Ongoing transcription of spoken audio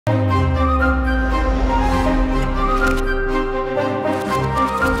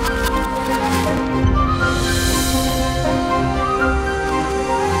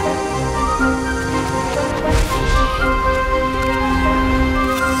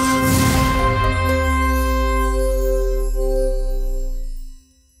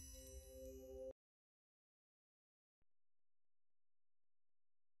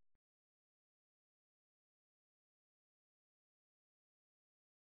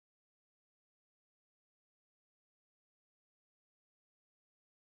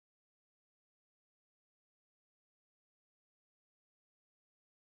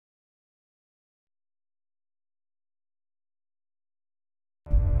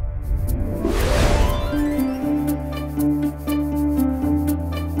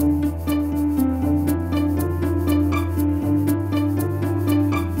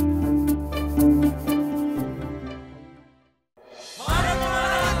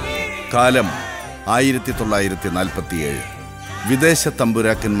കാലം 1947. വിദേശ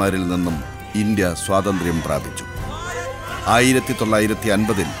തമ്പുരാക്കന്മാരിൽ നിന്നും ഇന്ത്യ സ്വാതന്ത്ര്യം പ്രാപിച്ചു.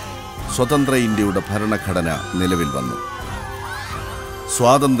 1950 സ്വതന്ത്ര ഇന്ത്യയുടെ ഭരണഘടന നിലവിൽ വന്നു.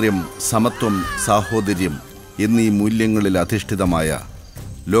 സ്വാതന്ത്ര്യം, സമത്വം, സാഹോദര്യം എന്നീ മൂല്യങ്ങളിൽ അധിഷ്ഠിതമായ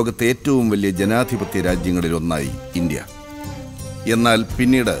ലോകത്തെ ഏറ്റവും വലിയ ജനാധിപത്യ രാജ്യങ്ങളിലൊന്നായി ഇന്ത്യ. എന്നാൽ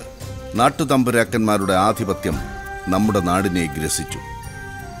പിന്നീട് നാട്ടുതമ്പുരാക്കന്മാരുടെ ആധിപത്യം നമ്മുടെ നാടിനെ ഗ്രസിച്ചു.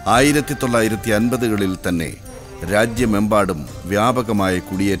 1950കളിൽ തന്നെ രാജ്യമെമ്പാടും വ്യാപകമായ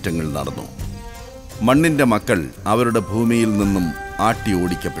കുടിയേറ്റങ്ങൾ നടന്നു. മണ്ണിൻ്റെ മക്കൾ അവരുടെ ഭൂമിയിൽ നിന്നും ആട്ടി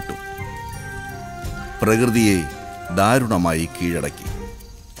ഓടിക്കപ്പെട്ടു. പ്രകൃതിയെ ദാരുണമായി കീഴടക്കി.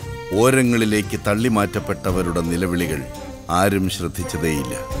 ഓരങ്ങളിലേക്ക് തള്ളിമാറ്റപ്പെട്ടവരുടെ നിലവിളികൾ ആരും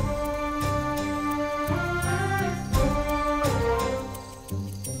ശ്രദ്ധിച്ചതേയില്ല.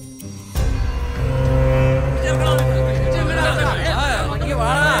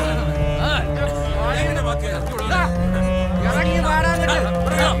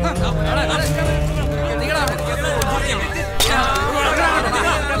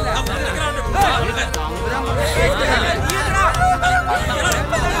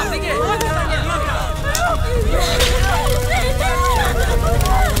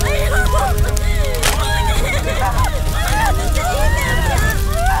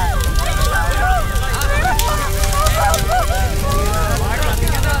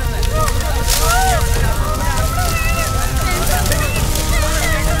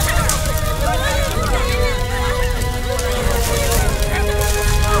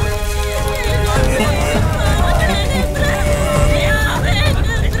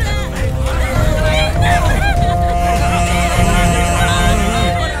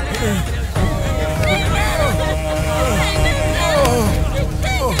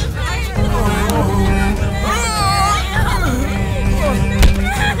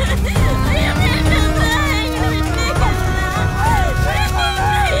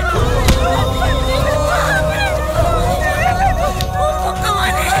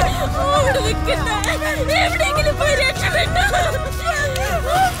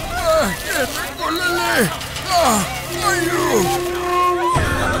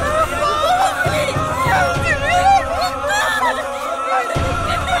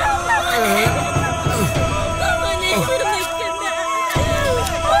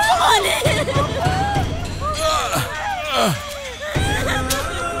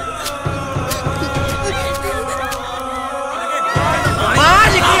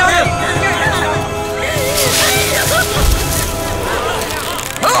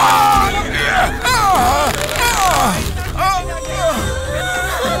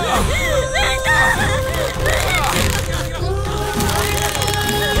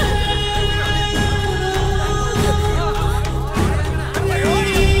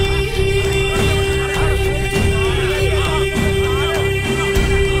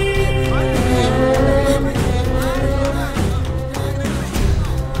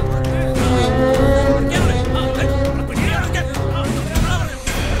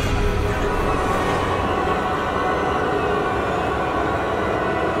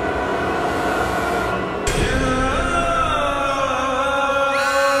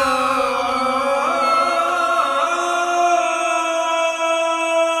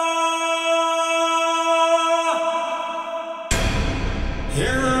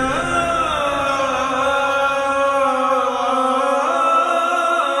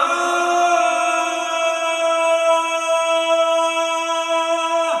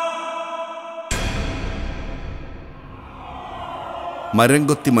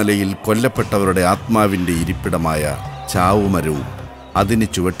 മരംകൊത്തി മലയിൽ കൊല്ലപ്പെട്ടവരുടെ ആത്മാവിൻ്റെ ഇരിപ്പിടമായ ചാവുമരവും അതിന്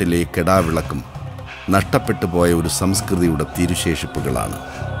ചുവട്ടിലെ കെടാവിളക്കും നഷ്ടപ്പെട്ടു പോയ ഒരു സംസ്കൃതിയുടെ തിരുശേഷിപ്പുകളാണ്.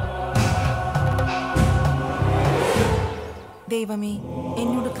 ദൈവമേ,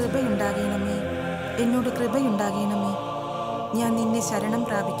 എന്നോട് കൃപയുണ്ടാകണമേ, എന്നോട് കൃപയുണ്ടാകണമേ. ഞാൻ നിന്നെ ശരണം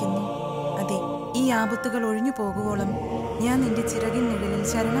പ്രാപിക്കുന്നു. അതെ, ഈ ആപത്തുകൾ ഒഴിഞ്ഞു പോകുവോളം ഞാൻ നിന്റെ ചിറകിൻ നിഴലിൽ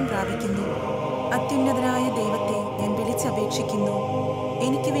ശരണം പ്രാപിക്കുന്നു. അത്യുന്നതനായ ദൈവത്തെ ഞാൻ വിളിച്ചപേക്ഷിക്കുന്നു.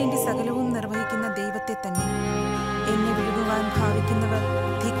 എനിക്ക് വേണ്ടി സകലവും നിർവഹിക്കുന്ന ദൈവത്തെ തന്നെ. എന്നെ വിഴുകുവാൻ ഭാവിക്കുന്നവർ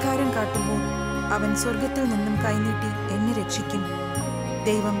ധിക്കാരം കാട്ടുമ്പോൾ അവൻ സ്വർഗത്തിൽ നിന്നും കൈനീട്ടി എന്നെ രക്ഷിക്കും.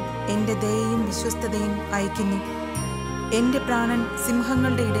 ദൈവം എൻ്റെ ദയയും വിശ്വസ്തതയും അയക്കുന്നു. എൻ്റെ പ്രാണൻ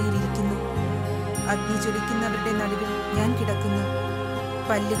സിംഹങ്ങളുടെ ഇടയിലിരിക്കുന്നു. അഗ്നി ജ്വലിക്കുന്നവരുടെ നടുവിൽ ഞാൻ കിടക്കുന്നു.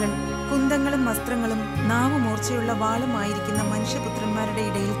 പല്ലുകൾ, കുന്തങ്ങളും വസ്ത്രങ്ങളും നാവ് മൂർച്ചയുള്ള വാളുമായിരിക്കുന്ന മനുഷ്യപുത്രന്മാരുടെ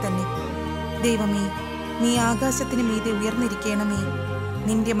ഇടയിൽ തന്നെ. ദൈവമേ, നീ ആകാശത്തിന് മീതെ ഉയർന്നിരിക്കണമേ.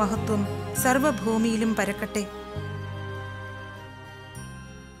 നിന്റെ മഹത്വം സർവഭൂമിയിലും പരക്കട്ടെ.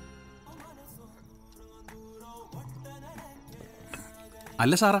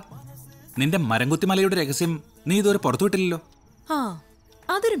 അല്ല സാറ, നിന്റെ മരംകുത്തി മലയുടെ രഹസ്യം നീ ഇതുവരെ പുറത്തുവിട്ടില്ലല്ലോ. ആ,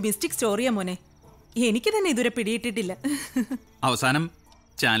 അതൊരു മിസ്റ്റിക് സ്റ്റോറിയാ മോനെ. എനിക്ക് തന്നെ ഇതുവരെ പിടിയിട്ടിട്ടില്ല. അവസാനം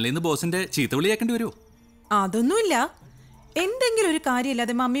ചാനലിൽ നിന്ന് ബോസിന്റെ ചീത്തവിളി കേൾക്കേണ്ടി വരുമോ? അതൊന്നുമില്ല. എന്തെങ്കിലും ഒരു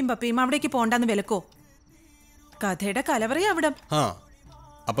കാര്യമില്ലാതെ മമ്മിയും പപ്പയും അവിടേക്ക് പോണ്ടാന്ന് വിലക്കോ? കഥയുടെ കലവറയാ അവിടം.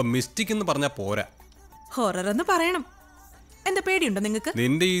 അപ്പൊ മിസ്റ്റിക് എന്ന് പറഞ്ഞാ പോരാ, ഹൊറർ എന്ന് പറയണം. എന്താ പേടിയുണ്ടോ നിങ്ങൾക്ക്?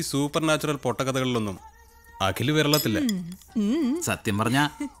 നിന്റെ ഈ സൂപ്പർ നാച്ചുറൽ പൊട്ടക്കഥകളിലൊന്നും അഖില് വിരളത്തില്ല. സത്യം പറഞ്ഞാ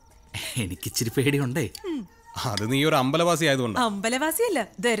എനിക്കിച്ചിരി പേടിയുണ്ടേ. അത് നീ ഒരു അമ്പലവാസി ആയതുകൊണ്ട്. അമ്പലവാസിയല്ല,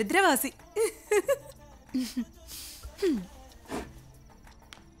 ദരിദ്രവാസി.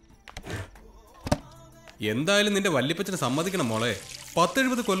 എന്തായാലും നിന്റെ വല്യപ്പച്ചനെ സമ്മതിക്കണം മോളെ.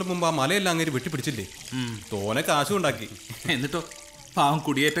 10-70 കൊല്ലം മുമ്പ് ആ മലയെല്ലാം അങ്ങേര് വെട്ടിപ്പിടിച്ചില്ലേ, തോനെ കാശുണ്ടാക്കി. എന്നിട്ടോ പാവം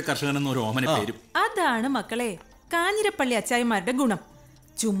കുടിയേറ്റ കർഷകനെന്നൊരു ഓമന പേരും. അതാണ് മക്കളെ കാഞ്ഞിരപ്പള്ളി അച്ചായന്മാരുടെ ഗുണം.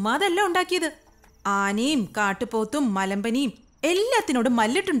 ചുമ്മാതല്ല ഉണ്ടാക്കിയത്. ആനയും കാട്ടുപോത്തും മലമ്പനിയും എല്ലാത്തിനോടും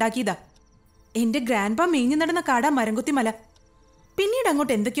മല്ലിട്ടുണ്ടാക്കിയതാ. എന്റെ ഗ്രാൻഡ്പാ മേഞ്ഞു നടന്ന കാടാ മരംകുത്തി മല. പിന്നീട്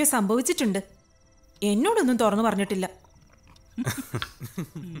അങ്ങോട്ട് എന്തൊക്കെയോ സംഭവിച്ചിട്ടുണ്ട്. എന്നോടൊന്നും തുറന്നു പറഞ്ഞിട്ടില്ല.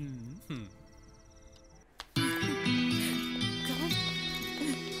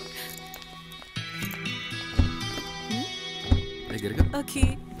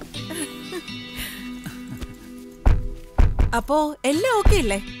 അപ്പോ എല്ലാം ഓക്കെ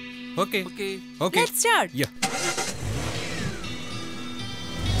അല്ലേ? Let's start.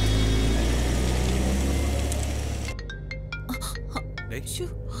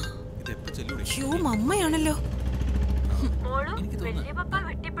 മമ്മയാണല്ലോ.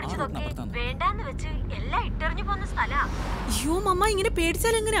 അയ്യോ മമ്മ, ഇങ്ങനെ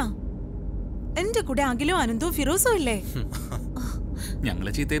പേടിച്ചാൽ എങ്ങനാ? എന്റെ കൂടെ അഖിലും അനന്തവും ഫിറോസും ഇല്ലേ?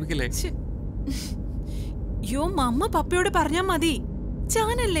 ഞങ്ങളെ ചീത്തയിപ്പിക്കില്ലേ? യോ മമ്മ പപ്പയോട് പറഞ്ഞാ മതി.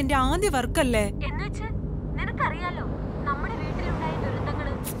 ചാനലിൽ എന്റെ ആദ്യ വർക്കല്ലേ.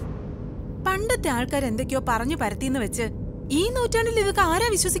 പണ്ടത്തെ ആൾക്കാർ എന്തൊക്കെയോ പറഞ്ഞു പരത്തിന്ന് വെച്ച് ഈ നൂറ്റാണ്ടിൽ ഇതൊക്കെ ആരാ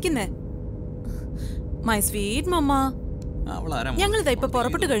വിശ്വസിക്കുന്നേ? മൈ സ്വീറ്റ് മമ്മ, ഞങ്ങളിതാ ഇപ്പൊ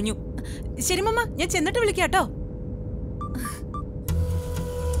പുറപ്പെട്ടു കഴിഞ്ഞു. ശരി മമ്മ, ഞാൻ ചെന്നിട്ട് വിളിക്കാട്ടോ.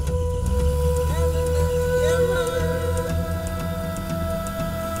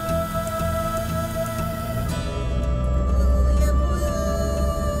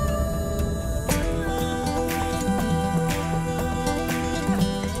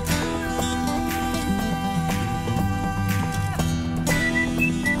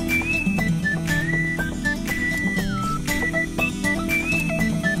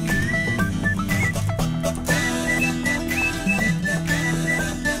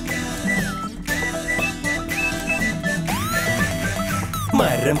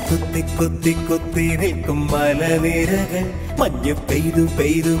 മരം കുത്തി കുത്തി കുത്തി നിൽക്കും മലനിരകൾ, മഞ്ഞ് പെയ്തു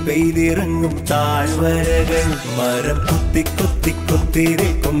പെയ്തു പെയ്തിറങ്ങും താഴ്വരകൾ. മരം കുത്തി കുത്തി കുത്തി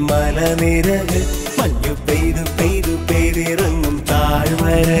നിൽക്കും മലനിരകൾ, മഞ്ഞ് പെയ്തു പെയ്തു പെയ്തിറങ്ങും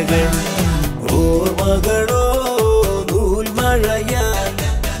താഴ്വരകൾ. ഓർമ്മകളോ നൂൽമഴയായി,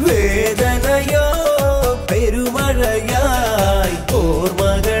 വേദനയോ പെരുമഴയായി.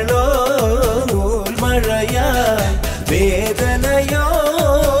 ഓർമ്മകളോ നൂൽമഴയായി, വേദനയോ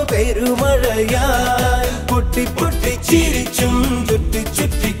പെരുമഴയായി. പൊട്ടി പൊട്ടി ചിരിച്ചും ചുറ്റി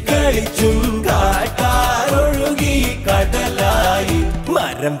ചുറ്റി കളിച്ചും കാട്ടാറൊഴുകി കടലായി.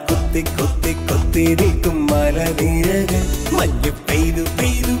 മരം കുത്തി കുത്തി കുത്തി നിൽക്കും മലനിരകൾ, മഞ്ഞ് പെയ്തു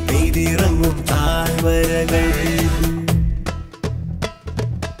പെയ്തു പെയ്തിറങ്ങും താഴ്വരകൾ.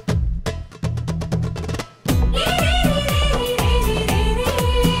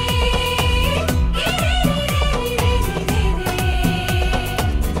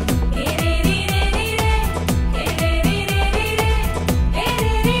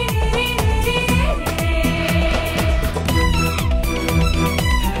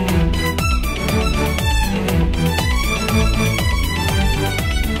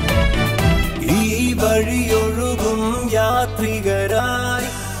 വഴിയൊഴുകും യാത്രികരായി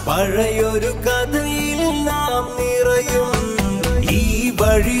പഴയൊരു കഥയിൽ നാം നിറയും. ഈ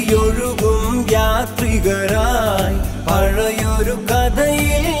വഴിയൊഴുകും യാത്രികരായി പഴയൊരു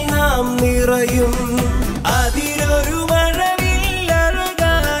കഥയിൽ നാം നിറയും. അതിലൊരു മഴവില്ലഴകായി,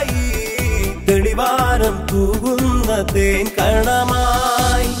 തെളിവാനം തൂകുന്ന തേൻ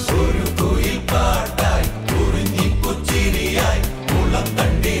കണമായി. ഒരു കുയിൽ പാട്ടായി കുറിഞ്ഞി പുച്ചിരിയായി, കുളം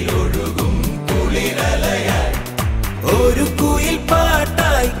തണ്ടിലൊഴുകും കുളിരലയായി. ഒരു കുയിൽ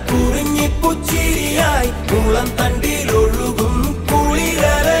പാട്ടായി കുറിഞ്ഞി പുച്ചിരിയായി, കുളം തണ്ടിലൊഴുകും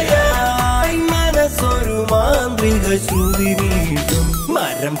കുളിരലയായി. മനസ്സൊരു മാന്ത്രിക ശ്രുതി വീണ്ടും.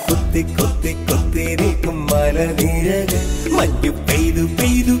 മരം കുത്തി കുത്തി കുത്തി നിൽക്കും മലനിരകൾ, മഞ്ഞു പെയ്തു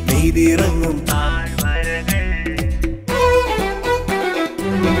പെയ്തു പെയ്തിറങ്ങും താഴ്വരകൾ.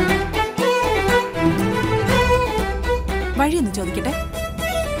 വഴിയൊന്ന് ചോദിക്കട്ടെ.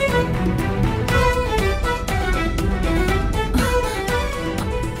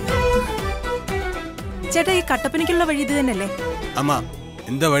 ചേട്ടാ, ഈ കട്ടപ്പനയ്ക്കുള്ള വഴി ഇത് തന്നെയല്ലേ? അമ്മ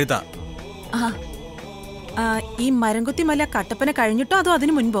എന്താ വഴിതാ? ഈ മരംകൊത്തി മല കട്ടപ്പന കഴിഞ്ഞിട്ടോ അതോ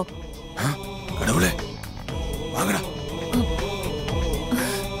അതിനു മുൻപോ?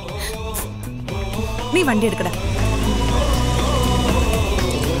 നീ വണ്ടി എടുക്കടാ.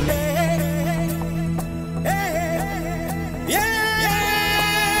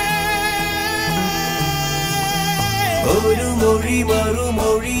 ഒരു മൊഴി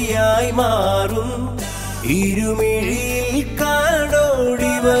മറുമൊഴിയായി മാറും, ഇരുമിഴിയിൽ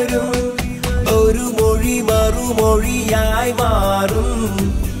കാടോടി വരും. ഒരു മൊഴി മറുമൊഴിയായി മാറും,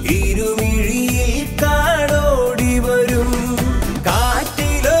 ഇരുമിഴിയിൽ കാടോടി വരും.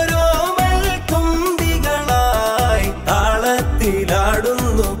 കാറ്റിലൊരോമൽ തുമ്പികളായി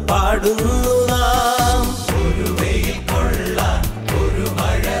താളത്തിലാടുന്നു പാടുന്നു നാം. ഒരു വെയിൽ കൊള്ളാൻ, ഒരു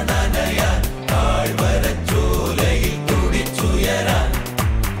മഴ നനയാൻ, താഴ്വരച്ചോലയിൽ തുടിച്ചുയരാൻ.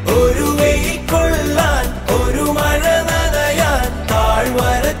 ഒരു വെയിൽ കൊള്ളാൻ, ഒരു മഴ നനയാൻ,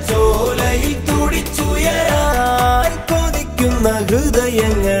 താഴ്വരച്ചോലയിൽ തുടിച്ചുയരാൻ. കൊതിക്കുന്ന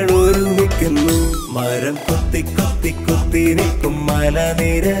ഹൃദയങ്ങൾ ഒരുമിക്കുന്നു. മരം കൊത്തി കൊത്തി കൊത്തി നിൽക്കും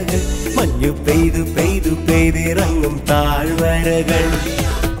മലനിരകൾ, മഞ്ഞു പെയ്തു പെയ്തു പെയ്തിറങ്ങും താഴ്വരകൾ.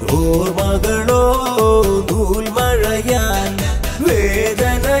 ഓർമ്മകളോ നൂൽമഴയാൻ,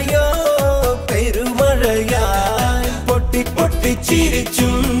 വേദനയോ പെരുമഴയാൻ. പൊട്ടി പൊട്ടി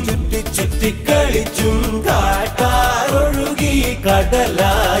ചിരിച്ചും ചുറ്റി ചുറ്റി കളിച്ചും കാട്ടാറൊഴുകി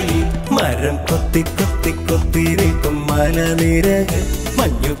കടലായി. മരം കൊത്തി കൊത്തി കൊത്തി നിൽക്കും മലനിരകൾ,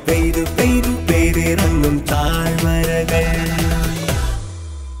 മഞ്ഞു പെയ്തു പെയ്തു പെയ്തിറങ്ങും താഴ്വരകൾ.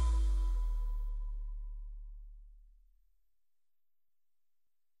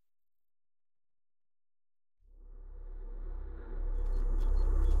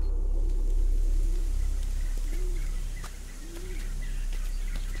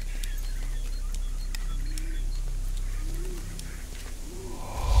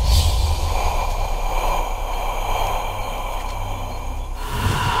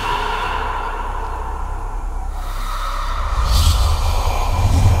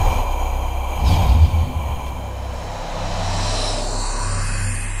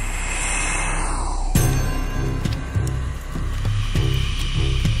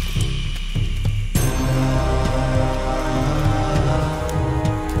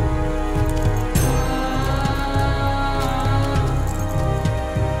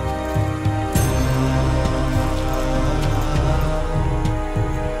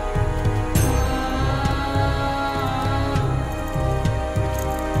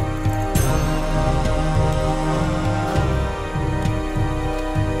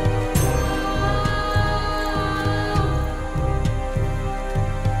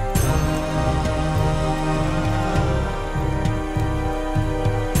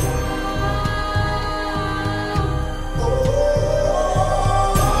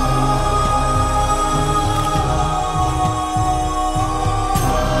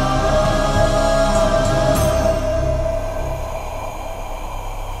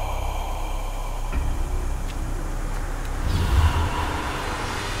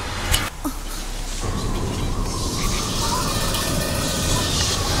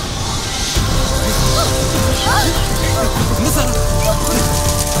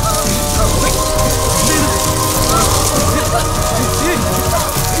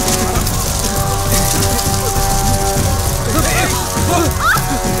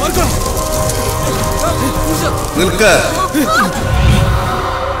 നിൽക്ക.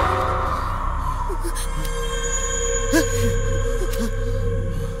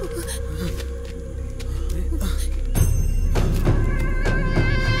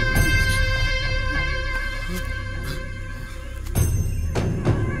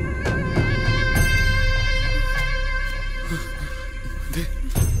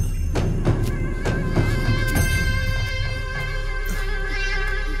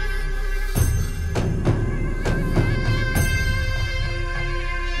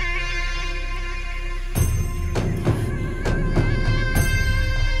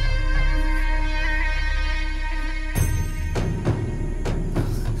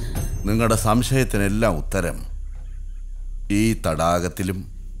 നിങ്ങളുടെ സംശയത്തിനെല്ലാം ഉത്തരം ഈ തടാകത്തിലും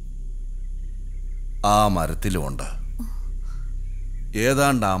ആ മരത്തിലുമുണ്ട്.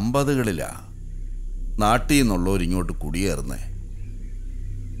 ഏതാണ്ട് 50കളിലാ നാട്ടിൽ നിന്നുള്ളവർ ഇങ്ങോട്ട് കുടിയേറുന്നേ.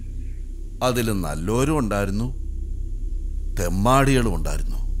 അതിൽ നല്ലവരും ഉണ്ടായിരുന്നു, തെമ്മാടികളും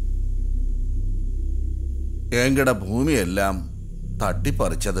ഉണ്ടായിരുന്നു. എങ്കടെ ഭൂമിയെല്ലാം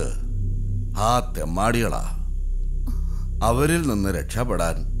തട്ടിപ്പറിച്ചത് ആ തെമ്മാടികളാ. അവരിൽ നിന്ന്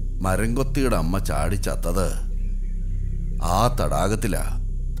രക്ഷപ്പെടാൻ മരംകൊത്തിയുടെ അമ്മ ചാടിച്ചത്തത് ആ തടാകത്തിലാ.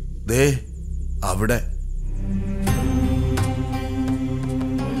 ദേ അവിടെ.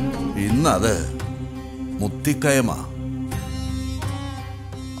 ഇന്നത് മുത്തിക്കയമാ.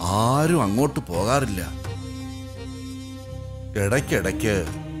 ആരും അങ്ങോട്ട് പോകാറില്ല. ഇടയ്ക്കിടയ്ക്ക്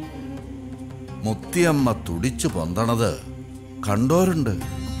മുത്തിയമ്മ തുടിച്ചു പൊന്തണത് കണ്ടോരുണ്ട്.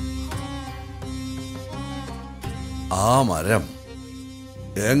 ആ മരം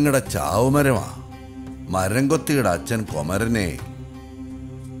എങ്ങടെ ചാവുമരമാ. മരംകൊത്തിയുടെ അച്ഛൻ കൊമരനെ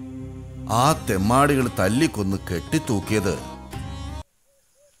ആ തെമ്മാടികൾ തല്ലിക്കൊന്ന് കെട്ടിത്തൂക്കിയത്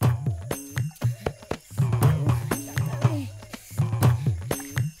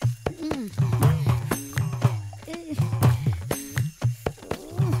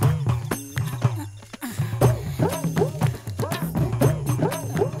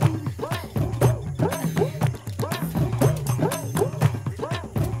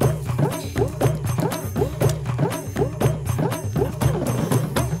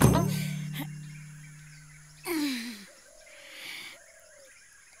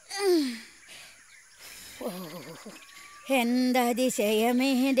എന്തതിശയമേ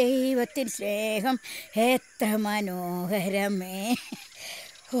ദൈവത്തിൻ സ്നേഹം എത്ര മനോഹരമേ.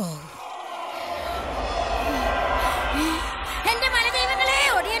 ഓ എന്റെ മലദൈവങ്ങളെ,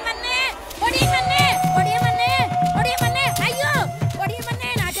 ഒടിയൻ വന്നേ, ഒടിയൻ വന്നേ, ഒടിയൻ വന്നേ, ഒടിയൻ വന്നേ. അയ്യോ ഒടിയൻ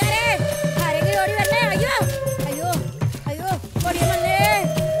വന്നേ, നാട്ടുകാരെ ആരെങ്കിലും ഓടി വന്നേ. അയ്യോ അയ്യോ അയ്യോ ഒടിയൻ വന്നേ.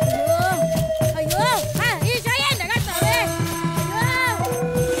 അയ്യോ അയ്യോ ഈശോയെ എന്റെ കർത്താവേ.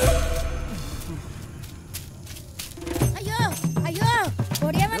 അയ്യോ അയ്യോ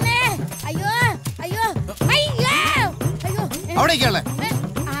ഒടിയൻ വന്നേ. അയ്യോ അയ്യോ അയ്യോ അയ്യോ. അവിടേക്കല്ലേ?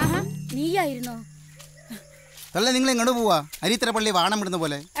 ആഹാ, നീയായിരുന്നോ? അല്ല, നിങ്ങൾ എങ്ങോട്ട് പോവാ? അരിത്തറപ്പള്ളി വാണം വിടുന്ന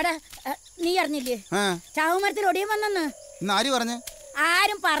പോലെ. എടാ, നീ അറിഞ്ഞില്ലേ ചാവുമരത്തിൽ ഒടിയൻ വന്നെന്ന്? ഇന്ന് ആര് പറഞ്ഞു?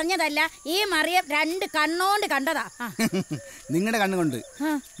 ആരും പറഞ്ഞതല്ല, ഈ മറിയം 2 കണ്ണോണ്ട് കണ്ടതാ. നിങ്ങളുടെ കണ്ണുകൊണ്ട്.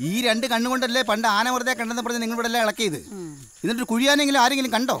 ഈ 2 കണ്ണുകൊണ്ടല്ലേ പണ്ട് ആന വെറുതെ കണ്ടെന്ന് പറഞ്ഞ് നിങ്ങൾ ഇവിടെ എല്ലാം ഇളക്കിയത്. എന്നിട്ട് കുഴിയാനെങ്കിലും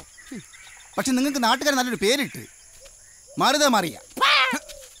ആരെങ്കിലും കണ്ടോ? പക്ഷെ നിങ്ങൾക്ക് നാട്ടുകാർ നല്ലൊരു പേരിട്ട് മാറുത മാറിയ.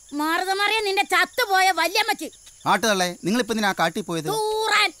 മാറുത മാറിയ നിന്റെ ചത്തുപോയ വല്യമ്മച്ചി. ആട്ടുതള്ളേ, നിങ്ങളിപ്പോ എന്തിനാ കാട്ടി പോയത്?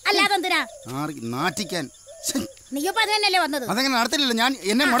 അല്ലാതെ എന്തിനാ? നാട്ടിക്കാൻ. നീയപ്പോ അത് തന്നെയല്ലേ വന്നത്? അതങ്ങനെ നടത്തില്ലല്ലോ, ഞാൻ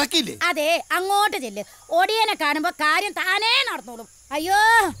എന്നെ മുടക്കിയില്ലേ? അതെ, അങ്ങോട്ട് ചെല്ല്. ഒടിയനെ കാണുമ്പോ കാര്യം താനേ നടന്നോളും. അയ്യോ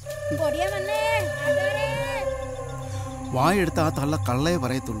ഒടിയൻ വന്നേ. വായെടുത്ത ആ തള്ള കള്ളയെ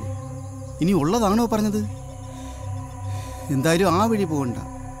പറയത്തുള്ളൂ. ഇനി ഉള്ളതാണോ പറഞ്ഞത്? എന്തായാലും ആ വഴി പോകണ്ട.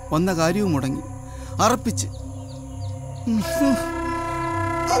 വന്ന കാര്യവും മുടങ്ങി. അറപ്പിച്ച്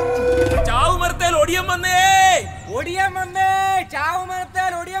ചാവുമരത്തേൽ ഒടിയൻ വന്നേ, ഒടിയൻ വന്നേ,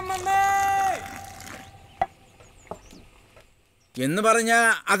 ചാവുമരത്തേൽ ഒടിയൻ വന്നേ എന്ന് പറഞ്ഞാ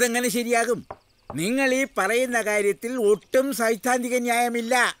അതെങ്ങനെ ശരിയാകും? നിങ്ങൾ ഈ പറയുന്ന കാര്യത്തിൽ ഒട്ടും സൈദ്ധാന്തിക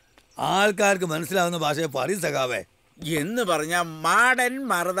ന്യായമില്ല. ആൾക്കാർക്ക് മനസ്സിലാവുന്ന ഭാഷയെ പറയും സഖാവേ. എന്ന് പറഞ്ഞ മാടൻ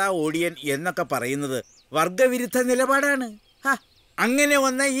മറുത ഒടിയൻ എന്നൊക്കെ പറയുന്നത് വർഗവിരുദ്ധ നിലപാടാണ്. അങ്ങനെ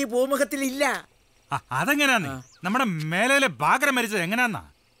വന്ന ഈ ഭൂമുഖത്തിൽ ഇല്ല. അതെങ്ങനെയാന്ന്? നമ്മുടെ മേലെ ബാഗരം മരിച്ചത് എങ്ങനെയാന്നാ?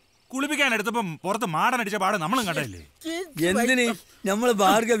 കുളിപ്പിക്കാൻ എടുത്തപ്പം പുറത്ത് മാടനടിച്ച പാട് നമ്മളും കണ്ടല്ലേ? എന്തിന് നമ്മള്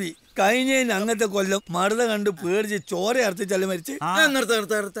ഭാർഗവി കഴിഞ്ഞതിന് അങ്ങനത്തെ കൊല്ലം മറുത കണ്ട് പേടിച്ച് ചോര അർത്തിച്ചല്ല മരിച്ച്.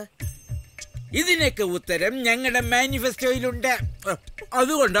 നിർത്ത. ഇതിനൊക്കെ ഉത്തരം ഞങ്ങളുടെ മാനിഫെസ്റ്റോയിലുണ്ട്.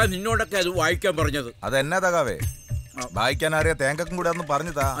 അതുകൊണ്ടാ നിന്നോടൊക്കെ അത് വായിക്കാൻ പറഞ്ഞത്. അതെന്നാ തകാവേ, വായിക്കാൻ അറിയാ തേങ്ങക്കും കൂടെ ഒന്ന്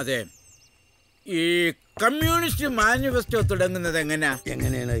പറഞ്ഞതാ. അതെ, ഈ കമ്മ്യൂണിസ്റ്റ് മാനിഫെസ്റ്റോ തുടങ്ങുന്നത്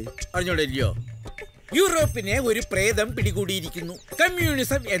എങ്ങനെയാണ് അറിഞ്ഞോടല്ലോ? യൂറോപ്പിനെ ഒരു പ്രേതം പിടികൂടിയിരിക്കുന്നു,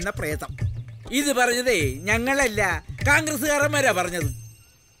 കമ്മ്യൂണിസം എന്ന പ്രേതം. ഇത് പറഞ്ഞതേ ഞങ്ങളല്ല, കോൺഗ്രസ്സുകാരന്മാരാ പറഞ്ഞത്.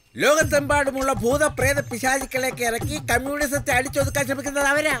 ലോകത്തെമ്പാടുമുള്ള ഭൂതപ്രേത പിശാചുക്കളെയൊക്കെ ഇറക്കി കമ്മ്യൂണിസത്തെ അടിച്ചൊതുക്കാൻ ശ്രമിക്കുന്നത്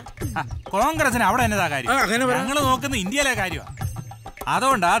അവരാ. കോൺഗ്രസിന് അവിടെ എന്നതാ കാര്യം? ഞങ്ങള് നോക്കുന്ന ഇന്ത്യയിലെ കാര്യമാണ്.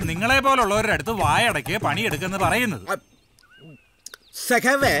 അതുകൊണ്ടാ നിങ്ങളെ പോലുള്ളവരുടെ അടുത്ത് വായടക്ക് പണിയെടുക്കെന്ന് പറയുന്നത്.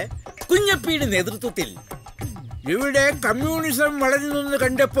 സഖാവ് കുഞ്ഞപ്പിയുടെ നേതൃത്വത്തിൽ ഇവിടെ കമ്മ്യൂണിസം വളരുന്നെന്ന്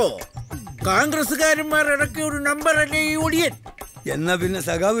കണ്ടപ്പോ കോൺഗ്രസ്സുകാരന്മാർ ഇടയ്ക്ക് ഒരു നമ്പർ അല്ലേ ഈ ഒടിയൻ. എന്നാ പിന്നെ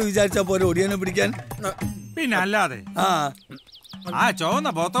സഖാവ് വിചാരിച്ച പോലെ ഒടിയനെ പിടിക്കാൻ. പിന്നെ അല്ലാതെ ആ ചുവന്ന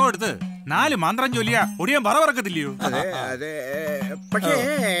പുറത്തോ എടുത്ത് 4 മന്ത്രം ചൊല്ലിയ ഒടിയൻ പറവറക്കത്തില്ലയോ? അതെ അതെ, പക്ഷേ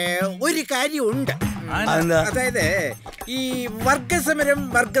ഒരു കാര്യമുണ്ട്. അതായത് ഈ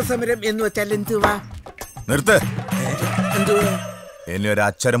വർഗസമരം എന്ന് വെച്ചാൽ എന്തുവാ? നിർത്ത്. ഇനി ഒരു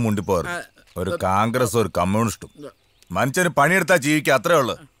അക്ഷരം മുണ്ടിപ്പോർ. ഒരു കോൺഗ്രസ് ഒരു കമ്മ്യൂണിസ്റ്റും മനുഷ്യന് പണിയെടുത്താ ജീവിക്കുക, അത്രേ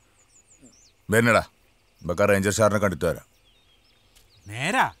ഉള്ളു. വരുന്നടാ, ബക്ക റേഞ്ചർ സാറിനെ കണ്ടിട്ട് വരാം.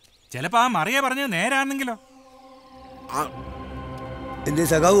 നേരാ? ചിലപ്പോ ആ മറിയ പറഞ്ഞത് നേരാണെങ്കിലോ? എന്റെ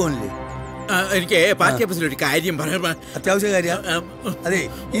സഖാവ് പോണില്ലേ? എനിക്ക് പാർട്ടി ഓഫീസിൽ ഒരു കാര്യം പറയാം. അത്യാവശ്യ കാര്യം. അതെ,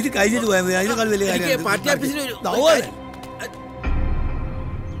 ഇത് കഴിഞ്ഞിട്ട് പോയാൽ മതി. അതിനേക്കാൾ വലിയ കാര്യം. പാർട്ടി ഓഫീസിൽ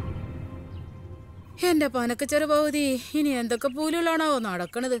എന്റെ പനക്കച്ചെറു പകുതി ഇനി എന്തൊക്കെ പൂലുകളാണോ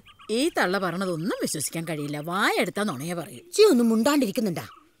നടക്കണത്. ഈ തള്ള പറഞ്ഞതൊന്നും വിശ്വസിക്കാൻ കഴിയില്ല. വായെടുത്താ നുണയെ പറയും. ചീ ഒന്നും മുണ്ടാണ്ടിരിക്കുന്നുണ്ടാ?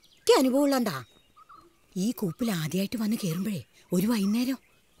 അനുഭവം ഉള്ളണ്ടാ? ഈ കൂപ്പിൽ ആദ്യമായിട്ട് വന്ന് കേറുമ്പോഴേ ഒരു വൈകുന്നേരം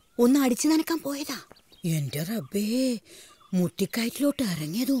ഒന്ന് അടിച്ചു നനക്കാൻ പോയതാ. എന്റെ റബ്ബേ, മുട്ടിക്കയറ്റിലോട്ട്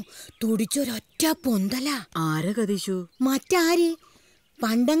ഇറങ്ങിയതും തുടിച്ചൊരൊറ്റ പൊന്തല. ആരെ കതീശു? മറ്റാര്?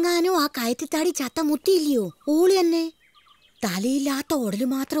 പണ്ടെങ്ങാനോ ആ കയറ്റിത്താടി ചത്ത മുത്തിയില്ലയോ, ഓളി തന്നെ. തലയില്ലാത്ത ഉടല്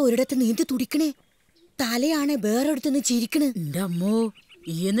മാത്രം ഒരിടത്ത് നീന്തി തുടിക്കണേ, തലയാണ് വേറൊരിടത്തുനിന്ന് ചിരിക്കണ്. എന്റെ അമ്മോ,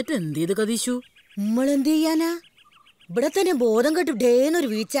 ഈ എന്നിട്ട് എന്ത് ചെയ്ത് കതീശു? നമ്മളെന്ത് ചെയ്യാനാ? ഇവിടെ തന്നെ ബോധം കെട്ടു ഡേന്നൊരു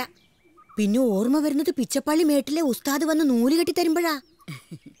വീഴ്ച. പിന്നെ ഓർമ്മ വരുന്നത് പിച്ചപ്പള്ളി മേട്ടിലെ ഉസ്താദ് വന്ന് നൂല് കെട്ടി തരുമ്പോഴാ.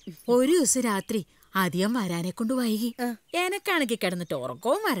 ഒരു ദിവസം രാത്രി അധികം വരാനെ കൊണ്ട് വൈകി. എനക്കാണെങ്കിൽ കിടന്നിട്ട്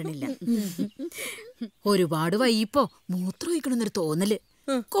ഉറക്കവും വരണില്ല. ഒരുപാട് വൈകിപ്പോ മൂത്രം ഒഴിക്കണമെന്നൊരു തോന്നല്.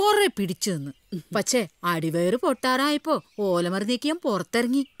 കൊറേ പിടിച്ചു നിന്ന്. പക്ഷേ അടിവേറ് പൊട്ടാറായപ്പോ ഓലമറിഞ്ഞേക്ക് ഞാൻ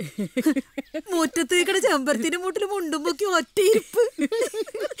പുറത്തിറങ്ങി. മുറ്റത്ത് നിൽക്കണ ചെമ്പരത്തിന്റെ മൂട്ടില് മുണ്ടുമ്പൊക്കെ ഒറ്റയിരിപ്പ്.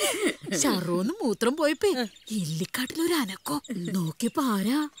 ഷറൂന്ന് മൂത്രം പോയപ്പോ എല്ലിക്കാട്ടിലൊരു അനക്കോ. നോക്കിയപ്പോ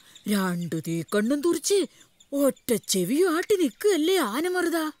ആരാ? രണ്ടു തീക്കണ്ണും തുറിച്ച് ഒറ്റ ചെവിയും ആട്ടി നിക്കല്ലേ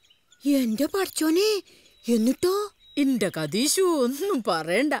ആനമറുതാ. എന്റെ പഠിച്ചോനെ, എന്നിട്ടോ? എന്റെ കതീശു ഒന്നും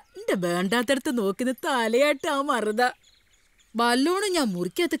പറയണ്ട. എന്റെ വേണ്ടാത്തടുത്ത് നോക്കുന്ന തലയാട്ട് ആ മറുത. ബല്ലോണം ഞാൻ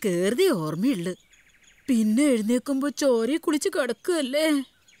മുറിക്കകത്ത് കേറിയേ ഓർമ്മയുള്ളു. പിന്നെ എഴുന്നേക്കുമ്പോ ചോരയെ കുളിച്ച് കിടക്കുകയല്ലേ.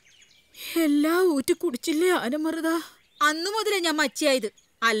 എല്ലാം ഊറ്റി കുടിച്ചില്ലേ ആനമറുത. അന്നു മുതലേ ഞാൻ മച്ചിയായത്.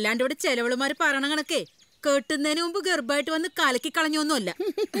 അല്ലാണ്ട് ഇവിടെ ചെലവളുമാര് പറയണ കണക്കേ കേട്ടുന്നതിന് മുമ്പ് ഗർഭമായിട്ട് വന്ന് കലക്കി കളഞ്ഞൊന്നുമല്ല.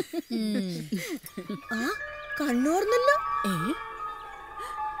 കണ്ണോർന്നല്ലോ.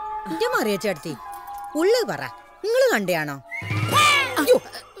 എന്റെ മറിയച്ചേട്ടത്തി ഉള്ളത് പറ, നിങ്ങള് കണ്ടയാണോ?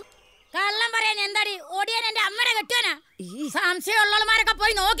 കള്ളം പറയാൻ എന്താടി? ഓടിയാൻ എന്റെ അമ്മനെ കെട്ടുവാനാ? സംശയമുള്ളവന്മാരൊക്കെ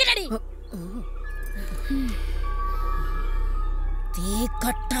പോയി നോക്കിനടി.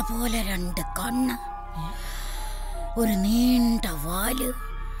 തീക്കട്ട പോലെ രണ്ട് കണ്ണ്, ഒരു നീണ്ട വാല്,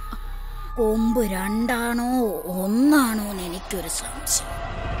 കൊമ്പ് രണ്ടാണോ ഒന്നാണോന്ന് എനിക്കൊരു സംശയം.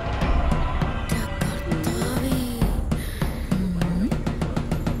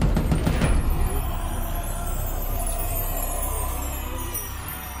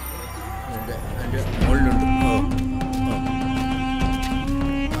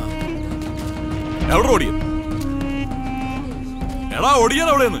 എവിടെ ഓടിയ? എടാ ഓടിയാൻ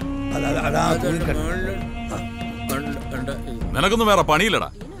എവിടെയെന്ന്? നിനക്കൊന്നും വേറെ പണിയില്ലടാ.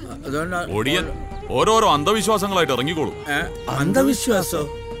 ഓടിയൻ ഓരോരോ അന്ധവിശ്വാസങ്ങളായിട്ട് ഇറങ്ങിക്കോളൂ. അന്ധവിശ്വാസോ?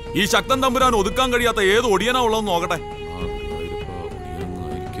 ഈ ശക്തൻ തമ്പുരാൻ ഒതുക്കാൻ കഴിയാത്ത ഏത് ഒടിയനാ ഉള്ളതെന്ന് നോക്കട്ടെ.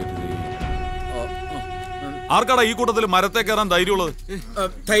 ആർക്കാടാ ഈ കൂട്ടത്തിൽ മരത്തെ കയറാൻ ധൈര്യമുള്ളത്?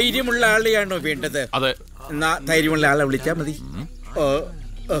 ധൈര്യമുള്ള ആളെയാണോ വേണ്ടത്? അതെ, എന്നാ ധൈര്യമുള്ള ആളെ വിളിച്ചാ മതി.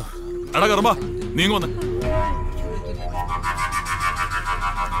 എടാ കറുമ്പ, നീങ്ങ വന്ന്.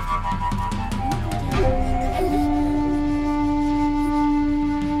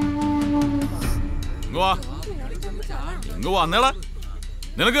 ഇങ്ങ് വന്നേടാ.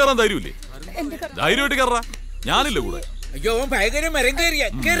 നിനക്ക് കയറാൻ ധൈര്യമില്ലേ? ധൈര്യമായിട്ട് കയറാ, ഞാനില്ലേ കൂടെ. അയ്യോ, ഭയങ്കര മരം കയറിയ.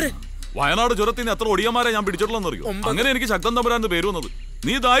 വയനാട് ചുരത്തിന് എത്ര ഒടിയന്മാരെ ഞാൻ പിടിച്ചിട്ടുള്ളതെന്നറിയോ? അങ്ങനെ എനിക്ക് ശക്തൻ തമ്പുരാന്റെ പേര് വന്നത്.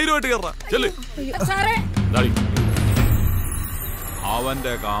 നീ ധൈര്യമായിട്ട് കയറാ, ചെല്ലേ.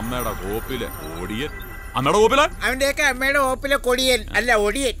 അവന്റെ അമ്മയുടെ കോപ്പിലെ ഒടിയൻ. അമ്മയുടെ കോപ്പിലെ? അവന്റെയൊക്കെ അമ്മയുടെ കോപ്പിലെ കൊടിയൻ അല്ല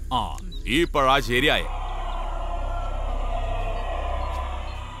ഒടിയൻ. ആ, ഇപ്പഴാ ശരിയായ.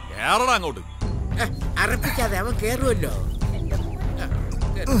 കേറടാ അങ്ങോട്ട്. അറപ്പിക്കാതെ അവൻ കേറുമല്ലോ.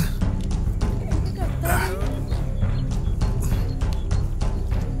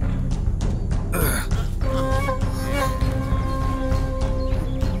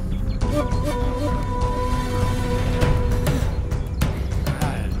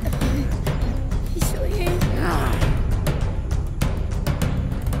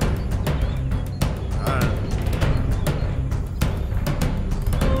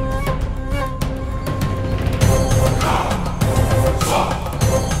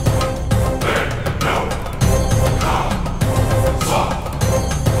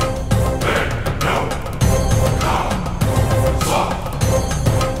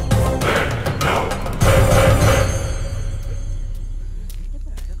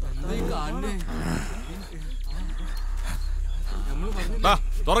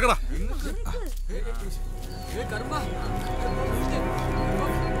 തുറക്കടാ.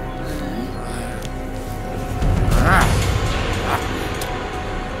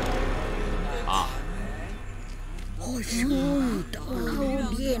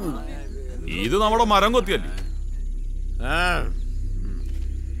 ഇത് നമ്മുടെ മരം കൊത്തിയല്ലേ?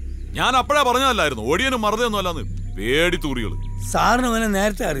 ഞാൻ അപ്പഴാ പറഞ്ഞതല്ലായിരുന്നു ഓടിയനും മറുതൊന്നും അല്ലാന്ന്. പേടിത്തൂറികള്. സാറിന് അവനെ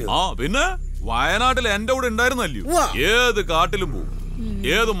നേരത്തെ അറിയോ? ആ പിന്നെ വയനാട്ടിൽ എന്റെ കൂടെ ഉണ്ടായിരുന്നല്ലോ. ഏത് കാട്ടിലും പോകും,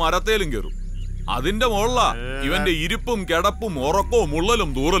 ഏത് മരത്തേലും കയറും. അതിന്റെ മുകളിലാ ഇവന്റെ ഇരിപ്പും കിടപ്പും ഉറക്കവും മുള്ളലും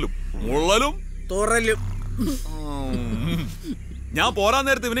തൂറലും ഞാൻ പോരാൻ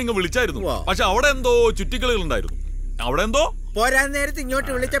നേരത്തെ ഇവനെ ഇങ്ങ് വിളിച്ചായിരുന്നു. പക്ഷെ അവിടെ എന്തോ ചുറ്റിക്കളികൾ ഉണ്ടായിരുന്നു. അവിടെ എന്തോ പോരാൻ നേരത്തെ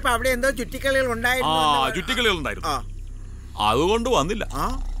ഇങ്ങോട്ട് വിളിച്ചപ്പോ അവിടെ എന്തോ ചുറ്റിക്കളികൾ ഉണ്ടായിരുന്നു. അതുകൊണ്ട് വന്നില്ല.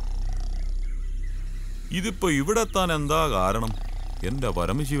 ഇതിപ്പോ ഇവിടെ എത്താൻ എന്താ കാരണം? എന്റെ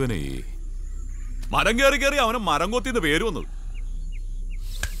പരമശിവനെ, മരം കയറി അവന് മരംകൊത്തിന്ന് പേര് വന്നത്.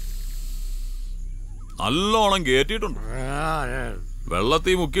 നല്ലോണം കേറ്റിയിട്ടുണ്ട്.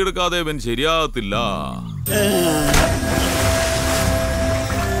 വെള്ളത്തിൽ മുക്കിയെടുക്കാതെ ഇവൻ ശരിയാകത്തില്ല.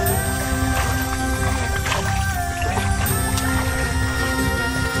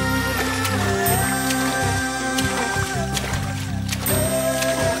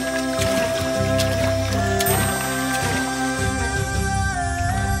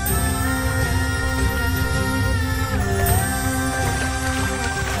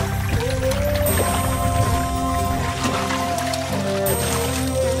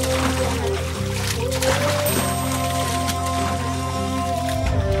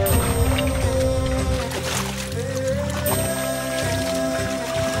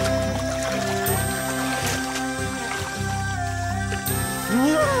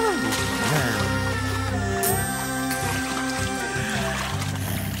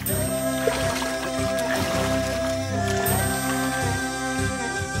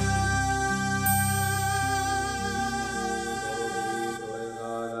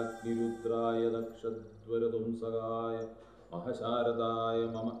 മഹശാരദായ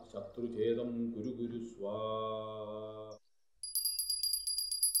മമ ശത്രുഛേദം കുരു കുരു സ്വാ.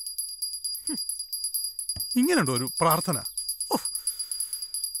 ഇങ്ങനെയുണ്ടോ ഒരു പ്രാർത്ഥന?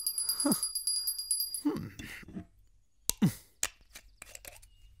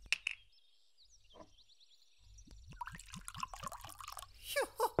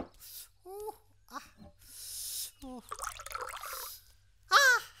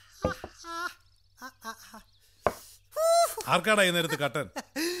 ആർക്കാടാ ഈ നേരത്ത് കട്ടൻ?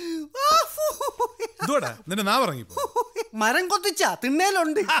 ഇതോടാ നിന്റെ നാ പറഞ്ഞിപ്പോ മരം കൊത്തിച്ച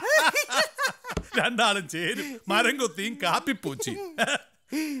തിണ്ണേലുണ്ട്. രണ്ടാളും ചേരും മരം കൊത്തിയും കാപ്പിപ്പൂച്ചി.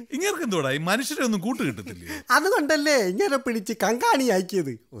 ഇങ്ങനെ എന്തോടാ ഈ മനുഷ്യരെ ഒന്നും കൂട്ട് കിട്ടത്തില്ലേ? അതുകൊണ്ടല്ലേ ഇങ്ങനെ പിടിച്ച്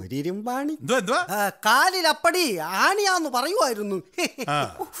കങ്കാണിയാക്കിയത്. ഒരിരുമ്പാണി കാലിലപ്പടി ആണിയാന്ന് പറയുമായിരുന്നു.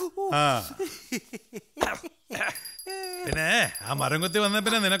 പിന്നെ ആ മരം കൊത്തി വന്ന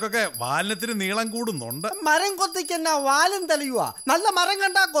പിന്നെ നിനക്കൊക്കെ വാലിനത്തിന് നീളം കൂടുന്നുണ്ട്. മരം കൊത്തിക്ക് എന്നാ വാലും തെളിയുവാ. നല്ല മരം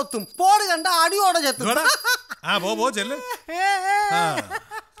കണ്ടാ കൊത്തും, പോട് കണ്ടാ അടിയോടെ ചെത്തും. പോ ചെല്ല്.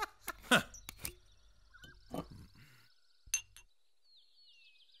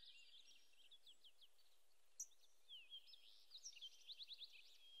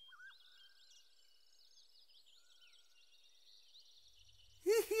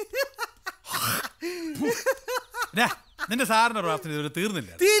 നിന്റെ സാറിന്റെ പ്രാർത്ഥന ഇതുവരെ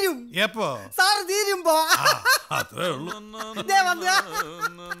തീർന്നില്ല. തീരും. എപ്പോ? സാറ് തീരുമ്പോ. അത്രേ ഉള്ളൂ.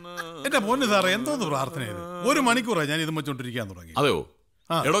 എന്റെ പൊന്നു സാറേ, എന്തോന്ന് പ്രാർത്ഥന ഇത്? 1 മണിക്കൂറായി ഞാൻ ഇത് വെച്ചോണ്ടിരിക്കാൻ തുടങ്ങി. അതെയോ?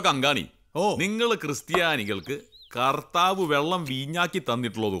 എടോ കങ്കാണി, നിങ്ങൾ ക്രിസ്ത്യാനികൾക്ക് കർത്താവ് വെള്ളം വീഞ്ഞാക്കി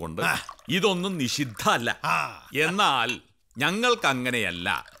തന്നിട്ടുള്ളത് കൊണ്ട് ഇതൊന്നും നിഷിദ്ധമല്ല. എന്നാൽ ഞങ്ങൾക്ക് അങ്ങനെയല്ല.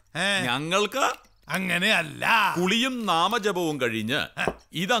 ഞങ്ങൾക്ക് അങ്ങനെയല്ല. കുളിയും നാമജപവും കഴിഞ്ഞ്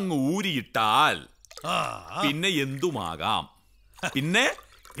ഇതങ്ങ് ഊരിയിട്ടാൽ പിന്നെ എന്തുമാകാം. പിന്നെ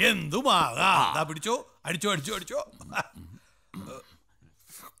എന്തുമാകാം. പിടിച്ചോ, അടിച്ചോ അടിച്ചോ അടിച്ചോ.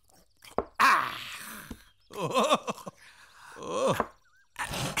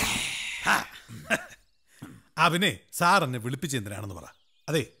 പിന്നെ സാർ എന്നെ വിളിപ്പിച്ചെന്തിനാണെന്ന് പറ.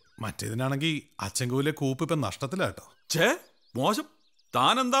 അതെ, മറ്റേതിനാണെങ്കിൽ അച്ചൻകോവിലെ കൂപ്പ് ഇപ്പം നഷ്ടത്തിലാട്ടോ. മോശം.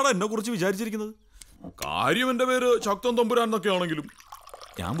 താൻ എന്താണ് എന്നെ കുറിച്ച് വിചാരിച്ചിരിക്കുന്നത്? കാര്യം എന്റെ പേര് ശക്തൻ തമ്പുരാൻ എന്നൊക്കെ ആണെങ്കിലും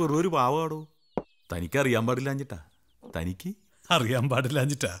ഞാൻ വെറും ഒരു പാവാടോ. തനിക്കറിയാൻ പാടില്ലാഞ്ഞിട്ടാ. തനിക്ക് അറിയാൻ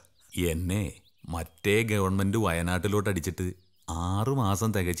പാടില്ലാഞ്ഞിട്ടാ എന്നെ മറ്റേ ഗവൺമെന്റ് വയനാട്ടിലോട്ട് അടിച്ചിട്ട് 6 മാസം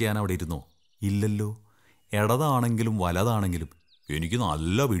തികച്ച് ഞാൻ അവിടെ ഇരുന്നോ? ഇല്ലല്ലോ. ഇടതാണെങ്കിലും വലതാണെങ്കിലും എനിക്ക്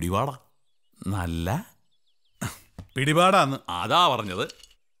നല്ല പിടിപാടാ. നല്ല പിടിപാടാന്ന് അതാ പറഞ്ഞത്.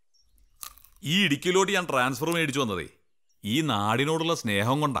 ഈ ഇടുക്കിയിലോട്ട് ഞാൻ ട്രാൻസ്ഫർ മേടിച്ചു വന്നതേ ഈ നാടിനോടുള്ള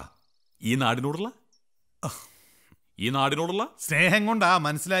സ്നേഹം കൊണ്ടാ. ഈ നാടിനോടുള്ള സ്നേഹം കൊണ്ടാ.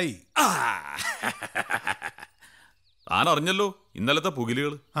 മനസ്സിലായി. താൻ അറിഞ്ഞല്ലോ ഇന്നലത്തെ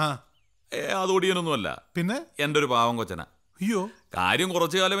പുകിലുകൾ. അതോടിയനൊന്നുമല്ല, പിന്നെ എൻ്റെ ഒരു പാവം കൊച്ചന. അയ്യോ, കാര്യം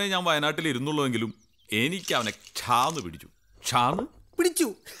കുറച്ചു കാലമേ ഞാൻ വയനാട്ടിൽ ഇരുന്നുള്ളൂവെങ്കിലും എനിക്ക് അവനെ ക്ഷാന്ന് പിടിച്ചു.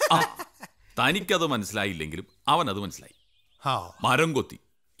 തനിക്കത് മനസ്സിലായില്ലെങ്കിലും അവനത് മനസ്സിലായി. മരം കൊത്തി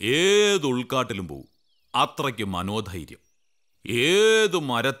ഏത് ഉൾക്കാട്ടിലും പോവും, അത്രയ്ക്ക് മനോധൈര്യം. ഏത്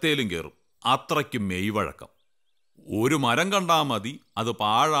മരത്തേലും കയറും, അത്രയ്ക്ക് മെയ്വഴക്കം. ഒരു മരം കണ്ടാ മതി അത്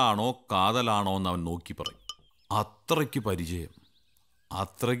പാഴാണോ കാതലാണോ എന്ന് അവൻ നോക്കി പറയും. അത്രയ്ക്ക് പരിചയം,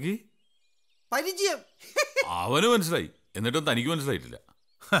 അത്രയ്ക്ക് പരിചയം. അവന് മനസ്സിലായി, എന്നിട്ടും തനിക്ക് മനസ്സിലായിട്ടില്ല.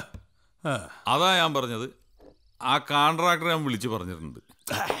 അതാ ഞാൻ പറഞ്ഞത്, ആ കോൺട്രാക്ടറെ ഞാൻ വിളിച്ച് പറഞ്ഞിട്ടുണ്ട്,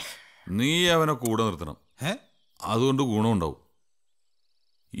 നീ അവനെ കൂടെ നിർത്തണം, അതുകൊണ്ട് ഗുണമുണ്ടാവും.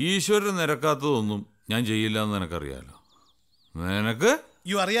 ഈശ്വരൻ നിരക്കാത്തതൊന്നും ഞാൻ ചെയ്യില്ല എന്ന് നിനക്കറിയാലോ. നിനക്ക്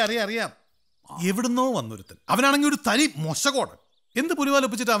അറിയാം എവിടുന്നോ വന്നൊരുത്തൻ, അവനാണെങ്കിൽ ഒരു തനി മൊശകോടൻ. എന്ത്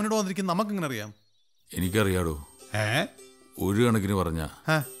പുലിവാലൊപ്പിച്ചിട്ട് അവനോട് വന്നിരിക്കും നമുക്കെങ്ങനെ അറിയാം? എനിക്കറിയാടോ. ഒരു കണക്കിന് പറഞ്ഞ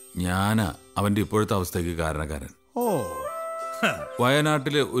ഞാനാ അവന്റെ ഇപ്പോഴത്തെ അവസ്ഥയ്ക്ക് കാരണക്കാരൻ.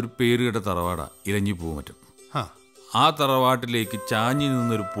 വയനാട്ടിലെ ഒരു പേരുകേട്ട തറവാടാ ഇരഞ്ഞിപ്പൂ മറ്റും. ആ തറവാട്ടിലേക്ക് ചാഞ്ഞു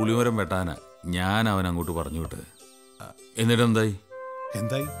നിന്നൊരു പുളിമരം വെട്ടാനാ ഞാൻ അവൻ അങ്ങോട്ട് പറഞ്ഞു വിട്ടത്. എന്നിട്ടെന്തായി?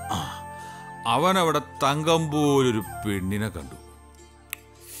 അവൻ അവിടെ തങ്കം പോലൊരു പെണ്ണിനെ കണ്ടു.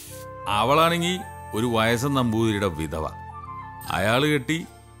 അവളാണെങ്കിൽ ഒരു വയസ്സൻ നമ്പൂതിരിയുടെ വിധവ. അയാൾ കെട്ടി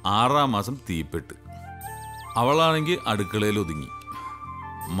 6-ാം മാസം തീപ്പെട്ട്. അവളാണെങ്കിൽ അടുക്കളയിൽ ഒതുങ്ങി.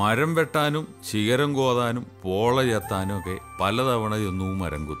 മരം വെട്ടാനും ശിഖരം കോതാനും പോള ചെത്താനും ഒക്കെ പലതവണ ചെന്നു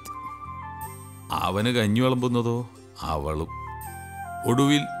മരം കുത്തി. അവന് കഞ്ഞി വിളമ്പുന്നതോ അവളും.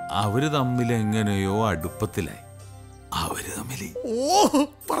 ഒടുവിൽ അവര് തമ്മിൽ എങ്ങനെയോ അടുപ്പത്തിലായി.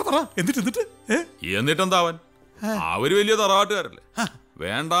 എന്നിട്ടെന്താ അവൻ? അവര് വലിയ തറവാട്ടുകാരല്ലേ.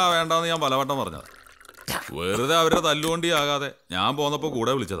 വേണ്ടാന്ന് ഞാൻ പലവട്ടം പറഞ്ഞതാ. വെറുതെ അവരുടെ തല്ലുകൊണ്ടിയാകാതെ ഞാൻ പോന്നപ്പോ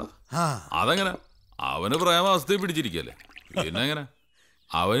കൂടെ വിളിച്ചതാ. അതെങ്ങനെ? അവന് പ്രേമാവസ്ഥയിൽ പിടിച്ചിരിക്കല്ലേ, പിന്നെ എങ്ങനെ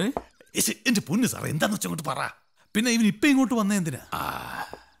അവന്? എന്റെ പൊന്നു സാറേ, എന്താന്ന് വെച്ചോട്ട് പറ. പിന്നെ ഇവൻ ഇപ്പൊ ഇങ്ങോട്ട് വന്നേ എന്തിനാ?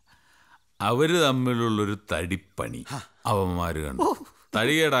 അവര് തമ്മിലുള്ളൊരു തടിപ്പണി അവന്മാര് കണ്ടു.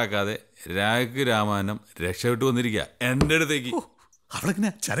 തടികേടാക്കാതെ രാഘ് രാമാനം രക്ഷപ്പെട്ടു വന്നിരിക്കുക എന്റെ അടുത്തേക്ക്.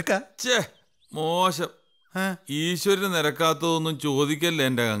 ചരക്കാ മോശം. ഈശ്വരന് നിരക്കാത്തതൊന്നും ചോദിക്കല്ലേ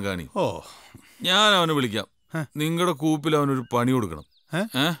എന്റെ കങ്കാണി. ഞാൻ അവനെ വിളിക്കാം. നിങ്ങളുടെ കൂപ്പിൽ അവനൊരു പണി കൊടുക്കണം.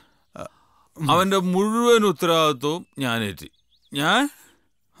 അവന്റെ മുഴുവൻ ഉത്തരവാദിത്വവും ഞാൻ ഏറ്റി. ഞാൻ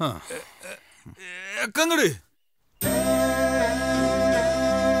കങ്ങട്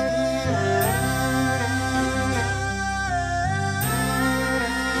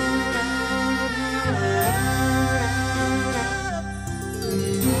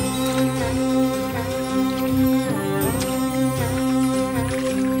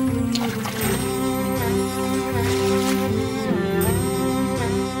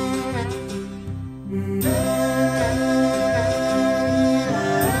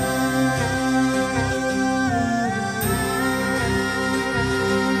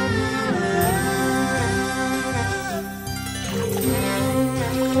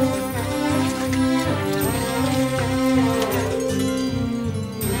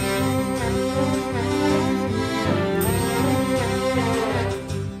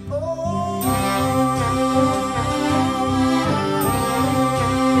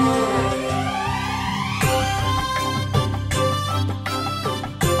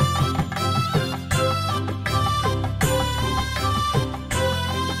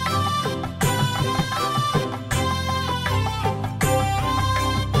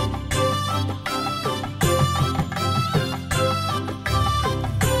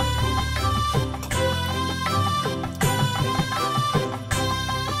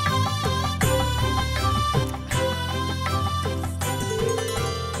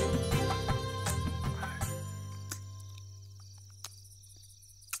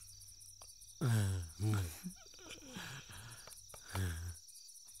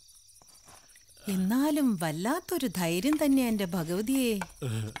എന്നാലും വല്ലാത്തൊരു ധൈര്യം തന്നെ എന്റെ ഭഗവതിയെ.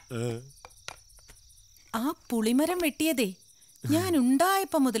 ആ പുളിമരം വെട്ടിയതേ ഞാൻ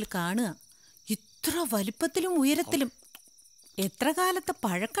ഉണ്ടായപ്പോ മുതൽ കാണുക. ഇത്ര വലുപ്പത്തിലും ഉയരത്തിലും എത്ര കാലത്തെ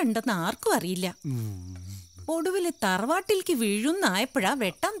പഴക്കണ്ടെന്ന് ആർക്കും അറിയില്ല. ഒടുവില് തറവാട്ടിലേക്ക് വീഴുന്നായപ്പോഴാ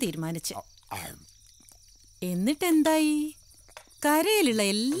വെട്ടാൻ തീരുമാനിച്ച്. എന്നിട്ടെന്തായി? കരയിലുള്ള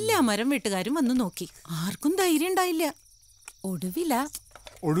എല്ലാ മരം വെട്ടുകാരും വന്നു നോക്കി. ആർക്കും ധൈര്യം ഉണ്ടായില്ല.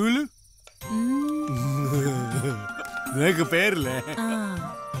 ഒടുവില് നിനക്ക് പേരില്ലേ?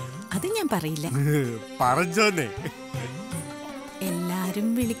 അത് ഞാൻ പറയില്ല. പറഞ്ഞോന്നേ. എല്ലാരും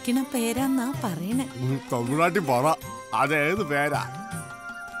വിളിക്കണ പേരാന്നാ പറയണേ. തമിഴ്നാട്ടിൽ പറ, അതേത് പേരാ?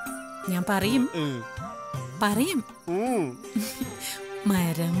 ഞാൻ പറയും.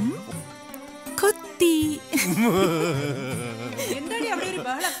 മരം കൊത്തി. എന്താടി അവിടെ ഒരു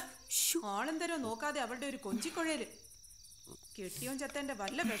ബഹളം? ആളെന്തരോ നോക്കാതെ അവളുടെ ഒരു കൊഞ്ചിക്കൊഴയില്. കെട്ടിയോൻ ചത്തന്റെ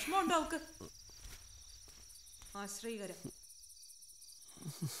വല്ല വിഷമം ഉണ്ടോ അവക്ക്? ആശ്രയികരം.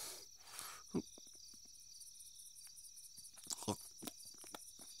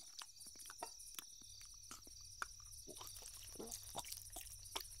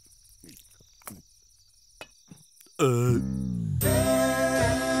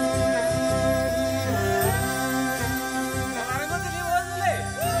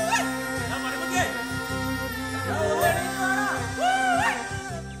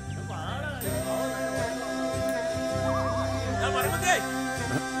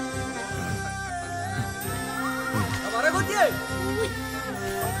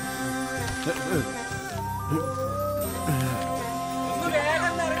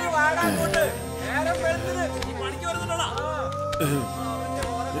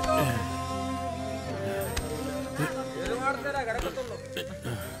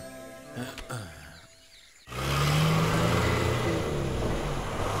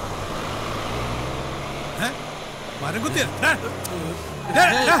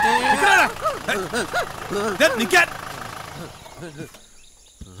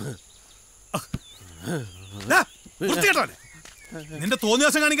 നിന്റെ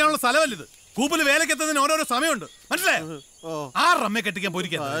തോന്നിയാസം കാണിക്കാനുള്ള സ്ഥലമല്ലിത്. കൂപ്പില് വേലക്ക് എത്തുന്നതിന് ഓരോരോ സമയമുണ്ട്, മനസ്സിലായോ? ആ റമ്മയെ കെട്ടിക്കാൻ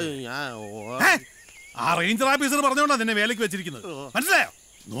പോയിരിക്കാൻ ആ റേഞ്ചർ ഓഫീസർ പറഞ്ഞോണ്ടാ നിന്നെ വേലക്ക് വെച്ചിരിക്കുന്നത്, മനസ്സിലായോ?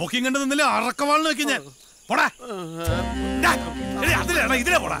 നോക്കിയും കണ്ടു നിന്നില്ല അറക്കവാളിന് വെക്കും ഞാൻ. പോടാ അതിലേടാ,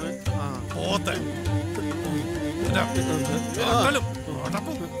 ഇതിലേ പോടാ പോത്ത്.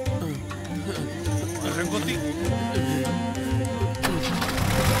 മരംകൊത്തി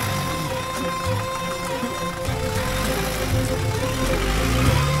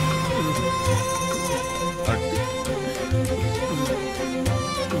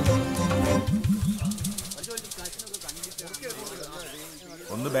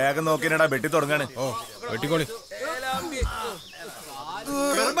ഒന്ന് ബാഗ് നോക്കിനാ വെട്ടി തുടങ്ങാണ്. ഓ വെട്ടിക്കോളി.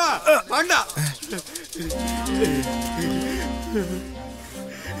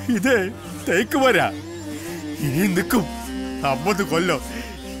 ഇത് തേക്ക് പോരാ, ഇനി നിൽക്കും 50 കൊല്ലം.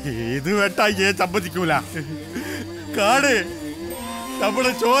 ഇത് വെട്ടാ സമ്മതിക്കൂല. കാട്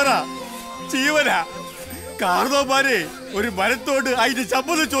നമ്മുടെ ചോര ജീവന. കാർന്നോമാരെ ഒരു മരത്തോട് അതിന്റെ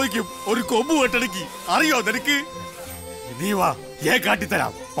സമ്മതം ചോദിക്കും ഒരു കൊമ്പ് വെട്ടണക്കി. അറിയോ നിനക്ക്? നീ വാ,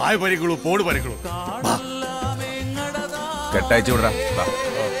 കാട്ടിത്തരാം. പായ പരികളൂ പോട് പരികളൂ. കെട്ടയച്ചു വിടറാ.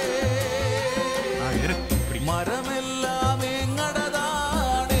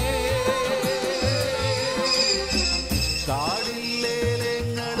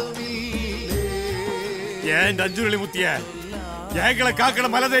 അഞ്ചുരുളി മുത്തിയ ഞങ്ങളെ കാക്കണ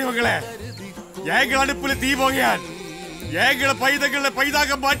മലദൈവങ്ങളെ, ഞങ്ങൾ അടുപ്പില് തീ പോകാൻ, ഞങ്ങളെ പൈതങ്ങളുടെ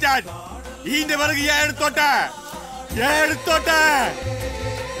പൈതാകം മാറ്റാൻ ഈന്റെ പിറകെ എടുത്തോട്ടെ, എടുത്തോട്ടെ.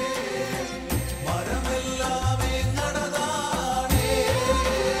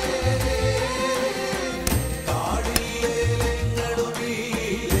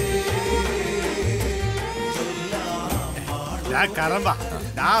 ഞാൻ കറമ്പ,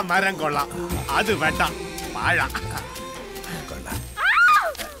 ഞാൻ മരം കൊള്ളാം, അത് വേണ്ട വാഴ.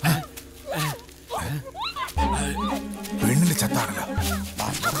 പെണ്ണിന്റെ ചത്താണല്ലോ.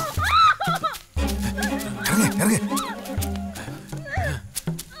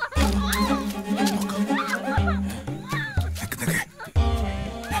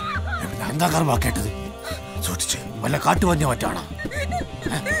 എന്താ കർമ്മ കേട്ടത്? സൂക്ഷിച്ച്, വല്ല കാട്ടുവഞ്ഞ മറ്റാണോ?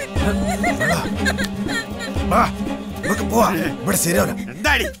 ഇവിടെ ശരിയാവില്ല.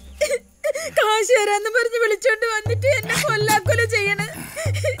 എന്താടി കാശ് തരാന്ന് പറഞ്ഞ് വിളിച്ചോണ്ട് വന്നിട്ട് എന്നെ കൊല്ലാക്കൊല ചെയ്യണ.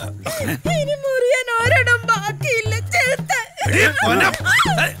 ഇനി മുറിയാൻ ഒരിടം ബാക്കിയില്ല. ചെറുത്ത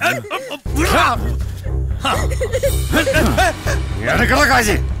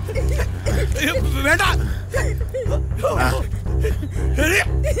കാശ് വേണ്ട.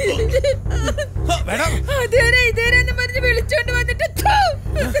 അതുവരെ ഇതുവരെ പറഞ്ഞ് വിളിച്ചോണ്ട് വന്നിട്ട്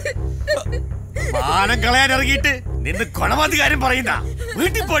മാനം കളയാൻ ഇറങ്ങിയിട്ട് നിന്ന് കൊണവാധികാരം പറയുന്ന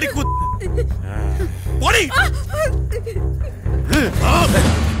വീട്ടിൽ പഠിക്കൂ.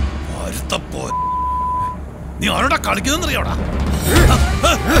 നീ ആരോടാ കളിക്കുന്നറിയോടാ?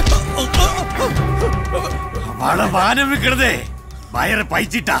 അവളെ മാനം വിൽക്കണതേ വയറ്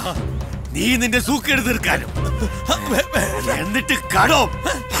പൈച്ചിട്ടാ നീ നിന്റെ സൂക്കെടുത്ത് തീർക്കാനും. എന്നിട്ട് കടോ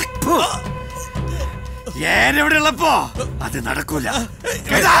ഞാനെവിടെ ഉള്ളപ്പോ അത് നടക്കൂല.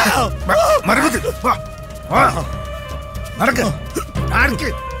 നടക്ക്.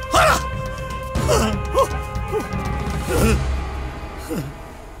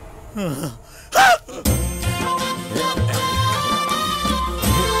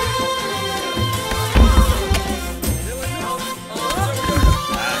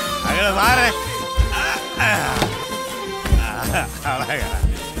 അങ്ങനെ മാറേ.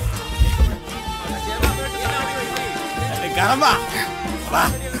 കറമ്പ വാ.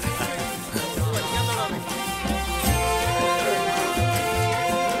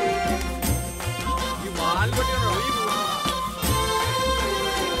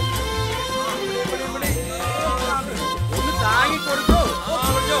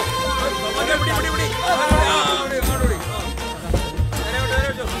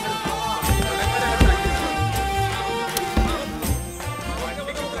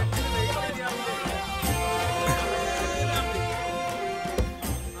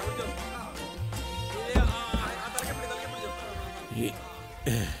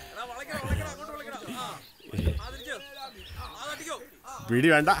 ബീഡി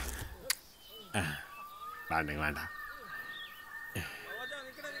വേണ്ട, വേണ്ട.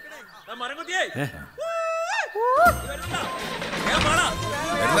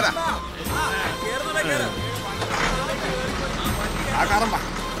 ആ കാറമ്പ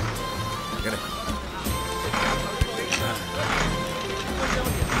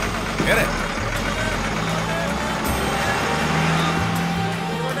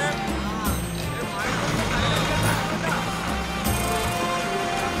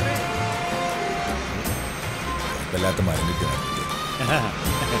വല്ലാത്ത മരം കിട്ടി.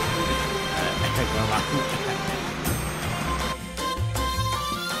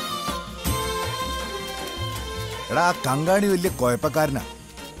 എടാ കങ്കാണി വലിയ കുഴപ്പക്കാരനാ.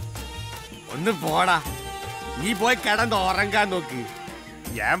 ഒന്ന് പോടാ, നീ പോയി കിടന്ന് ഉറങ്ങാൻ നോക്ക്.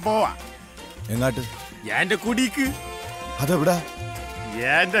 ഞാൻ പോവാ. എങ്ങാട്ട്? എന്റെ കുടിക്ക്. അതെവിടാ?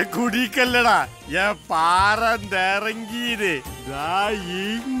 എന്റെ കുടിക്കല്ലടാ, ഞാൻ പാറന്നിറങ്ങിയത്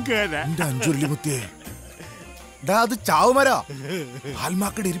ഇങ്ങനെ. എന്റെ അഞ്ചുരുളി മുത്തിയേ, അത് ചാവുമരാ,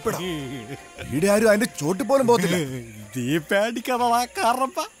 ആൽമാക്കടെ ഇരിപ്പടാ. ഇവിടെ ആരും അതിന്റെ ചോട്ട് പോലും പോകത്തില്ല. നീ പേടിക്കണ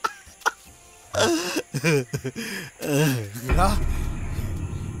കാറപ്പ.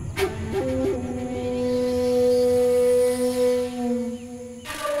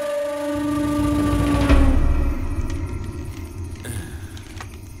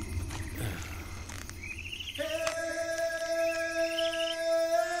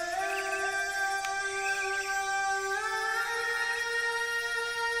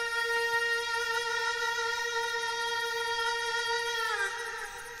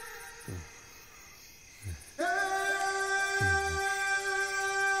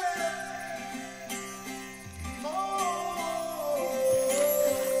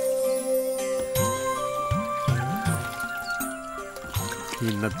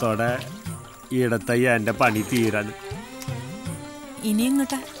 ഇന്നത്തോടെ ഇടത്തയ്യ എന്റെ പണി തീരാണ്. ഇനി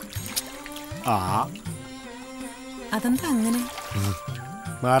എങ്ങോട്ടാ? ആ അതെന്താ അങ്ങനെ?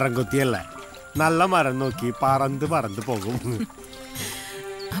 മരം കൊത്തിയല്ലേ, നല്ല മരം നോക്കി പറന്ന് പോകും.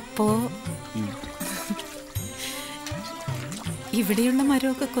 അപ്പോ ഇവിടെയുള്ള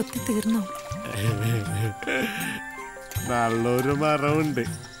മരമൊക്കെ കൊത്തി തീർന്നോ? നല്ലൊരു മരമുണ്ട്,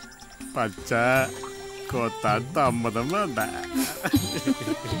 പച്ച കൊത്താൻ സമ്മതം വേണ്ട.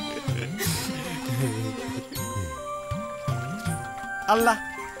 അല്ല,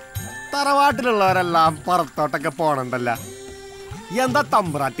 തറവാട്ടിലുള്ളവരെല്ലാം പുറത്തോട്ടൊക്കെ പോണണ്ടല്ല, എന്താ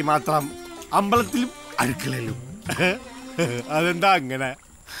തമ്പ്രാട്ടി മാത്രം അമ്പലത്തിലും അടുക്കളയിലും? അതെന്താ അങ്ങനെ?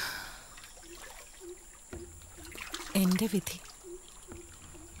 എന്റെ വിധി,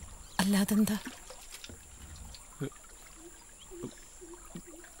 അല്ലാതെന്താ?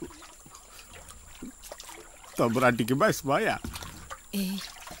 തമ്പ്രാട്ടിക്ക് വിഷമായ? ഏയ്,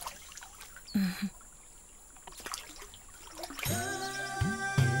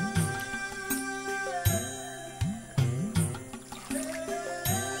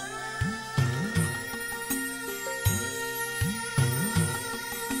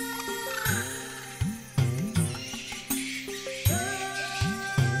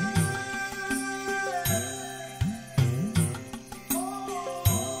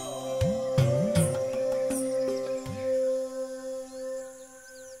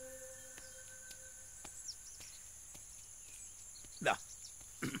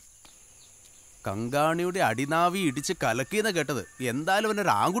 കങ്കാണിയുടെ അടിനാവി ഇടിച്ച് കലക്കിയെന്ന് കേട്ടത്. എന്തായാലും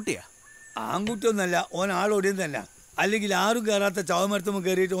അവനൊരു ആൺകുട്ടിയാ. ആൺകുട്ടിയൊന്നല്ല, ഓൻ ആളോടിയെന്നല്ല. അല്ലെങ്കിൽ ആരും കയറാത്ത ചവമരത്തുമ്പോൾ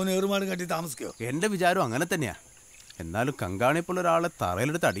കയറിയിട്ട് ഓൻ ഏറുമാടും കട്ടി താമസിക്കോ? എന്റെ വിചാരം അങ്ങനെ തന്നെയാ. എന്നാലും കങ്കാണിയെ പോലെ ഒരാളെ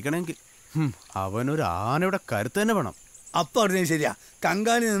തറയിലെടുത്ത് അടിക്കണമെങ്കിൽ അവനൊരു ആനയുടെ കരുത്ത് തന്നെ വേണം. അപ്പൊ പറഞ്ഞത് ശരിയാ.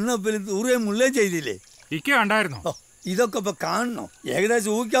 കങ്കാണി നിന്നപ്പോഴും തൂറുകയും മുള്ളുകയും ചെയ്തില്ലേ? ഉണ്ടായിരുന്നോ? ഇതൊക്കെ ഇപ്പൊ കാണണോ?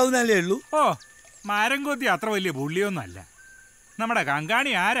 ഏകദേശം ഊഹിക്കാവുന്നല്ലേ ഉള്ളൂ. ഓ, മരംകൊത്തി അത്ര വലിയ പുള്ളിയൊന്നല്ല. നമ്മുടെ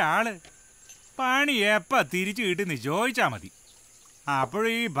കങ്കാണി ആരാള്? പണി എപ്പ തിരിച്ചു കിട്ടുന്ന ചോദിച്ചാ മതി. അപ്പോഴും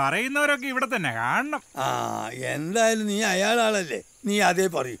ഈ പറയുന്നവരൊക്കെ ഇവിടെ തന്നെ കാണണം. ആ, എന്തായാലും നീ അയാളാളല്ലേ, നീ അതേ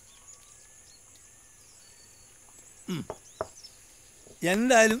പറയും.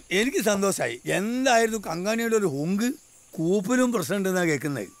 എന്തായാലും എനിക്ക് സന്തോഷമായി. എന്തായിരുന്നു കങ്കാണിയുടെ ഒരു ഹുങ്ക്? കൂപ്പിലും പ്രശ്നമുണ്ടെന്നാണ്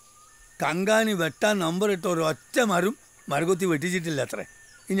കേൾക്കുന്നത്. കങ്കാണി വെട്ടാൻ നമ്പർ ഇട്ട ഒരു ഒറ്റ മരകൊത്തി വെട്ടിച്ചിട്ടില്ല അത്രേ.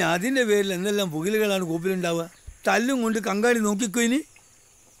 ഇനി അതിൻ്റെ പേരിൽ എന്തെല്ലാം പുകിലുകളാണ് കൂപ്പിലുണ്ടാവുക? തല്ലും കൊണ്ട് കങ്കാണി നോക്കിക്കോ ഇനി.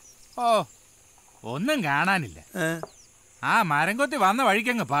 ഓ, ഒന്നും കാണാനില്ല. ആ മരംകൊത്തി വന്ന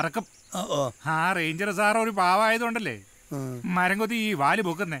വഴിക്കങ്ങ് പറക്കും. ആ റേഞ്ചർ സാർ ഒരു പാവായതുകൊണ്ടല്ലേ മരംകൊത്തി ഈ വാല്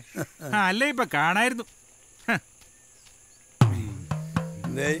പൊക്കുന്നേ. അല്ലേ ഇപ്പൊ കാണായിരുന്നു.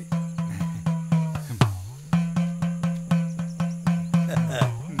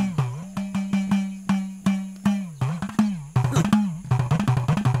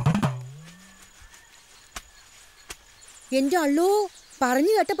 എന്റെ അള്ളോ,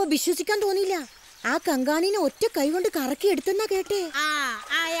 പറഞ്ഞു കേട്ടപ്പോ വിശ്വസിക്കാൻ തോന്നിയില്ല. ആ കങ്കാണിനെ ഒറ്റ കൈ കൊണ്ട് കറക്കി എടുത്തെന്നാ കേട്ടേ.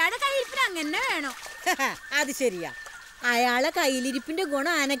 അയാളുടെ കയ്യിരിപ്പിന് അങ്ങനെ വേണോ? അത് ശരിയാ. അയാളെ കയ്യിലിരിപ്പിന്റെ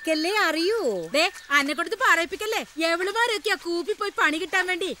ഗുണം അനക്കല്ലേ അറിയൂ. അന്നെ കൊടുത്ത് പറയിപ്പിക്കല്ലേ. എവളുമാരൊക്കെയാ കൂപ്പി പോയി പണി കിട്ടാൻ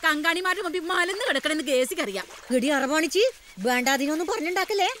വേണ്ടി കങ്കാണിമാരുടെ മുമ്പിൽ മലന്ന് കിടക്കണെന്ന് കേസിക്കറിയാം. ഇടി അറവാണിച്ചി വേണ്ടാതിനൊന്നും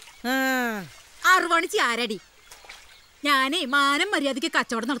പറഞ്ഞുണ്ടാക്കല്ലേ. അറുവാണിച്ചി ആരടി? ഞാനേ മാനം മര്യാദയ്ക്ക്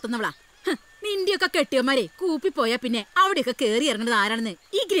കച്ചവടം നടത്തുന്നവളാ. നിന്റെയൊക്കെ കെട്ടിയന്മാരെ കൂപ്പി പോയാ പിന്നെ അവിടെയൊക്കെ കേറി ഇറങ്ങുന്നത് ആരാണെന്ന്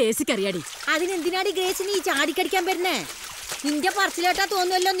ഈ ഗ്രേസിക്കറിയാടി. അതിനെന്തിനാടി ഗ്രേസി നീ ചാടിക്കടിക്കാൻ വരുന്നേ? നിന്റെ പറച്ചിലേട്ടാ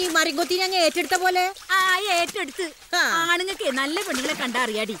തോന്നുമല്ലോ നീ മരംകൊത്തി ഞാൻ ഏറ്റെടുത്ത പോലെ. ഏറ്റെടുത്ത് ആണുങ്ങൾക്ക് നല്ല പെണ്ണുങ്ങളെ കണ്ടാ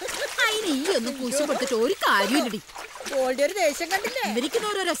അറിയാടി. അതിന് ഈ ഒന്നും പൂശപ്പെടുത്തിട്ട് ഒരു കാര്യമില്ലടി. ഒരു ദേഷ്യം കണ്ടില്ലേ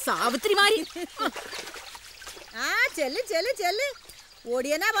ഇവരിക്കുന്ന ഓരോരോ സാവിത്രിമാരി. ചെല്ല് ചെല്ല് ചെല്ല്.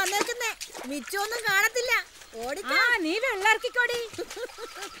 ഓടിയനാ വന്നേക്കുന്നേ. മിച്ചൊന്നും കാണത്തില്ല. നീ വെള്ളർക്കിക്കോടി.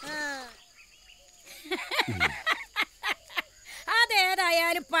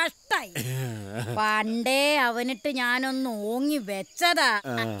 അതേതായാലും പഷ്ടായി. പണ്ടേ അവനിട്ട് ഞാനൊന്ന് ഓങ്ങി വെച്ചതാ.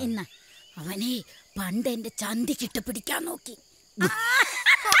 ഇന്ന അവനെ പണ്ട് എന്റെ ചന്തിക്കിട്ട് പിടിക്കാൻ നോക്കി.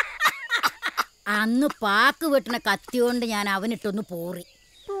 അന്ന് പാക്ക് വെട്ടണ കത്തി കൊണ്ട് ഞാൻ അവനിട്ടൊന്ന് പോറി.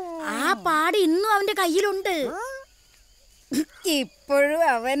 ആ പാട് ഇന്നും അവന്റെ കയ്യിലുണ്ട്. ഇപ്പോഴും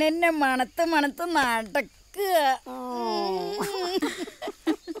അവൻ എന്നെ മണത്ത് മണത്ത് നടക്കുക.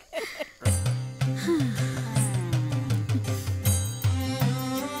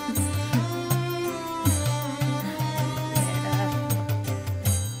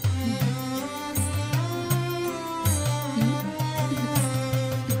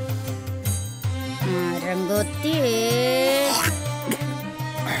 മരംകൊത്തിയേ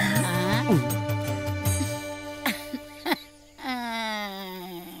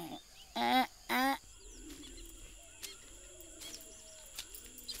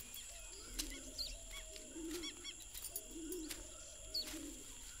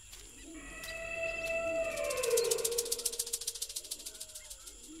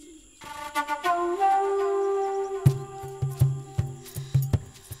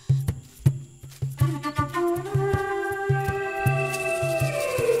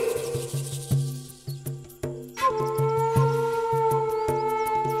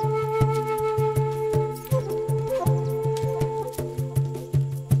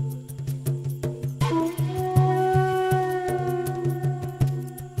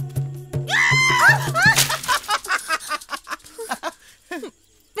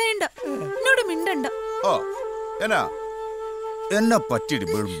എന്നാ പറ്റിയിടി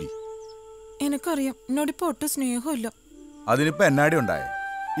ബേൾബി? എനിക്കറിയാം എന്നോടിപ്പോ ഒട്ടും സ്നേഹമില്ല. അതിനിപ്പോ എന്നാടി ഉണ്ടായേ?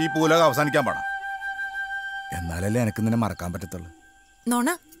 ഈ പൂലകം അവസാനിക്കാൻ പാടാ. എന്നാലല്ലേ എനിക്ക് നിന്നെ മറക്കാൻ പറ്റത്തുള്ളൂ.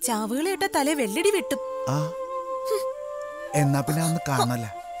 നോണ ചാവുകളേട്ട തലേ വെള്ളടി വെട്ടും. എന്നാ പിന്നെ ഒന്ന് കാണല്ല.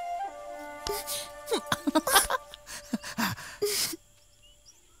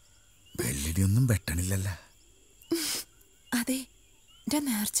 വെള്ളടി ഒന്നും വെട്ടണില്ലല്ല. അതെ എന്റെ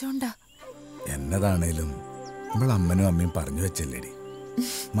നേർച്ച ഉണ്ടാ. എന്നതാണേലും നമ്മൾ അമ്മനും അമ്മയും പറഞ്ഞു വെച്ചല്ലേടി,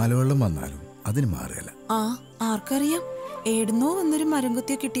 മലവെള്ളം വന്നാലും അതിന് മാറുകയല്ല. ആർക്കറിയാം, ഏടുന്നോ വന്നൊരു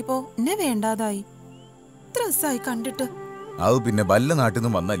മരംകുത്തിയെ കിട്ടിയപ്പോ എന്നെ വേണ്ടാതായി. ത്രസായി കണ്ടിട്ട്. അത് പിന്നെ വല്ല നാട്ടിൽ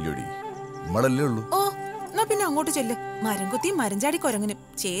നിന്നും വന്നല്ലോടി, നമ്മളല്ലേ ഉള്ളൂ. എന്നാ പിന്നെ അങ്ങോട്ട് ചെല്ല്. മരംകുത്തിയും മരഞ്ചാടി കൊരങ്ങനും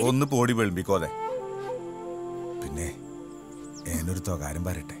ഒന്ന് പോടി വെളുപ്പിക്കോതെ. പിന്നെ എന്നൊരു കാര്യം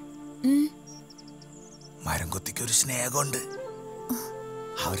പറയട്ടെ, മരംകുത്തിക്ക് ഒരു സ്നേഹമുണ്ട്.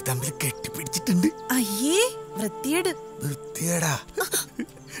 അവർ തമ്മിൽ കെട്ടിപ്പിടിച്ചിട്ടുണ്ട്. അയ്യേ വൃത്തിയേട്. വൃത്തിയേടാ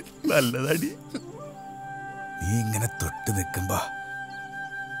നല്ലതാടി. നീ ഇങ്ങനെ തൊട്ട് നിൽക്കുമ്പോ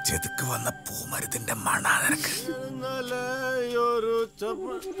ചെതുക്ക് വന്ന പൂമരുതിന്റെ മണാ നിനക്ക്.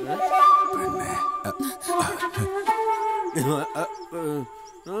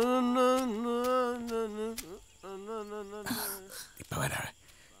 ഇപ്പൊ വരാ.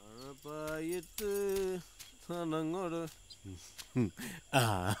 തണങ്ങോട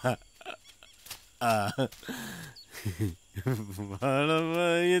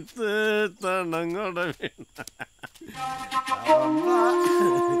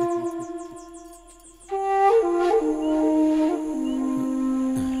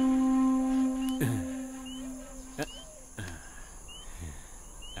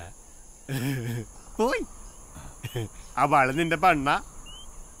പോയി. ആ വള നിന്റെ പണ്ണ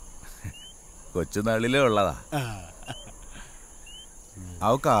കൊച്ചുനാളിലേ ഉള്ളതാ.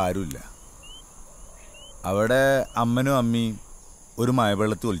 അവക്ക് ആരുമില്ല. അവിടെ അമ്മനും അമ്മയും ഒരു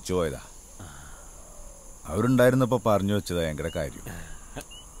മഴവെള്ളത്തിൽ ഒലിച്ചു പോയതാ. അവരുണ്ടായിരുന്നപ്പോ പറഞ്ഞു വെച്ചതാ ഭയങ്കര കാര്യം.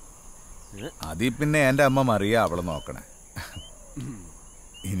 അതീ പിന്നെ എന്റെ അമ്മ മറിയ അവളെ നോക്കണേ.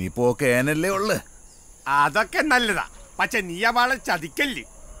 ഇനിയിപ്പോ ഏനല്ലേ ഉള്ളു. അതൊക്കെ നല്ലതാ, പക്ഷെ നീ അവളെ ചതിക്കല്ല്.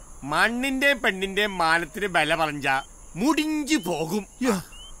 മണ്ണിന്റെയും പെണ്ണിന്റെയും മാനത്തിന് ബല പറഞ്ഞ മുടിഞ്ചു പോകും.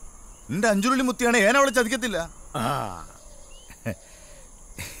 എന്റെ അഞ്ചുരുളി മുത്തിയാണ് ഏനവളെ ചതിക്കത്തില്ല.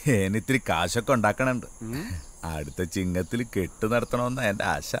 ഏനിത്തിരി കാശൊക്കെ ഉണ്ടാക്കണുണ്ട്. അടുത്ത ചിങ്ങത്തിൽ കെട്ടു നടത്തണമെന്ന എന്റെ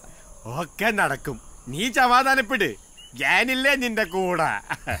ആശ. ഒക്കെ നടക്കും, നീ സമാധാനപ്പെട്, ഞാനില്ലേ നിന്റെ കൂടെ.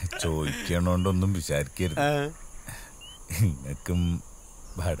 ചോദിക്കണോണ്ടൊന്നും വിചാരിക്കരുത്. നിങ്ങൾക്കും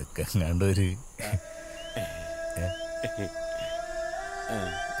വടക്കങ്ങാണ്ടൊരു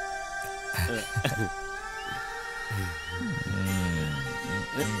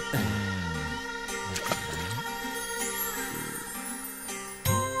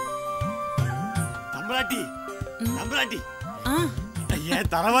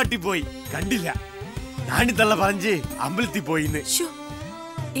തറവാട്ടി പോയി കണ്ടില്ല. ഞാനിത്തള്ള പറഞ്ഞ് അമ്പലത്തിൽ പോയിന്ന്.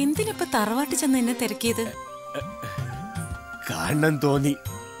 എന്തിനപ്പ തറവാട്ടി ചെന്ന് എന്നെ തിരക്കിയത്? കാണണം തോന്നി,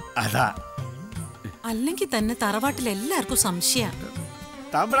 അതാ. അല്ലെങ്കിൽ തന്നെ തറവാട്ടിൽ എല്ലാവർക്കും സംശയ.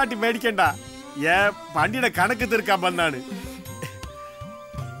 തമ്പ്രാട്ടി മേടിക്കണ്ട, പണ്ടിയുടെ കണക്ക് തീർക്കാൻ വന്നാണ്.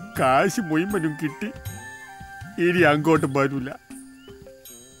 കാശ് മുഴുവനും കിട്ടി, ഇനി അങ്ങോട്ടും വരൂല.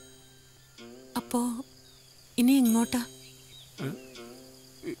 അപ്പോ ഇനി എങ്ങോട്ടാ?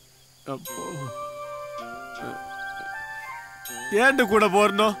 അപ്പോ എന്റെ കൂടെ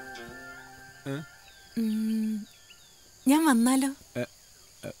പോരണോ? ഞാൻ വന്നാലോ?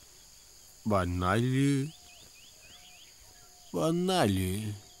 വന്നാല്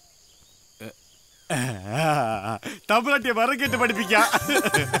തമ്പ്രാട്ടിയെ മറക്കേറ്റ് പഠിപ്പിക്കാം.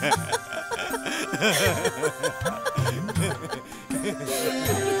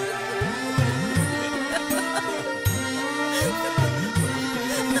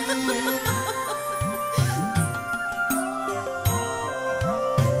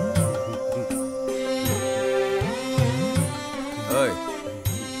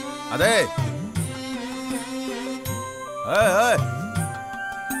 അതെ,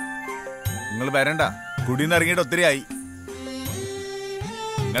 നിങ്ങൾ വരണ്ട, കുടിന്ന് ഇറങ്ങിയിട്ട് ഒത്തിരി ആയി.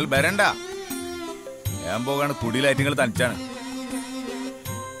 നിങ്ങൾ വരണ്ട, ഞാൻ പോകാണ്. കുടിയിലായിട്ട് നിങ്ങൾ തനിച്ചാണ്.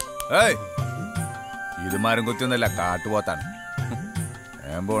 ഇത് മരംകൊത്തി ഒന്നല്ല, കാട്ടുപോത്താണ്.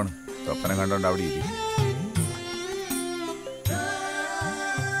 ഞാൻ പോണ്, സ്വപ്നം കണ്ടോണ്ട് അവിടെ ഇരി.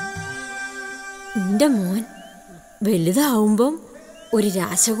 എന്റെ മോൻ വലുതാവുമ്പം ഒരു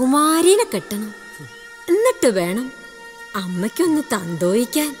രാജകുമാരിനെ കെട്ടണം, എന്നിട്ട് വേണം അമ്മയ്ക്കൊന്ന്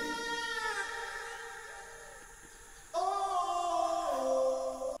തന്തോയിക്കാൻ.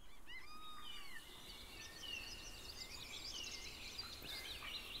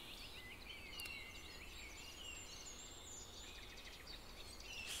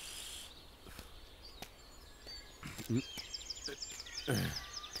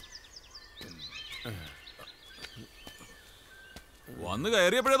 വന്ന്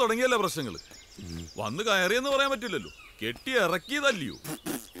കയറിയപ്പോഴേ തുടങ്ങിയല്ലേ പ്രശ്നങ്ങള്. വന്ന് കയറിയെന്ന് പറയാൻ പറ്റില്ലല്ലോ, കെട്ടി ഇറക്കിയതല്ലയോ.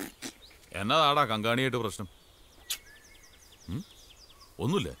 എന്നതാടാ കങ്കാണിയായിട്ട് പ്രശ്നം?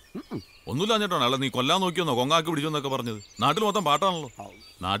 ഒന്നുമില്ലേ? ഒന്നുമില്ല എന്നിട്ടാണ് അല്ല നീ കൊല്ലാൻ നോക്കിയെന്നോ കൊങ്ങാക്കി പിടിച്ചോന്നൊക്കെ പറഞ്ഞത്. നാട്ടിൽ മൊത്തം പാട്ടാണല്ലോ.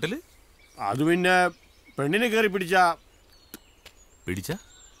 നാട്ടില് അത് പിന്നെ പെണ്ണിനെ കയറി പിടിച്ച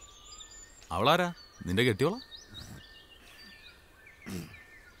അവളാരാ? നിന്റെ കെട്ടിയോളാ?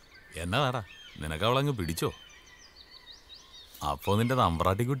 എന്നതാടാ നിനക്ക് അവളങ്ങ് പിടിച്ചോ? അപ്പോ നിന്റെ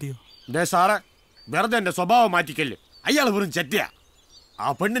നമ്പ്രാട്ടി കുട്ടിയോ? സാറേ, വെറുതെ എന്റെ സ്വഭാവം മാറ്റിക്കല്ലേ. അയാൾ വെറും ചെറ്റയാ. ആ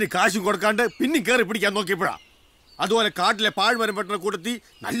പെണ്ണിന് കാശും കൊടുക്കാണ്ട് പിന്നെ കയറി പിടിക്കാൻ നോക്കിയപ്പോഴാ. അതുപോലെ കാട്ടിലെ പാഴ്മരം പെട്ട കൂട്ടത്തി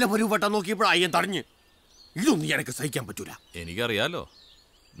നല്ല പരുവ് പെട്ടാൻ നോക്കിയപ്പോഴാ അയ്യൻ തടഞ്ഞ്. ഇതൊന്നും എനിക്ക് സഹിക്കാൻ പറ്റൂല. എനിക്കറിയാലോ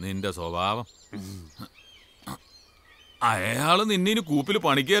നിന്റെ സ്വഭാവം. അയാള് നിന്നിന് കൂപ്പിൽ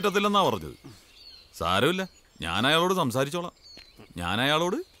പണിക്കേറ്റത്തില്ലെന്നാ പറഞ്ഞത്. സാരമില്ല, ഞാൻ അയാളോട് സംസാരിച്ചോളാം. ഞാൻ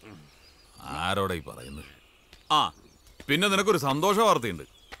അയാളോട് ആരോടാ ഈ പറയുന്നത്? ആ പിന്നെ നിനക്കൊരു സന്തോഷ വാർത്തയുണ്ട്.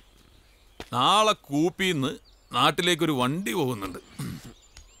 നാളെ കൂപ്പിന്ന് നാട്ടിലേക്കൊരു വണ്ടി പോകുന്നുണ്ട്.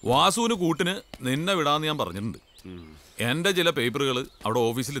 വാസുവിന് കൂട്ടിന് നിന്നെ വിടാന്ന് ഞാൻ പറഞ്ഞിട്ടുണ്ട്. എൻ്റെ ചില പേപ്പറുകൾ അവിടെ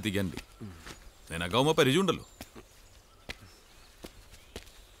ഓഫീസിൽ എത്തിക്കാനുണ്ട്. നിനക്കാവുമ്പോൾ പരിചയമുണ്ടല്ലോ.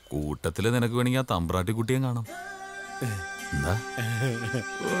 കൂട്ടത്തില് നിനക്ക് വേണമെങ്കിൽ ആ തമ്പ്രാട്ടി കുട്ടിയെ കാണാം. എന്താ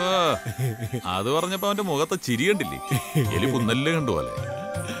അത് പറഞ്ഞപ്പോ അവന്റെ മുഖത്തെ ചിരി കണ്ടില്ലേ? എലി കുന്നല്ലേ കണ്ടുപോലെ.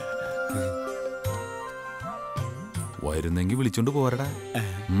 വരുന്നെങ്കി വിളിച്ചോണ്ട് പോരടാ.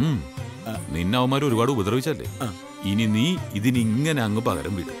 നിന്നെ അവന്മാർ ഒരുപാട് ഉപദ്രവിച്ചല്ലേ. ഇനി നീ ഇതിനിങ്ങനെ അങ്ങ്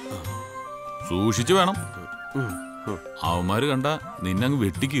പകരം വിടും. സൂക്ഷിച്ചു വേണം. അവന്മാര് കണ്ട നിന്നെ അങ്ങ്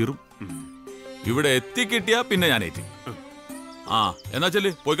വെട്ടിക്കീറും. ഇവിടെ എത്തിക്കിട്ടിയാ പിന്നെ ഞാൻ ഏറ്റി. ആ എന്നാ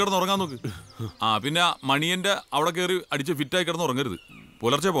ചെല്ല് പോയി കിടന്ന് ഉറങ്ങാൻ നോക്ക്. ആ പിന്നെ മണിയന്റെ അവിടെ കയറി അടിച്ച് ഫിറ്റായി കിടന്ന് ഉറങ്ങരുത്.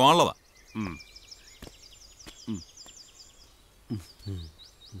 പുലർച്ചെ പോകാനുള്ളതാ.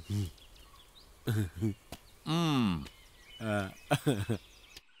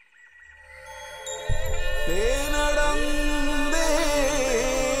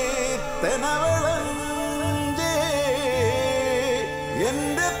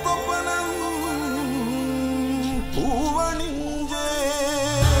 എന്റെ തൊപ്പനം പൂവണിഞ്ചേ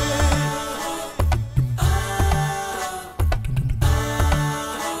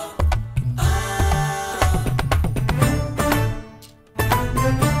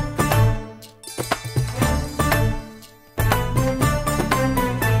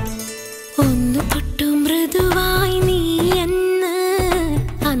ഒന്നു തൊട്ടു മൃദുവായി നീ എന്ന്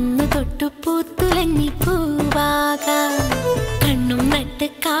അന്ന് തൊട്ടു പൂത്തുലഞ്ഞി പൂവാക കണ്ണും നട്ട്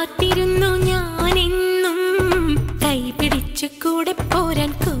കാത്തിരുന്നു ഞാനെന്നും കൈ പിടിച്ചു കൂടെ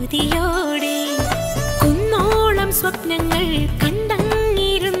പോരാൻ കൊതിയോടെ കുന്നോളം സ്വപ്നങ്ങൾ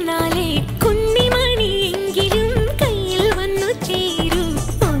കണ്ടങ്ങിരുന്നാലേ കുന്നിമണിയെങ്കിലും കയ്യിൽ വന്നു ചേരൂ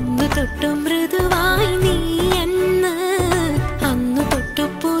ഒന്നു തൊട്ടു മൃദുവായി നീ എന്ന് അന്നു തൊട്ടു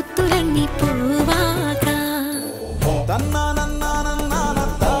പൂത്തുലഞ്ഞി പൂവാക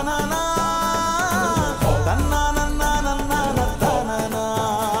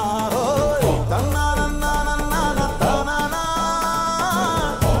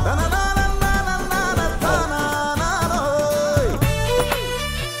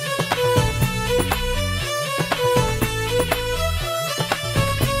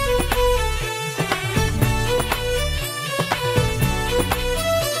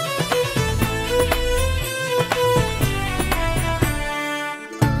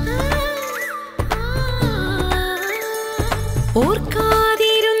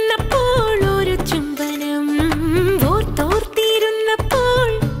ഓർക്കാതിരുന്നപ്പോൾ ഒരു ചുംബനം ഓർത്തോർത്തിരുന്നപ്പോൾ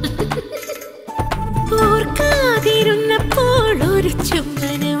ഓർക്കാതിരുന്നപ്പോൾ ഒരു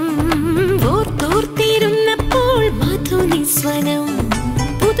ചുംബനം ഓർത്തോർത്തിരുന്നപ്പോൾ മധുനിസ്വനം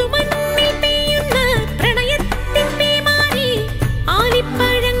പുതുമണ്ണിൽ പെയ്യുന്ന പ്രണയത്തിൻ പേമാരി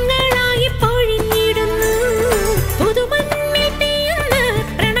ആലിപ്പഴങ്ങളായി പൊഴിഞ്ഞിടുന്നു പുതുമണ്ണിൽ പെയ്യുന്ന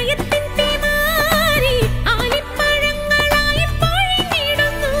പ്രണയത്തിൻ പേമാരി ആലിപ്പഴങ്ങളായി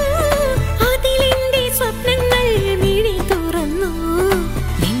പൊഴിഞ്ഞിടുന്നു അതിലെന്റെ സ്വപ്നങ്ങൾ മിഴി തുറന്നു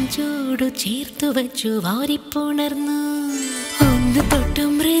നെഞ്ചോടു ചേർത്തു വച്ചു വാരിപ്പുണർന്നു ഒന്ന് തൊട്ടു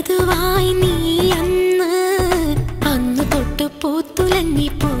മൃദുവായി നീ അന്ന് തൊട്ടു പൂത്തുലഞ്ഞി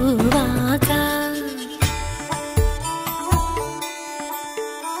പൂവാക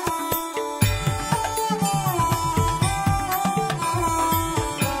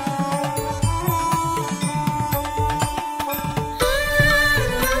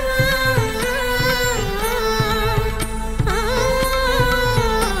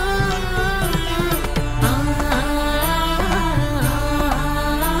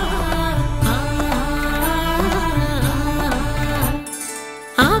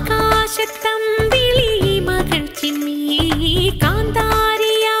ആകാശത്തമ്പിളി മകൾ ചിമ്മി കാന്താരിയായിരം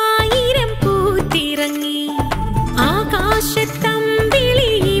പൂത്തിറങ്ങി ആകാശത്തമ്പിളി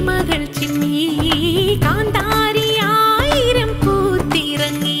മകൾ ചിമ്മി കാന്താരിയായിരം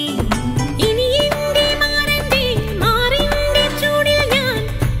പൂത്തിറങ്ങി ഇനി എന്റെ മാറിന്റെ ചൂടിൽ ഞാൻ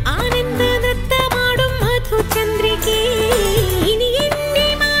ആനന്ദ നൃത്തമാടും മധുചന്ദ്രികേ ഇനി എന്റെ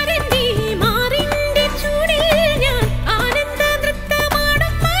മാറിന്റെ ചൂടിൽ ഞാൻ ആനന്ദ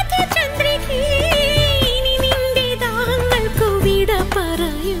നൃത്തമാടും മധുചന്ദ്രികേ ഇനി നിന്റെ ദാഹങ്ങൾക്കു വിട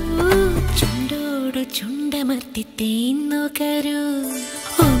പറയൂ ചുണ്ടോടു ചുണ്ടമർത്തി തേന്നുകരൂ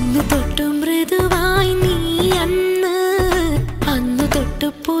ഒന്നു തൊട്ടു മൃദുവായി നീ അന്ന് തൊട്ടു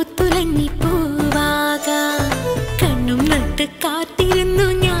പൂത്തുലഞ്ഞി പൂവാക കണ്ണും നട്ട് കാത്തിരുന്നു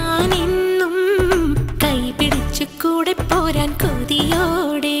ഞാനെന്നും കൈ പിടിച്ചു കൂടെ പോരാൻ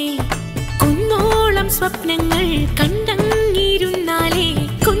കൊതിയോടെ കുന്നോളം സ്വപ്നങ്ങൾ കണ്ടങ്ങിരുന്നാലേ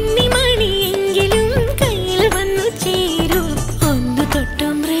കുന്നിമണിയെങ്കിലും കയ്യിൽ വന്നു ചേരൂ ഒന്നു തൊട്ടു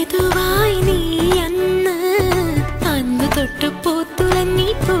മൃദുവായി നീ അന്ന് തൊട്ടു പൂത്തുലഞ്ഞി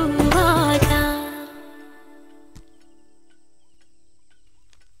പൂവാക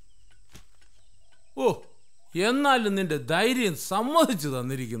ഓ എന്നാലും നിന്റെ ധൈര്യം സമ്മതിച്ചു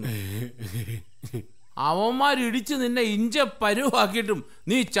തന്നിരിക്കുന്നു അവന്മാരിടിച്ച് നിന്നെ ഇഞ്ച പരുവാക്കിയിട്ടും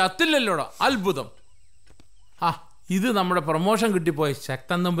നീ ചത്തില്ലല്ലോടാ അത്ഭുതം ആ ഇത് നമ്മുടെ പ്രൊമോഷൻ കിട്ടിപ്പോയ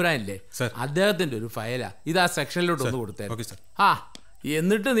ശക്തൻ തമ്പുരാനില്ലേ അദ്ദേഹത്തിന്റെ ഒരു ഫയലാ ഇത് ആ സെക്ഷനിലോട്ട് ഒന്ന് കൊടുത്തേ ആ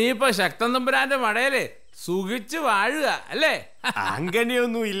എന്നിട്ട് നീ ഇപ്പൊ ശക്തൻ തമ്പുരാന്റെ മടയിലെ സുഖിച്ച് വാഴുക അല്ലേ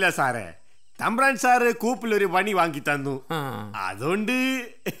അങ്ങനെയൊന്നും ഇല്ല സാറേ തമ്പ്രാൻ സാറ് കൂപ്പിലൊരു പണി വാങ്ങി തന്നു അതുകൊണ്ട്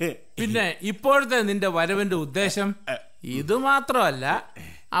പിന്നെ ഇപ്പോഴത്തെ നിന്റെ വരവിന്റെ ഉദ്ദേശം ഇത് മാത്രമല്ല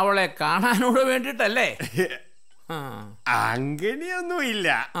അവളെ കാണാനോട് വേണ്ടിട്ടല്ലേ അങ്ങനെയൊന്നുമില്ല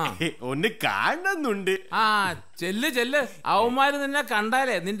ഒന്ന് കാണുന്നുണ്ട് ആ ചെല്ല് ചെല്ല് അവന്മാര് നിന്നെ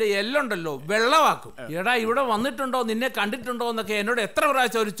കണ്ടാലേ നിന്റെ എല്ലുണ്ടല്ലോ വെള്ളവാക്കും എടാ ഇവിടെ വന്നിട്ടുണ്ടോ നിന്നെ കണ്ടിട്ടുണ്ടോ എന്നൊക്കെ എന്നോട് എത്ര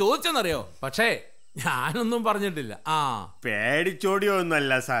പ്രാവശ്യം അവര് ചോദിച്ചെന്നറിയോ പക്ഷേ ഞാനൊന്നും പറഞ്ഞിട്ടില്ല ആ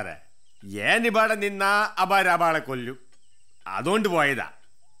പേടിച്ചോടിയൊന്നുമല്ല സാറേ ഏനിപാടെ നിന്നാ അപാരാപാളെ കൊല്ലും അതുകൊണ്ട് പോയതാ.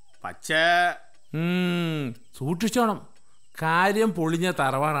 പക്ഷേ സൂക്ഷിച്ചോണം. കാര്യം പൊളിഞ്ഞ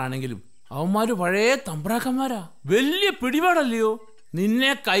തറവാടാണെങ്കിലും അവന്മാര് പഴയ തമ്പ്രാക്കന്മാരാ. വലിയ പിടിപാടല്ലയോ.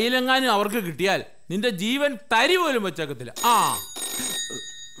 നിന്നെ കയ്യിലെങ്ങാനും അവർക്ക് കിട്ടിയാൽ നിന്റെ ജീവൻ തരി പോലും വെച്ചേക്കത്തില്ല.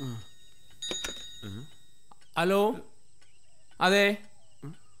 ഹലോ, അതെ.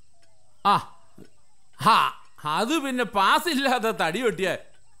 അത് പിന്നെ പാസില്ലാത്ത തടി വെട്ടിയാൽ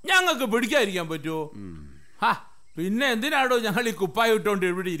ഞങ്ങൾക്ക് പിടിക്കാതിരിക്കാൻ പറ്റുമോ? പിന്നെ എന്തിനാടോ ഞങ്ങൾ ഈ കുപ്പായ ഇട്ടുകൊണ്ട്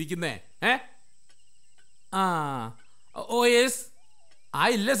ഇവിടെ ഇരിക്കുന്നേ? ഓ യെസ്.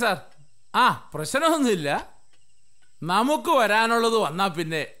 ഇല്ല സാർ, പ്രശ്നമൊന്നുമില്ല. നമുക്ക് വരാനുള്ളത് വന്നാ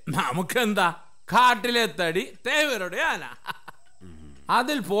പിന്നെ നമുക്കെന്താ, കാട്ടിലെ തടി തേവരുടെ ആന.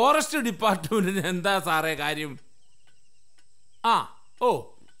 അതിൽ ഫോറസ്റ്റ് ഡിപ്പാർട്ട്മെന്റിന് എന്താ സാറേ കാര്യം? ഓ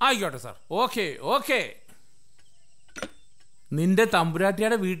ആയിക്കോട്ടെ സാർ. Okay okay. നിന്റെ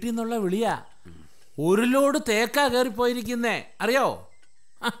തമ്പുരാട്ടിയുടെ വീട്ടിൽ നിന്നുള്ള വിളിയാ. ഒരു ലോഡ് തേക്കാ കയറിപ്പോയിരിക്കുന്നേ, അറിയോ?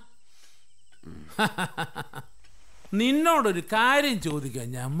 നിന്നോടൊരു കാര്യം ചോദിക്കാൻ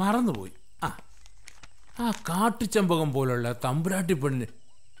ഞാൻ മറന്നുപോയി. ആ കാട്ടുചെമ്പകം പോലുള്ള തമ്പുരാട്ടി പെണ്ണിന്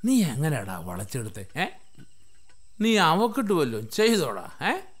നീ എങ്ങനെയാടാ വളച്ചെടുത്തേ? നീ അവക്കിട്ട് വല്ലതും ചെയ്തോടാ?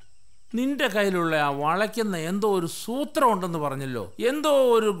 നിന്റെ കയ്യിലുള്ള ആ വളയ്ക്കുന്ന എന്തോ ഒരു സൂത്രം ഉണ്ടെന്ന് പറഞ്ഞല്ലോ, എന്തോ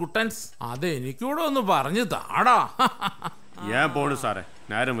ഒരു ഗുട്ടൻസ്. അതെനിക്കൂടെ ഒന്ന് പറഞ്ഞു താടാ. ഞാൻ പോണു സാറേ,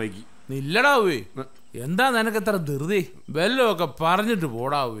 നേരം വൈകി. നില്ലടാവേ, എന്താ നിനക്കെത്ര ധൃതി? വല്ലതൊക്കെ പറഞ്ഞിട്ട്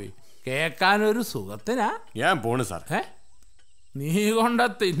പോടാവേ, കേക്കാനൊരു സുഖത്തിനാ. ഞാൻ പോണു സാർ. നീ കൊണ്ട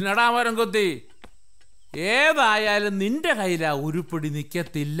തിന്നടാ മരംകൊത്തി. ഏതായാലും നിന്റെ കയ്യിലാ ഉരുപ്പിടി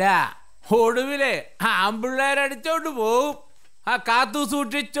നിക്കത്തില്ല. ഒടുവിലെ ആമ്പിള്ളേരടിച്ചോണ്ട് പോവും. കാത്തു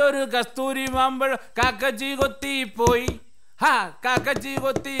സൂക്ഷിച്ചൊരു കസ്തൂരി മാമ്പഴം കാക്കച്ചി കൊത്തി പോയി. കാക്കച്ചി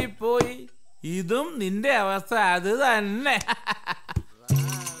കൊത്തി പോയി. ഇതും നിന്റെ അവസ്ഥ അത് തന്നെ.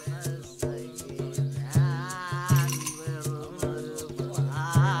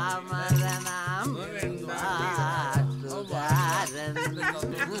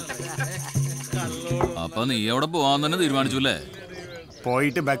 അപ്പൊ നീ അവിടെ പോവാൻ തന്നെ തീരുമാനിച്ചു അല്ലേ?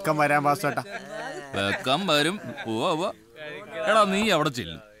 പോയിട്ട് ബെക്കം വരാൻ പാസ്വേട്ടാ. ബെക്കം വരും. പോവാ. എടാ നീ അവിടെ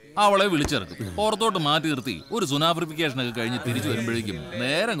ചെല്ലും, അവളെ വിളിച്ചിറക്കും, പുറത്തോട്ട് മാറ്റി നിർത്തി ഒരു സുനാഫ്രിഫിക്കേഷൻ ഒക്കെ കഴിഞ്ഞ് തിരിച്ചു വരുമ്പോഴേക്കും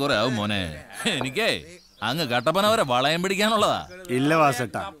നേരം കുറെ ആവും മോനെ. എനിക്കേ അങ്ങ് കട്ടപ്പന വരെ വളയം പിടിക്കാനുള്ളതാ. ഇല്ല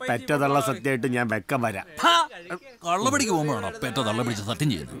വാസേട്ടാ, പെറ്റതള്ള സത്യമായിട്ട് ഞാൻ ബെക്കം വരാം. കള്ളപിടിക്ക് പോകുമ്പോഴാണോ പെറ്റ തള്ള പിടിച്ച് സത്യം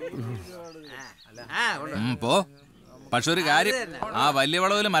ചെയ്യുന്നത്? പോ. പക്ഷെ ഒരു കാര്യം, ആ വലിയ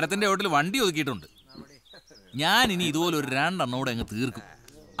വളവില് മരത്തിന്റെ ചോട്ടിൽ വണ്ടി ഒതുക്കിയിട്ടുണ്ട്. ഞാൻ ഇനി ഇതുപോലെ ഒരു 2 എണ്ണം കൂടെ അങ്ങ് തീർക്കും.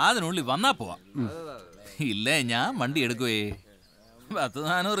 അതിനുള്ളിൽ വന്നാ പോവാ. ഇല്ലേ ഞാൻ വണ്ടി എടുക്കുവേ.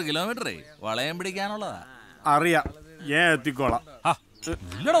 100-400 കിലോമീറ്ററേ വളയം പിടിക്കാനുള്ളതാ. അറിയാം, ഞാൻ എത്തിക്കോളാം.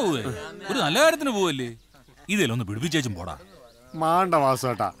 ഇല്ലടാ പോവേ, ഒരു നല്ല കാര്യത്തിന് പോവല്ലേ. ഇതിലൊന്ന് പിടിപ്പിച്ചേച്ചും പോടാ. മാണ്ട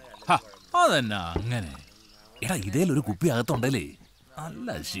വാസേട്ടാ. അതന്നെ അങ്ങനെ. എടാ ഇതേലൊരു കുപ്പി അകത്തുണ്ടല്ലേ,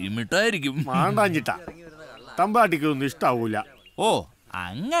 നല്ല ഷീമിട്ടായിരിക്കും. മാണ്ടാഞ്ഞിട്ടാ, തമ്പാട്ടിക്കൊന്നും ഇഷ്ടാവൂല. ഓ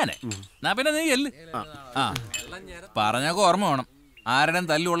അങ്ങനെ. പിന്നെ നീ അല്ലേ പറഞ്ഞൊക്കെ ഓർമ്മ വേണം. ആരുടെയും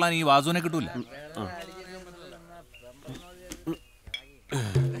തല്ലുകൊള്ളാൻ ഈ വാസുവിനെ കിട്ടൂല.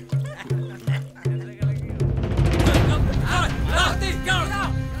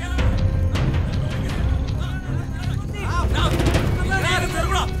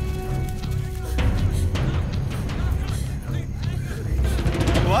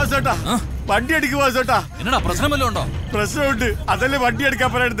 വാസേട്ടാ, വണ്ടി എടുക്ക് വാസേട്ടാ. എന്നടാ പ്രശ്നം വല്ലതും ഉണ്ടോ? പ്രശ്നമുണ്ട്, അതല്ലേ വണ്ടി എടുക്കാൻ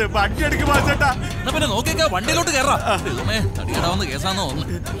പറയരുത്. വണ്ടി എടുക്ക് വാസേട്ടാ. പിന്നെ നോക്കിയേക്കാ, വണ്ടിയിലോട്ട് കയറാ. തടിയിടാവുന്ന കേസാന്ന്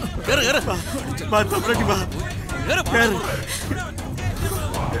തോന്നുന്നു.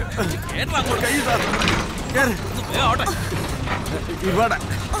 ഇവിടെ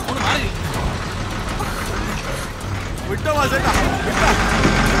വിട്ടോ വാസേട്ടാ.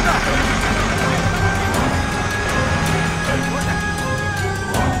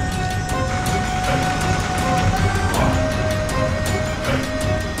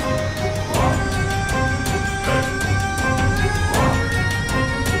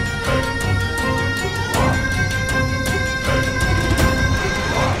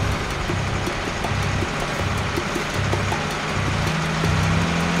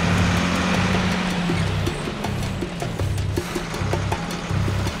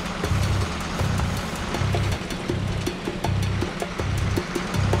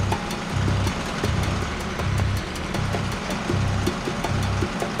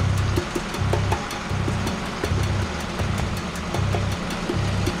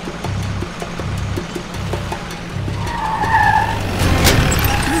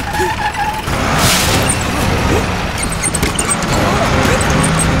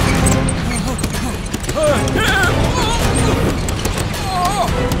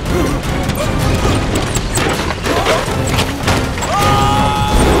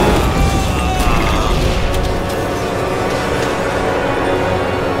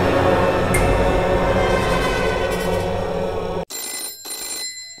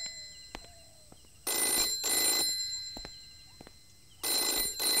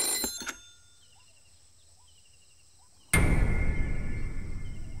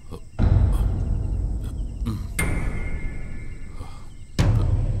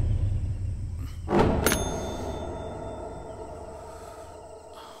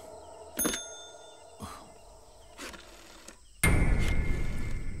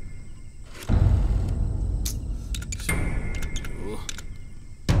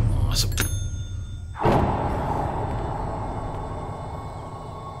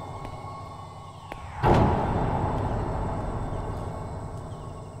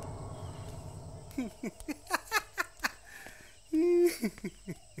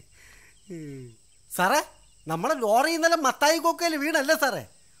 സാറേ, നമ്മളെ ലോറി ഇന്നലെ മത്തായി കൊക്കയിൽ വീണല്ലേ സാറേ?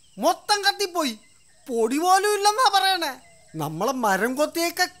 മൊത്തം കത്തിപ്പോയി, പൊടി പോലും ഇല്ലെന്നാ പറയണേ. നമ്മളെ മരം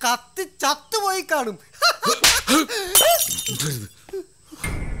കൊത്തിയൊക്കെ കത്തി ചത്തുപോയി കാണും.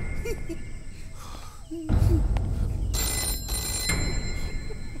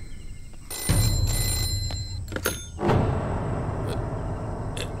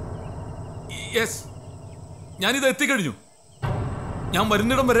 യെസ്, ഞാനിത് എത്തിക്കഴിഞ്ഞു. ഞാൻ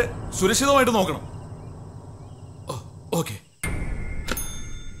വരുന്നിടം വരെ സുരക്ഷിതമായിട്ട് നോക്കണം. ഓക്കെ.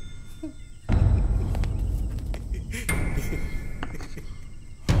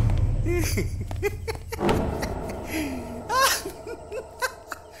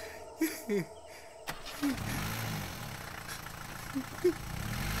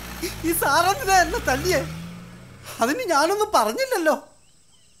 ഈ സാറെന്തിനാ എന്നെ തല്ലിയേ? അതിന് ഞാനൊന്നും പറഞ്ഞില്ലല്ലോ.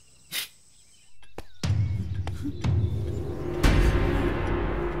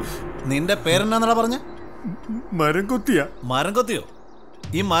 നിന്റെ പേരെന്നാന്നടാ പറഞ്ഞ? മരംകൊത്തിയാ. മരംകൊത്തിയോ?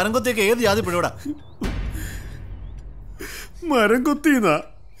 ഈ മരംകൊത്തിയൊക്കെ ഏത് ജാതി പിഴവിടാ? മരംകൊത്തിന്നാ.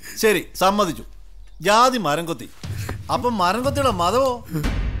 ശരി, സമ്മതിച്ചു. ജാതി മരംകൊത്തി. അപ്പം മരംകൊത്തിയുടെ മതമോ?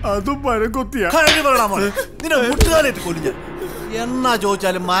 അതും മരംകൊത്തിയാ. നിന്നെ മുട്ടുകാലായിട്ട് കൊല്ലിഞ്ഞ എന്നാ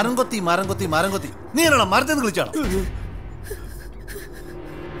ചോദിച്ചാലും മരംകൊത്തി മരംകൊത്തി മരംകൊത്തി. നീ എന്നാ മരത്തിൽ നിന്ന് വിളിച്ചാണോ?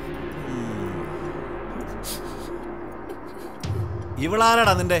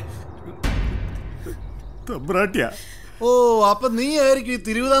 ഇവളാരാടാ നിന്റെ തമ്പ്രാട്ടിയാ? ഓ, അപ്പൊ നീ ആയിരിക്കും ഈ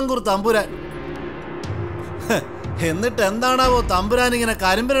തിരുവിതാംകൂർ തമ്പുരാൻ. എന്നിട്ട് എന്താണാവോ തമ്പുരാൻ ഇങ്ങനെ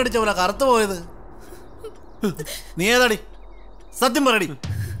കരിമ്പനടിച്ച പോലെ കറുത്തു പോയത്? നീ ഏതാടി? സത്യം പറയടി.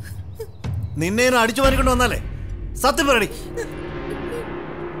 നിന്നെ അടിച്ചു മാറിക്കൊണ്ട് വന്നാലേ സത്യം പറയടി.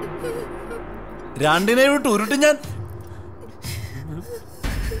 രണ്ടിനെ വിട്ട് ഉരുട്ടും ഞാൻ.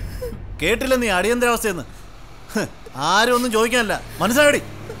 കേട്ടില്ല നീ അടിയന്തരാവസ്ഥയെന്ന്? ആരും ഒന്നും ചോദിക്കാനല്ല, മനസ്സിലാടി?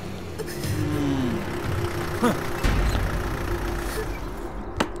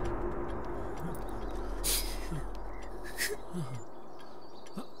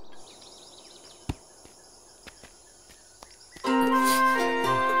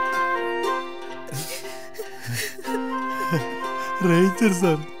 Ranger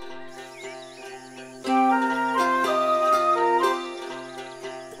sir.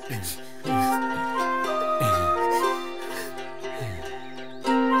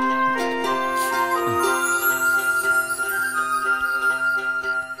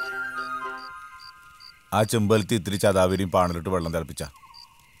 ആ ചെമ്പലത്ത് ഇത്തിരി ചതാവരിയും പാണലിട്ട് വെള്ളം തിളപ്പിച്ച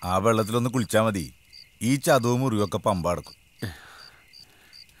ആ വെള്ളത്തിലൊന്ന് കുളിച്ചാൽ മതി. ഈ ചതവും മുറിവൊക്കെ പമ്പ അടക്കും.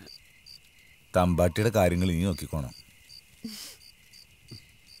 തമ്പാട്ടിയുടെ കാര്യങ്ങൾ ഇനി നോക്കിക്കോണം.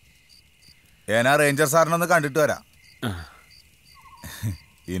 ഏനാ റേഞ്ചർ സാറിനൊന്ന് കണ്ടിട്ട് വരാം.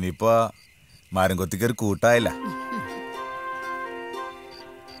 ഇനിയിപ്പോ മരംകൊത്തിക്ക് ഒരു കൂട്ടായില്ല.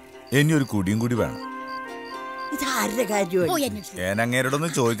 ഇനി ഒരു കുടിയും കൂടി വേണം.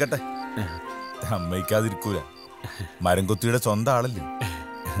 ഏനങ്ങേരോടൊന്ന് ചോദിക്കട്ടെ. സമ്മതിക്കാതിരിക്കൂല. മരംകൊത്തിയുടെ സ്വന്തം ആളല്ലേ.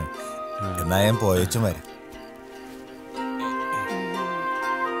 എന്നാ ഞാൻ പോയച്ചും വരാം.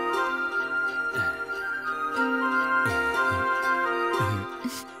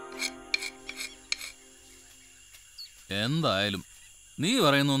 എന്തായാലും നീ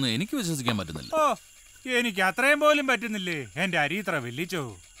പറയുന്നൊന്നും എനിക്ക് വിശ്വസിക്കാൻ പറ്റുന്നില്ല. ഓ, എനിക്ക് അത്രയും പോലും പറ്റുന്നില്ലേ എന്റെ അരി ഇത്ര വെല്ലിച്ചോ.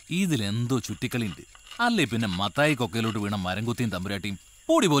 ഇതിലെന്തോ ചുറ്റിക്കളിണ്ട്. അല്ലേ പിന്നെ മത്തായി കൊക്കയിലോട്ട് വീണ മരംകൊത്തിയും തമ്പുരാട്ടിയും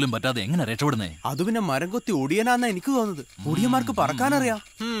പൊടി പോലും പറ്റാതെ എങ്ങനെ രക്ഷപ്പെടുന്നേ? അത് പിന്നെ മരംകൊത്തി ഒടിയനാന്നാ എനിക്ക് തോന്നുന്നത്. ഒടിയന്മാർക്ക് പറക്കാനറിയാം.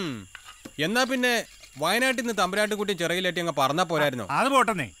 എന്നാ പിന്നെ വയനാട്ടിൽ നിന്ന് തമ്പുരാട്ടിക്കുട്ടി ചിറകിലേറ്റി അങ്ങ് പറന്നാ പോരായിരുന്നോ? അത്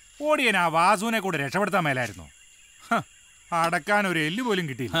പോട്ടെന്നേ, ഓടിയൻ ആ വാസുവിനെ കൂടെ രക്ഷപ്പെടുത്താൻ മേലായിരുന്നു. അടക്കാൻ ഒരു എല്ല് പോലും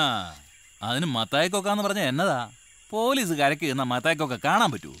കിട്ടിയില്ല. അതിന് മത്തായി കൊക്കാന്ന് പറഞ്ഞ എന്നതാ? പോലീസ് കരക്ക് എന്നാ മത്തായി കൊക്ക കാണാൻ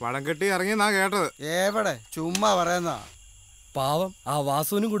പറ്റൂ? വടം കെട്ടി ഇറങ്ങിയെന്നാ കേട്ടത്. എവിടെ ചുമ്മാ പറയുന്ന പാവം ആ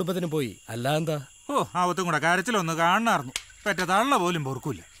വാസുവിനും കുടുംബത്തിനും പോയി. അല്ല എന്താ? ഓ, ആവത്തും കൂടെ കരച്ചിലൊന്ന് കാണാറുന്നു. പെറ്റ തള്ള പോലും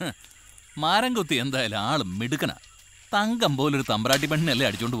പൊറുക്കൂല. മരംകൊത്തി എന്തായാലും ആളും മിടുക്കനാ. തങ്കം പോലൊരു തമ്പ്രാട്ടി പെണ്ണിനല്ലേ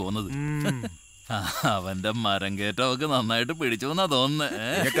അടിച്ചോണ്ട് പോകുന്നത്. അവന്റെ മരം കയറ്റമൊക്കെ നന്നായിട്ട് പിടിച്ചോന്നാ തോന്നുന്നേ.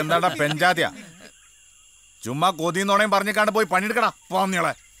 എന്താടാ പെഞ്ചാതിയാ? ചുമ്മാ കൊതിന്നോണയും പറഞ്ഞേക്കാണ്ട് പോയി പണിയെടുക്കടാ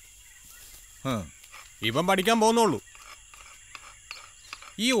പോന്നികളെ. ഇവൻ പഠിക്കാൻ പോകുന്നുള്ളൂ.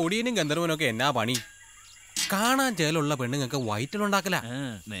 ഈ ഒടിയനും ഗന്ധർവനൊക്കെ എന്നാ പണി? കാണാൻ ചേലുള്ള പെണ്ണുങ്ങൾക്ക് വയറ്റിലുണ്ടാക്കല.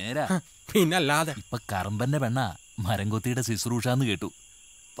 നേരാ. പിന്നല്ലാതെ ഇപ്പൊ കറമ്പന്റെ പെണ്ണാ മരംകൊത്തിയുടെ ശുശ്രൂഷാന്ന് കേട്ടു.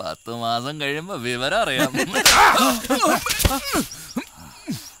 10 മാസം കഴിയുമ്പോ വിവരം അറിയാം.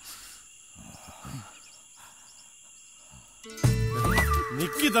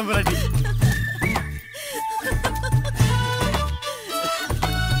 നിക്കി തമ്പുരാട്ടി.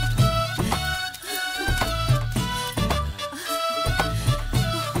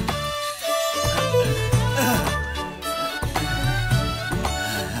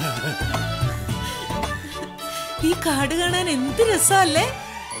 കാട് കാണാൻ എന്ത് രസമല്ലേ?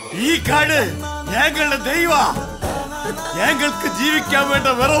 ഈ കാട് ഞങ്ങളുടെ ദൈവ, ഞങ്ങൾക്ക് ജീവിക്കാൻ വേണ്ട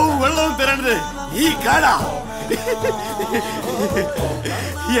വെറവും വെള്ളവും തരേണ്ടത് ഈ കാടാ.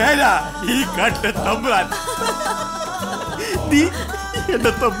 ഏരാ ഈ കാട്ടിലെ തമ്പുരാൻ, നീ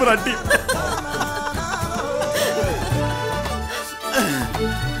എന്റെ തമ്പുരാട്ടി.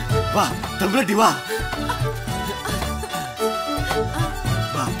 വാ തമ്പുരാട്ടി വാ.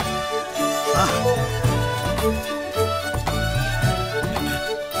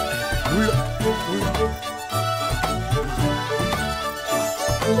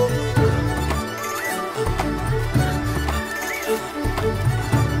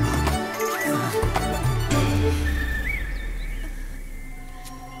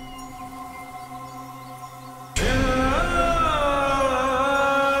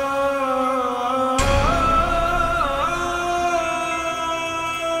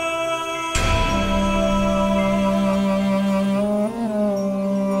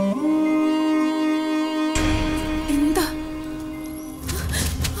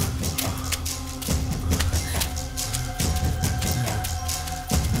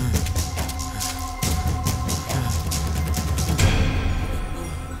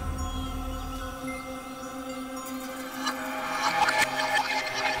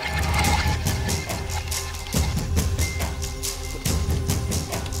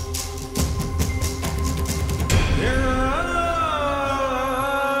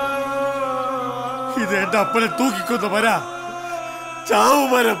 എന്റെ അപ്പനെ തൂക്കിക്കൊന്ന മരാ, ചാവു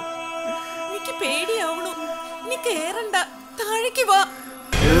മരം. എനിക്ക് പേടിയാവണു. നീ കേറണ്ട, താഴേക്ക് വാ.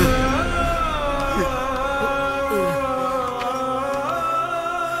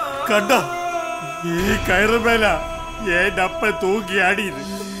 കണ്ട, ഈ കയറുമേല എന്റെ അപ്പൻ തൂക്കിയാടിയത്.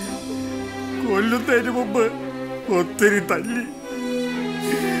 കൊല്ലുന്നതിന് മുമ്പ് ഒത്തിരി തല്ലി.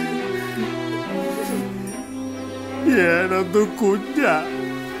 ഏനൊന്നു കുഞ്ഞ.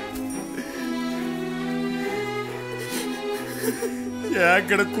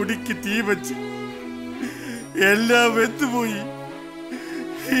 ഞങ്ങളുടെ കുടിക്ക് തീ വെച്ച് എല്ലാം വെത്തുപോയി.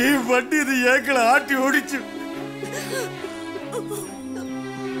 ഈ വണ്ടിന്ന് ഞങ്ങളെ ആട്ടി ഓടിച്ചു.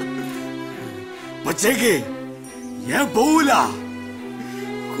 പക്ഷേക്ക് ഞാൻ പോവൂല.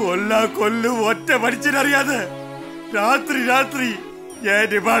 കൊല്ലും ഒറ്റ മനുഷ്യനറിയാതെ രാത്രി ഞാൻ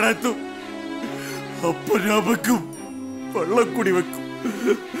ഇവിടെത്തും. അപ്പനും അമ്മക്കും വെള്ളക്കുടി വെക്കും.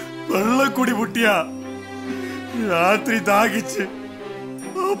 വെള്ളക്കുടി മുട്ടിയ രാത്രി ദാഹിച്ച്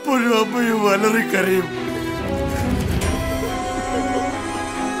അപ്പനും അമ്മയും വലറിക്കരയും.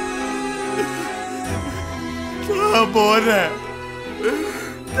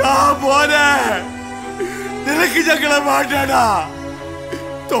 നിനക്ക് ഞങ്ങളെ മാറ്റാടാ.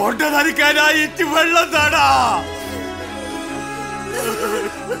 തോട്ട നനയ്ക്കാനായി വെള്ളം താടാ.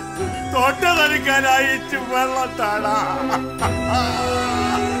 തോട്ട നനയ്ക്കാനായി വെള്ളം താടാ.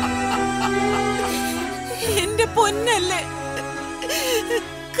 എന്റെ പൊന്നല്ലേ,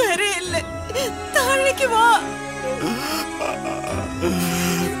 കരയല്ലേ, താഴേക്ക് വാ.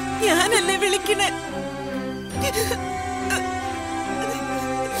 ഞാനല്ലേ വിളിക്കണേ.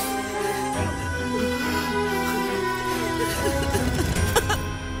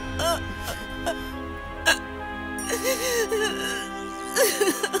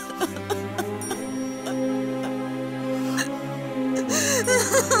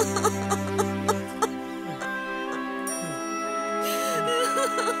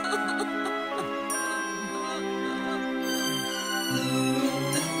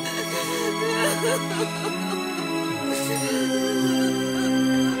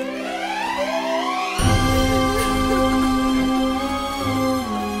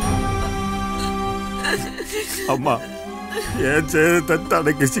 അമ്മ, ഞാൻ ചെയ്ത്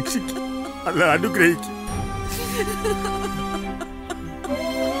തെറ്റാണെങ്കിൽ ശിക്ഷിക്കും, അല്ല അനുഗ്രഹിക്കും.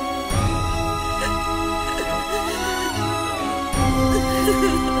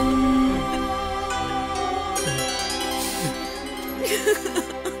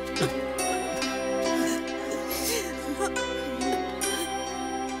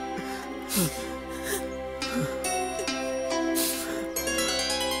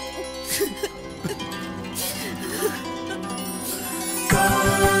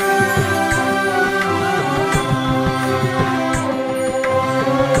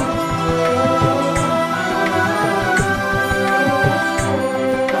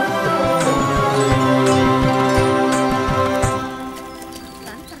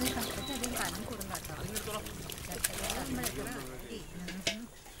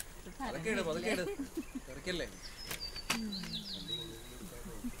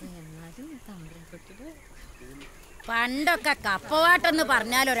 പണ്ടൊക്കെ കപ്പവാട്ടെന്ന്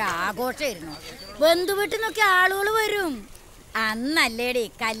പറഞ്ഞാൽ ഒരു ആഘോഷമായിരുന്നു. ബന്ധുവീട്ടിൽ നിന്നൊക്കെ ആളുകൾ വരും. അന്നല്ലേടി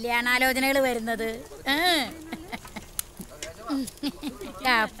കല്യാണാലോചനകൾ വരുന്നത്.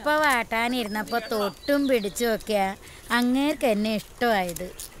 കപ്പ വാട്ടാനിരുന്നപ്പോ തൊട്ടും പിടിച്ചു നോക്കിയാ അങ്ങേർക്ക് എന്നെ ഇഷ്ടമായത്.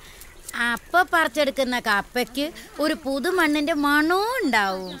 അപ്പൊ പറിച്ചെടുക്കുന്ന കപ്പയ്ക്ക് ഒരു പുതുമണ്ണിന്റെ മണവും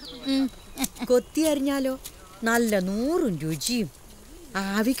ഉണ്ടാവും. കൊത്തി അരിഞ്ഞാലോ നല്ല 100 രുചിയും.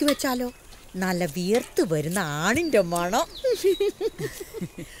 ആവിക്ക് വെച്ചാലോ നല്ല വിയർത്ത് വരുന്ന ആണിന്റെ മണം.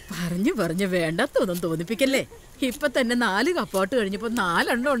 പറഞ്ഞു പറഞ്ഞു വേണ്ടാത്തൊന്നും തോന്നിപ്പിക്കല്ലേ. ഇപ്പൊ തന്നെ 4 കപ്പോട്ട് കഴിഞ്ഞപ്പോ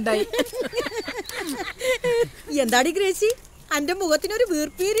 4 എണ്ണം ഉണ്ടായി. എന്താടി ഗ്രേസി അന്റെ മുഖത്തിനൊരു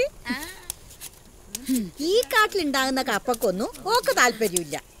വീർപ്പീര്? ഈ കാട്ടിലുണ്ടാകുന്ന കപ്പക്കൊന്നും ഓക്ക്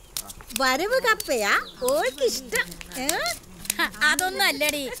താല്പര്യമില്ല. വരവ് കപ്പയാ ഓൾക്കിഷ്ടം. അതൊന്നും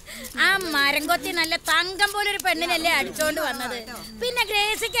അല്ലടി, ആ മരം കൊത്തി നല്ല തങ്കം പോലൊരു പെണ്ണിനല്ലേ അടിച്ചോണ്ട് വന്നത്. പിന്നെ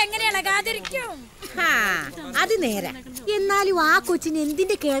ഗ്രേസിക്ക് എങ്ങനെ ഇളകാതിരിക്കും? അത് നേരെ. എന്നാലും ആ കൊച്ചിന്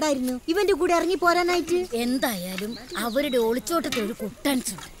എന്തിന്റെ കേടായിരുന്നു ഇവന്റെ കൂടെ ഇറങ്ങി പോരാനായിട്ട്? എന്തായാലും അവരുടെ ഒളിച്ചോട്ടത്തിൽ ഒരു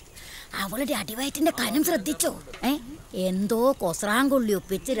കുട്ടൻസ് ഉണ്ട്. അവളുടെ അടിവയറ്റിന്റെ കനം ശ്രദ്ധിച്ചോ? എന്തോ കൊസ്രാങ്കൊള്ളി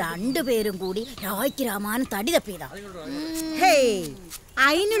ഒപ്പിച്ച് 2 പേരും കൂടി രായ്ക്ക് രാമാനും തടി തപ്പിയതാ.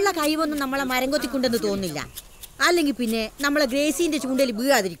 അതിനുള്ള കഴിവൊന്നും നമ്മളെ മരം കൊത്തിക്കൊണ്ടെന്ന് തോന്നില്ല. അല്ലെങ്കിൽ പിന്നെ നമ്മളെ ഗ്രേസിന്റെ ചൂണ്ടയിൽ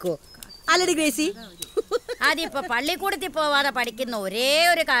വീഴാതിരിക്കോ? അല്ലടി ഗ്രേസി? അതിപ്പോ പള്ളിക്കൂടത്തിൽ പോവാതെ പഠിക്കുന്ന ഒരേ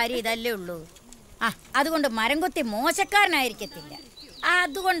ഒരു കാര്യം ഇതല്ലേ ഉള്ളൂ. അതുകൊണ്ട് മരം കൊത്തി മോശക്കാരനായിരിക്കത്തില്ല.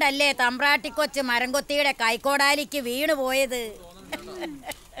 അതുകൊണ്ടല്ലേ തമ്പ്രാട്ടിക്കൊച്ച് മരം കൊത്തിയുടെ കൈക്കോടാലിക്ക് വീണു പോയത്.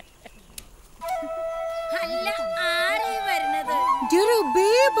 അല്ല ആരീ വരുന്നത്?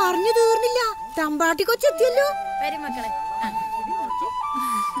 പറഞ്ഞു തീർന്നില്ല. തമ്പ്രാട്ടിക്കൊച്ചെത്തിയല്ലോ. വരും മക്കളെ.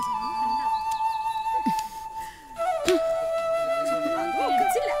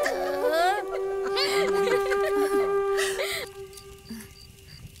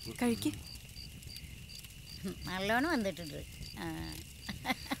 കഴിക്ക്. നല്ലോണം വന്നിട്ടുണ്ട്.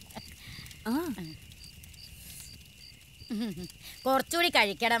 കുറച്ചുകൂടി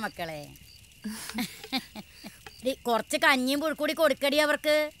കഴിക്കടാ മക്കളെ. കുറച്ച് കഞ്ഞിയും പുഴുക്കൂടി കൊടുക്കടി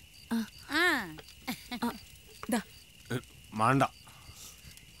അവർക്ക്.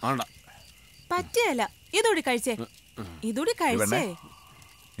 പറ്റിയല്ല. ഇതോടി കഴിച്ചേ. ഇതോടി കഴിച്ചേ.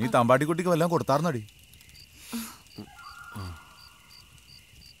 നീ തമ്പാട്ടിക്കുട്ടിക്ക് വല്ലതും കൊടുത്താർന്നടി?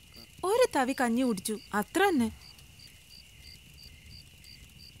 ഒരു തവി കഞ്ഞി കുടിച്ചു, അത്ര തന്നെ.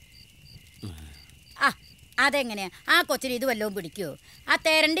 അതെങ്ങനെയാ? ആ കൊച്ചിന് ഇത് വല്ലതും പിടിക്കുവോ? ആ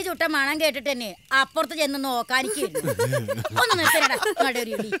തെരണ്ടി ചുട്ട മണം കേട്ടിട്ട് തന്നെ അപ്പുറത്ത് ചെന്ന് നോക്കാനിരിക്കും. ഒന്ന് നിർത്തണടാ.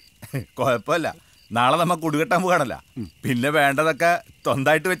 കൊഴപ്പല്ല, നാളെ നമ്മ കുടികെട്ടാൻ പോകാണല്ല. പിന്നെ വേണ്ടതൊക്കെ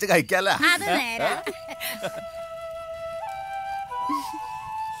സ്വന്തമായിട്ട് വെച്ച് കഴിക്കാല്ല. അത് നേരാ.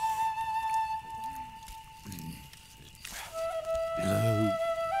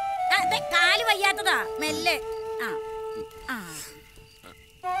 കാല് വയ്യാത്തതാ, മെല്ലെ.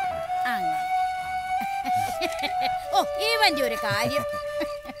 ഓ ഇവന്റെ ഒരു കാര്യം.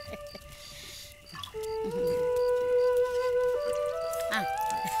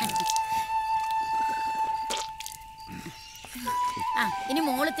 ഇനി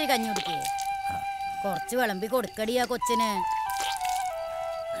മോളിത്തിരി കഞ്ഞി കുടിക്കേ. കുറച്ച് വിളമ്പി കൊടുക്കടിയാ കൊച്ചിന്.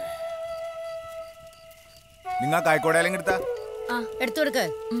 നിങ്ങ കായ്ക്കോടേലും എടുത്താ എടുത്തു കൊടുക്ക്.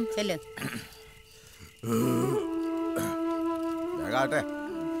 ചെല്ല്.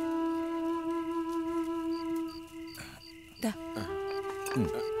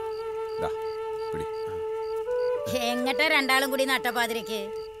 എങ്ങട്ടാ രണ്ടാളും കൂടി നട്ടപ്പാതിരക്ക്?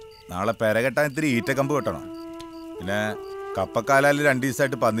 നാളെ പെരകെട്ടാൻ ഇത്തിരി ഈറ്റക്കമ്പ് കെട്ടണം. പിന്നെ കപ്പക്കാലാല് 2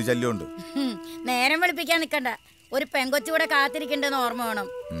 ദിവസമായിട്ട് പന്നി ശല്യമുണ്ട്. നേരം വെളുപ്പിക്കാൻ നിക്കണ്ട. ഒരു പെങ്കൊച്ചുകൂടെ കാത്തിരിക്കണ്ടെന്ന് ഓർമ്മ വേണം.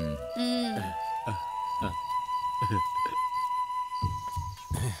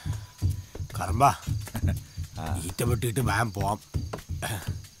 കറമ്പ ഈറ്റ വെട്ടിയിട്ട് വേം പോവാം.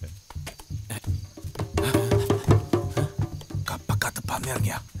 കപ്പക്കത്ത് പന്നി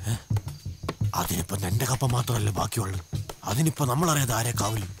ഇറങ്ങിയ അതിനിപ്പോ നിന്റെ കപ്പ മാത്രമല്ല ബാക്കിയുള്ളു. അതിനിപ്പോ നമ്മളറിയാതെ ആരെ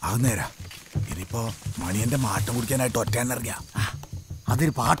കാവലും. അത് നേരാ. ഇനിയിപ്പോ മണിയന്റെ മാട്ടം കുടിക്കാനായിട്ട് ഒറ്റയാൻ ഇറങ്ങിയ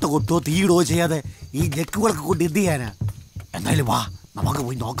അതിന് പാട്ട് കൊട്ടോ തീയിടോ ചെയ്യാതെ ഈ ജക്കുകളൊക്കെ കൊണ്ട് എന്ത് ചെയ്യാനാ? എന്തായാലും വാ, നമുക്ക്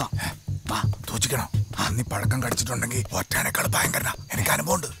പോയി നോക്കാം. വാ. സൂക്ഷിക്കണം, അന്നി പഴക്കം കടിച്ചിട്ടുണ്ടെങ്കിൽ ഒറ്റയാനേക്കാൾ ഭയങ്കര. എനിക്ക്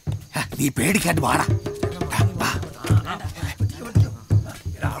അനുഭവമുണ്ട്. നീ പേടിക്കാണ്ട് വാടാ.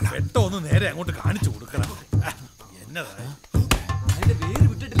 വെട്ടോ ഒന്ന് നേരെ അങ്ങോട്ട് കാണിച്ചു കൊടുക്കണം. എന്നതാ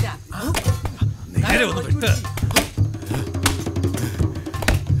നേരെ ഒന്ന് വിട്ട്.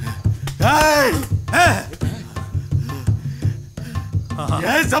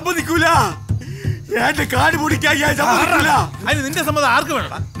 ഞാൻ സമ്മതിക്കൂല. എന്റെ കാട് പൊടിക്കാൻ ഞാൻ സമ്മതിക്കൂല. അതിന് നിന്റെ സമ്മതം ആർക്ക്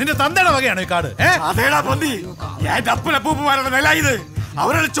വേണം? നിന്റെ തന്തയുടെ വകയാണോ ഈ കാട്? അതേടാ പന്നി. എന്റെ അപ്പനപ്പൂപ്പന്മാരുടെ നില ഇത്.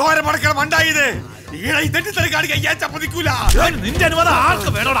 അവരുടെ ചോര മടക്കണം മണ്ടായത്. തെറ്റിത്തറി കാണിക്കാൻ ഞാൻ സമ്മതിക്കൂല. നിന്റെ അനുവാദം ആർക്ക്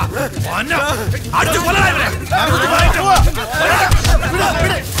വേണോടാ?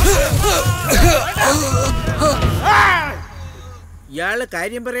 ഇയാള്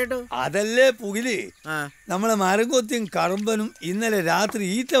കാര്യം പറയട്ടോ. അതല്ലേ പുകില്. നമ്മളെ മരംകൊത്തിയും കറുമ്പനും ഇന്നലെ രാത്രി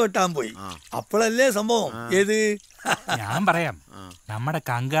ഈറ്റ വെട്ടാൻ പോയി. അപ്പോഴല്ലേ സംഭവം. ഏത് ഞാൻ പറയാം. നമ്മുടെ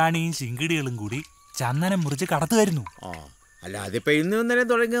കങ്കാണിയും ശിങ്കിടികളും കൂടി ചന്ദനം മുറിച്ച് കടത്തുമായിരുന്നു. അല്ല, അതിപ്പോ ഇന്നും ഇന്നലെ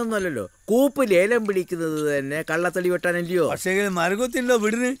തുടങ്ങിയൊന്നുമല്ലല്ലോ. കൂപ്പ് ലേലം പിടിക്കുന്നത് തന്നെ കള്ളത്തടി വെട്ടാനല്ലയോ. പക്ഷേ മരംകൊത്തിണ്ടോ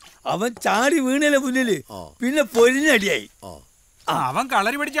വിടുന്ന്? അവൻ ചാടി വീണല്ലേ മുന്നില്, പിന്നെ പൊരിഞ്ഞടിയായി. അവൻ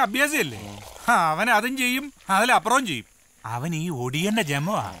കളരി പഠിച്ച അഭ്യാസമല്ലേ. അവൻ അതും ചെയ്യും, അതിലപ്പുറവും ചെയ്യും. അവൻ ഈ ഒടിയന്റെ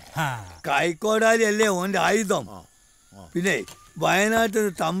ജമവാ. കൈക്കോടാലി അല്ലേ ഓന്റെ ആയുധം. പിന്നെ വയനാട്ടിൽ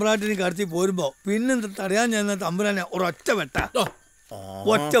തമ്പ്രാട്ടിന് കടത്തി പോരുമ്പോ പിന്നെ തടയാൻ ചെന്ന തമ്പ്രാനെ ഒരൊറ്റ വെട്ട.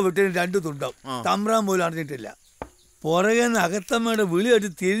 ഒറ്റ വെട്ടിന് 2 തുണ്ടാവും. തമ്പ്രാൻ പോലും അറിഞ്ഞിട്ടില്ല. പുറകെ അകത്തമ്മയുടെ വിളി കെട്ടി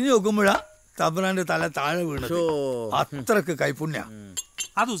തിരിഞ്ഞു നോക്കുമ്പോഴാ തമ്പ്രാന്റെ തല താഴെ വീണത്. അത്രക്ക് കൈപ്പുണ്യ.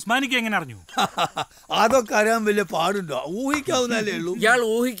 അത് ഉസ്മാനിക്ക് എങ്ങനെ അറിഞ്ഞു? അതൊക്കെ അറിയാൻ വലിയ പാടുണ്ടോ? ഊഹിക്കാവുന്നല്ലേ ഉള്ളൂ. ഇയാൾ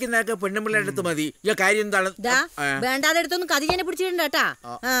ഊഹിക്കുന്നതൊക്കെ പെണ്ണുമ്പിള്ള അടുത്ത് മതി. ഈ കാര്യം എന്താണ്? വേണ്ടാതെ അടുത്തൊന്നും കതിജനെ പിടിച്ചിട്ടുണ്ടാ.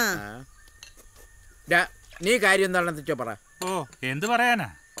 നീ കാര്യം എന്താണെന്ന് പറ. ഓ, എന്ത് പറയാനാ?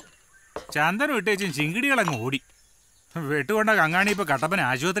 ചന്ദനം ഇട്ടേച്ചും ചിങ്കിടികളങ്ങ് ഓടി. വെട്ടുകൊണ്ട കങ്ങാണി ഇപ്പൊ കട്ടപ്പന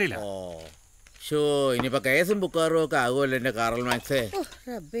ആശുപത്രിയില. ഇനിയിപ്പോ കേസും ബുക്കാറും ഒക്കെ ആകുമല്ലോ എന്റെ കാറൽ മാക്സേ.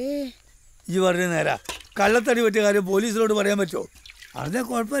 ഈ പറഞ്ഞ നേരാ. കള്ളത്തടി പറ്റിയ കാര്യം പോലീസിനോട് പറയാൻ പറ്റുമോ? അറിഞ്ഞാ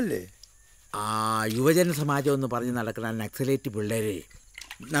കുഴപ്പമില്ലേ? യുവജന സമാജം എന്ന് പറഞ്ഞ് നടക്കുന്ന നക്സലേറ്റ് പിള്ളേര്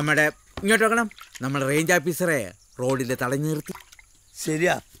നമ്മുടെ ഇങ്ങോട്ട് വെക്കണം. നമ്മുടെ റേഞ്ച് ഓഫീസറെ റോഡിൽ തടഞ്ഞു നിർത്തി.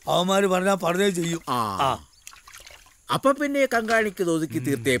 ശരിയാ, അവന്മാര് പറഞ്ഞാ പറഞ്ഞേ ചെയ്യും. അപ്പൊ പിന്നെ കങ്കാണിക്ക് ഒതുക്കി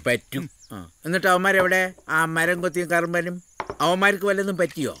തീർത്തേ പറ്റും. എന്നിട്ട് അവന്മാരെവിടെ? ആ മരംകൊത്തിയും കറുമ്പനും അവന്മാർക്ക് വല്ലതും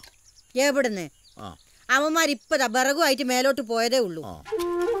പറ്റിയോ? എവിടുന്ന്? അവന്മാരിപ്പതാ വിറകുമായിട്ട് മേലോട്ട് പോയതേ ഉള്ളൂ.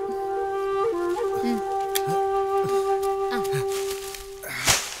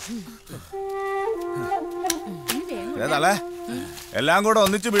 എല്ലാം കൂടെ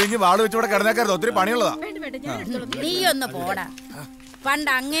ഒന്നിച്ച് വിഴുങ്ങി വാള് വെച്ച് ഇവിടെ കിടന്നേക്കരുത്. ഒത്തിരി പണിയുള്ളതാ. നീ ഒന്ന് പോടാ. പണ്ട്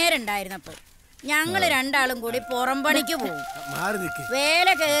അങ്ങേരുണ്ടായിരുന്നപ്പോ ഞങ്ങള് 2 കൂടി പുറം പണിക്ക് പോകും. വേല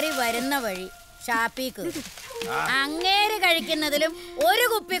കയറി വരുന്ന വഴി ഷാപ്പിക്ക് അങ്ങേര് കഴിക്കുന്നതിലും 1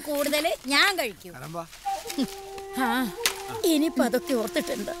 കുപ്പി കൂടുതൽ ഞാൻ കഴിക്കും. ഇനിയിപ്പോ അതൊക്കെ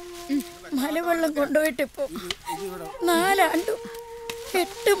ഓർത്തിട്ടുണ്ട്. മലവെള്ളം കൊണ്ടുപോയിട്ടിപ്പോ 4 ആണ്ടും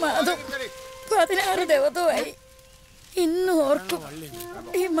 8 മാസം 16 ദിവസമായി. ഇന്ന് ഓർക്കും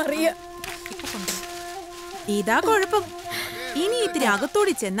ഈ മറിയ. ഇതാ കുഴപ്പം. ഇനി ഇത്തിരി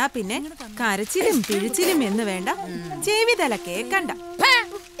അകത്തോടി ചെന്നാ പിന്നെ കരച്ചിലും പിഴിച്ചിലും എന്ന് വേണ്ട, ചെവിതല കേക്കണ്ട.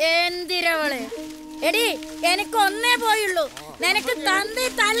 എന്തിരവള് എടി, എനിക്ക് ഒന്നേ പോയുള്ളൂ. നിനക്ക് തന്തി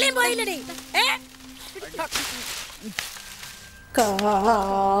തള്ളിയും പോയില്ലടി.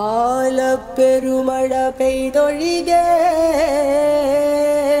 കാലപ്പെരുമഴ പെയ്തൊഴികെ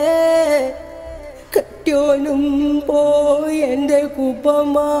കെട്ടിയോനും പോയി എൻ്റെ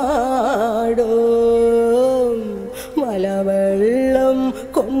കുപ്പമാടോ മലവെള്ളം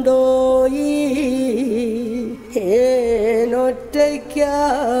കൊണ്ടോയി ഏനൊറ്റയ്ക്കായി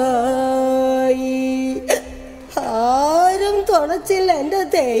ആരും തുണച്ചില്ല എൻ്റെ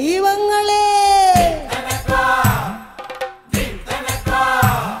ദൈവങ്ങളെ.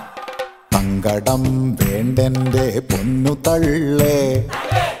 സങ്കടം വേണ്ടെന്റെ പൊന്നു തള്ളേ,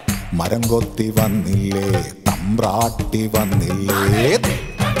 മരം കൊത്തി വന്നില്ലേ, തമ്പ്രാട്ടി വന്നില്ലേ.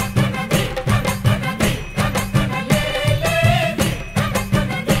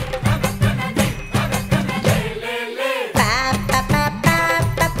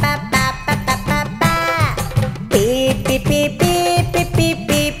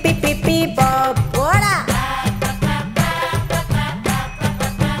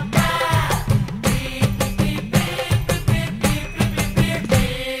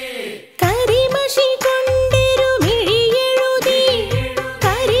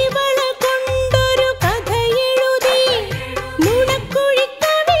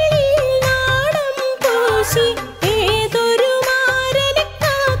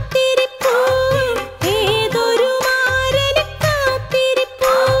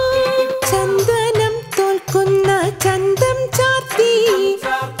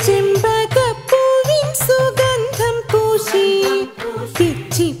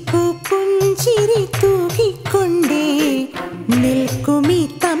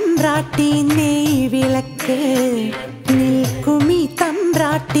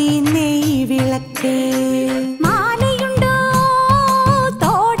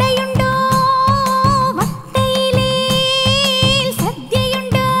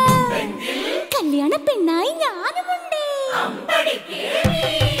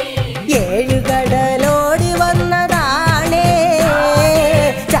 ഏഴുകട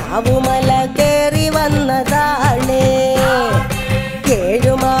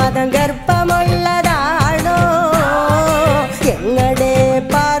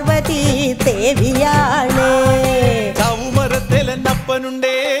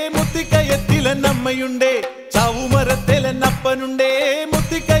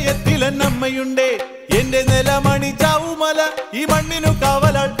അമ്മയുണ്ടേ എന്റെ നിലമണി ചാവുമല ഈ മണ്ണിനു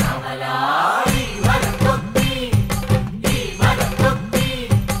കാവലാൾ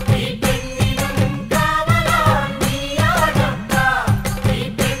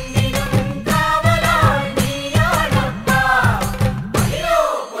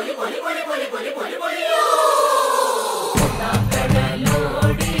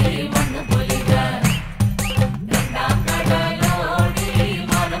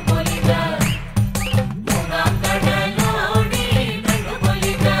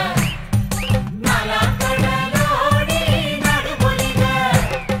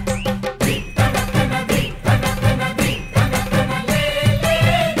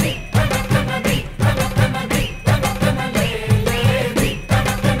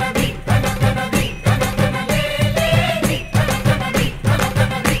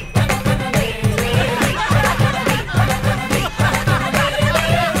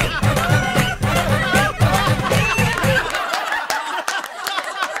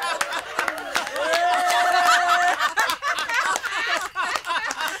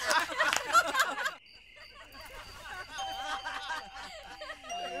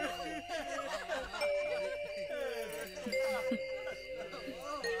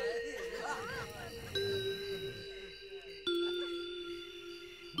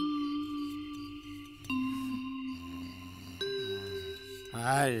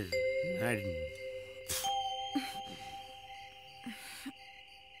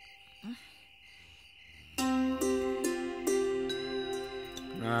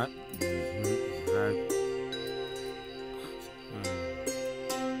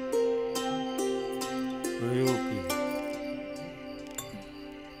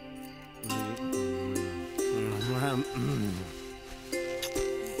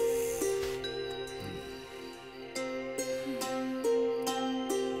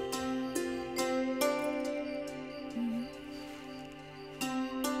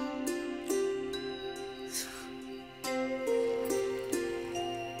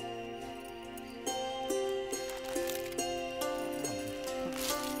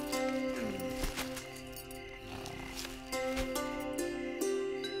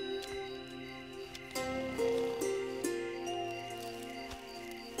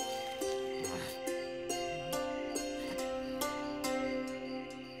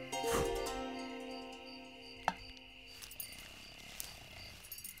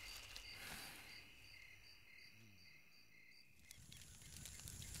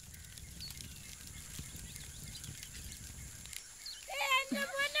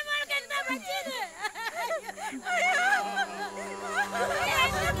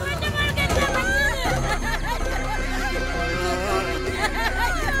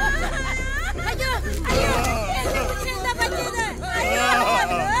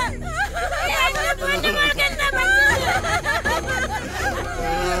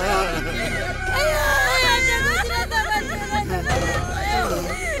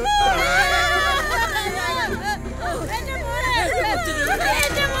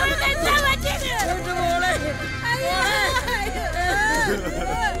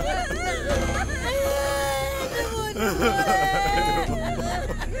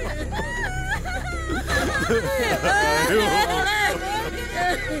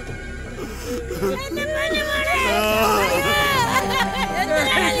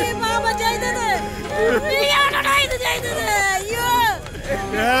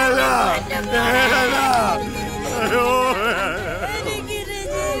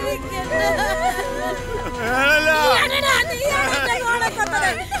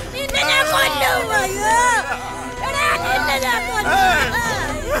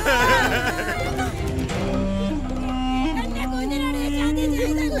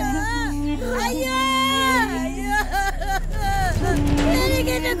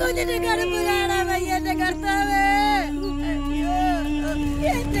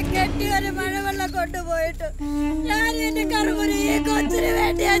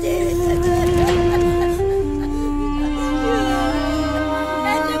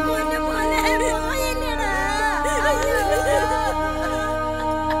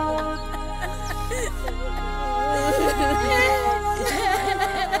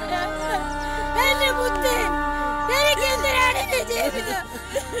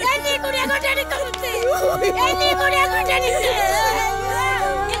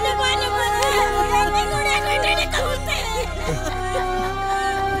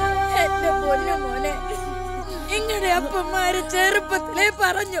ചെറുപ്പത്തിലെ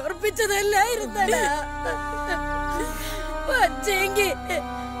പറഞ്ഞോർപ്പിച്ചതല്ലായിരുന്നടാ. പക്ഷേങ്കി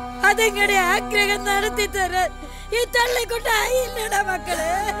അതെങ്ങനെ ആഗ്രഹം നടത്തി തരാൻ ഈ തള്ളിക്കൊണ്ടായില്ലട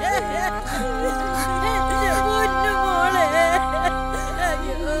മക്കളെ. പൊന്നു മോളെ,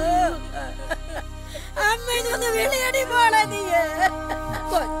 അയ്യോ അമ്മയൊന്ന് വിളിയടി മോളെ. നീ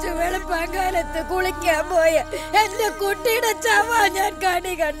കൊച്ചു വെളുപ്പങ്കാലത്ത് കുളിക്കാൻ പോയ എന്റെ കുട്ടിയുടെ ചവ ഞാൻ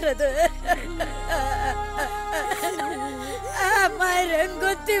കണി കണ്ടത്. ആ മരം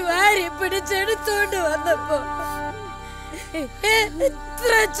കൊത്തി വാരി പിടിച്ചെടുത്തോണ്ട് വന്നപ്പോ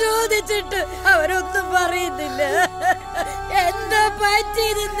എത്ര ചോദിച്ചിട്ട് അവരൊന്നും പറയുന്നില്ല. എന്താ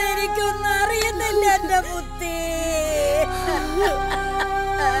പറ്റിയതെന്ന് എനിക്കൊന്നും അറിയുന്നില്ല എന്റെ മുത്തേ.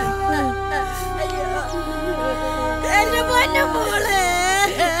 എന്റെ പൊന്നു മോളെ.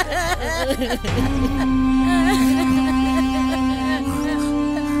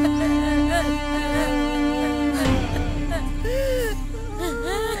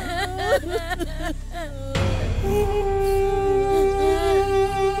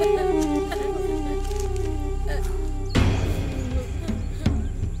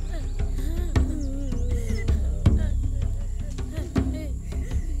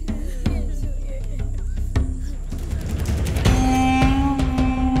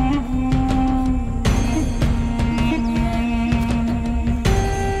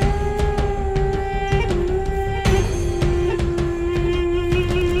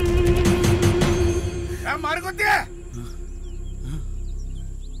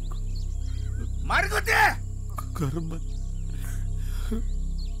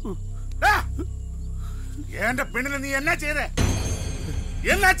 എന്റെ പെണ്ണിന് നീ എന്നാ ചെയ്തേ?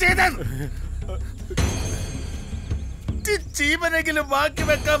 എന്നാ ചെയ്ത? ജീവനെങ്കിലും ബാക്കി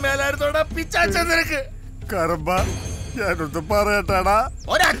വെക്കാൻ മേലായിരുന്നോടാ പിച്ചാച്ച നിനക്ക്. കർമ്മ ഞാനൊന്ന് പറയട്ടാടാ.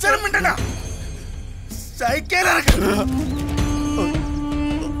 ഒരക്ഷരം മിണ്ടണ്ട.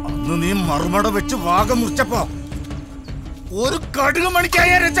 അന്ന് നീ മറുമട വെച്ച് വാഗം മുറിച്ചപ്പോ ഒരു കടുക്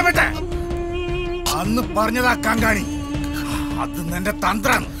മണിക്കായ രക്ഷപ്പെട്ട. അന്ന് പറഞ്ഞതാ കങ്കാണി. അത് നിന്റെ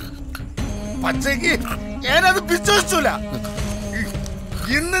തന്ത്രം. പച്ചയ്ക്ക് ഞാനത് വിശ്വസിച്ചില്ല.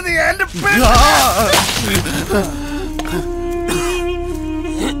 ഇന്ന് നീ എന്റെ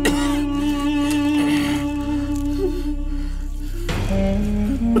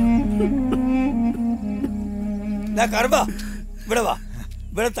കർമ്മ ഇവിടെ വാ.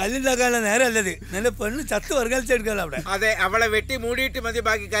 ഇവിടെ തല്ലുണ്ടാക്കാനുള്ള നേരല്ലത്. നിന്റെ പെണ്ണ് ചത്ത് വർഗലിച്ചെടുക്കാലോ അവിടെ. അതെ, അവളെ വെട്ടി മൂടിയിട്ട് മതി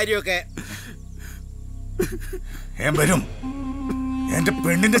ബാക്കി കാര്യമൊക്കെ. വരും എന്റെ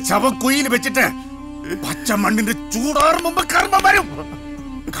പെണ്ണിന്റെ ശവം കുയിൽ വെച്ചിട്ട് പച്ച മണ്ണിന്റെ ചൂടാറും മുമ്പ് കർമ്മം വരും.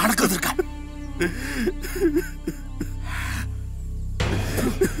 കണക്ക് തീർക്കാൻ.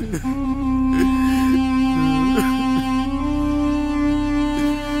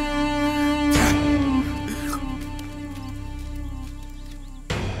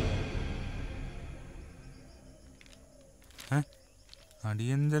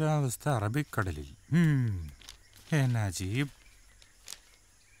 അടിയന്തരാവസ്ഥ അറബിക്കടലിൽ. എന്നാ ചെയ്യും?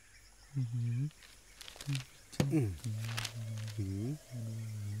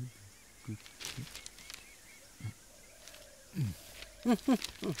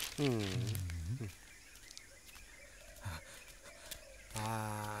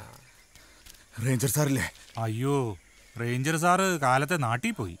 റേഞ്ചർ സാറില്ലേ? അയ്യോ, റേഞ്ചർ സാറ് കാലത്തെ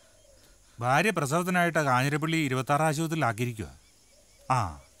നാട്ടിൽ പോയി. ഭാര്യ പ്രസവത്തിനായിട്ട് കാഞ്ഞിരപ്പള്ളി 26 ആശുപത്രിയിൽ ആക്കിയിരിക്കുക. ആ,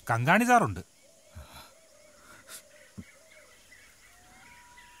 കങ്കാണി സാറുണ്ട്.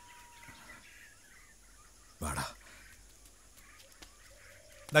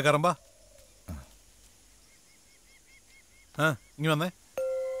 കറമ്പ ഇനി വന്നേ.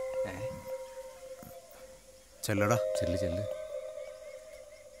 ചെല്ലടാ, ചെല്ല് ചെല്ല്.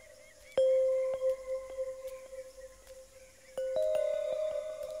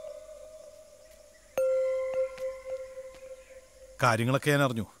 കാര്യങ്ങളൊക്കെ ഞാൻ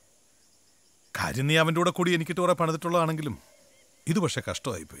അറിഞ്ഞു. കാര്യം നീ അവൻ്റെ കൂടെ കൂടി എനിക്കിട്ട് കുറെ പണിതിട്ടുള്ളതാണെങ്കിലും ഇത് പക്ഷെ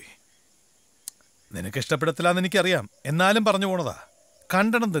കഷ്ടമായിപ്പോയി. നിനക്ക് ഇഷ്ടപ്പെടത്തില്ലാന്ന് എനിക്കറിയാം. എന്നാലും പറഞ്ഞു പോണതാ.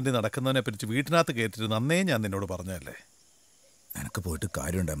 കണ്ടണം തന്നെ നടക്കുന്നതിനെ പറ്റി വീട്ടിനകത്ത് കേട്ടിട്ട് നന്നേ ഞാൻ നിന്നോട് പറഞ്ഞതല്ലേ. നിനക്ക് പോയിട്ട്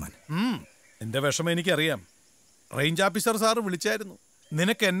കാര്യമുണ്ടേ മാൻ. നിന്റെ വിഷമം എനിക്കറിയാം. റേഞ്ച് ഓഫീസർ സാറ് വിളിച്ചായിരുന്നു.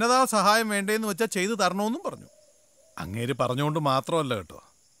 നിനക്ക് എന്നതാ സഹായം വേണ്ടേന്ന് വെച്ചാൽ ചെയ്തു തരണമെന്നും പറഞ്ഞു. അങ്ങേര് പറഞ്ഞുകൊണ്ട് മാത്രമല്ല കേട്ടോ,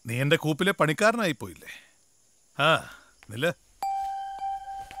 നീ എൻ്റെ കൂപ്പിലെ പണിക്കാരനായി പോയില്ലേ. ആ നില്ല.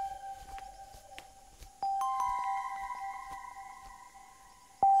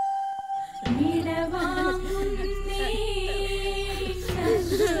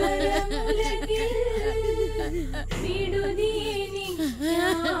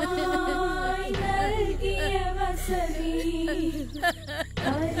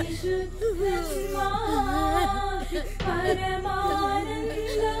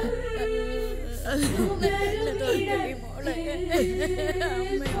 മോളെ.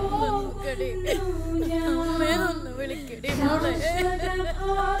 അമ്മയൊന്ന് വിളിക്കടി മോളെ.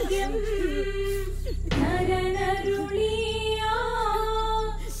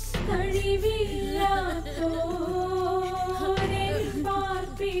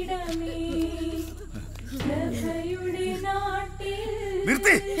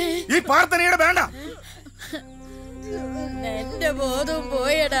 നിർത്തി ഈ പ്രാർത്ഥനയുടെ വേണ്ട. എന്റെ ബോധം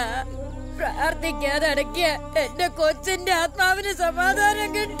പോയടാ. പ്രാർത്ഥിക്കാതെ അടക്കിയ എന്റെ കൊച്ചിന്റെ ആത്മാവിന് സമാധാനം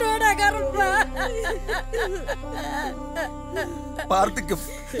കിട്ടൂടാ കറുപ്പ. പ്രാർത്ഥിക്കും,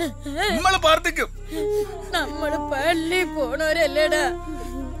 പ്രാർത്ഥിക്കും. നമ്മള് പള്ളി പോണവരല്ലേടാ.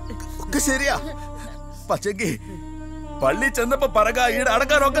 ഒക്കെ ശരിയാ, പക്ഷെങ്കി പള്ളി ചെന്നപ്പോ പറക ഈടെ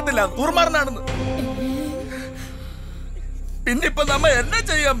അടക്കാൻ ഒക്കത്തില്ല, കൂർമാറിനാണെന്ന്. പിന്നിപ്പൊ നമ്മ എന്നാ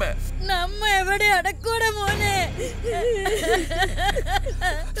ചെയ്യാമേ? നമ്മ എവിടെ അടക്കൂടെ മോനെ?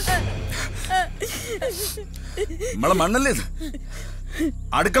 നമ്മളെ മണ്ണല്ലേ ഇത്?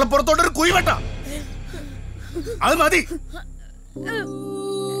 അടുക്കള പുറത്തോട്ടൊരു കുഴി വെട്ട, അത് മതി.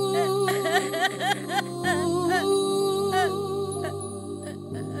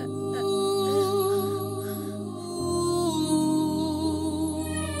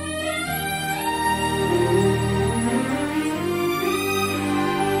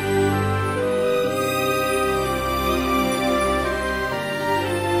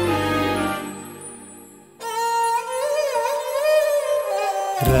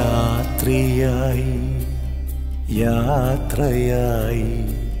 രാത്രിയായി യാത്രയായി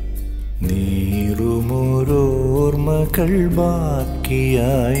നീറുമോരോർമ്മകൾ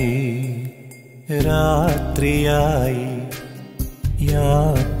ബാക്കിയായി. രാത്രിയായി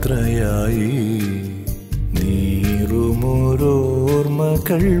യാത്രയായി നീറുമോരോർമ്മകൾ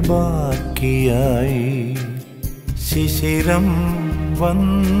ബാക്കിയായി. ശിശിരം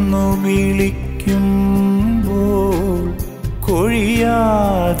വന്നു വിളിക്കുമ്പോൾ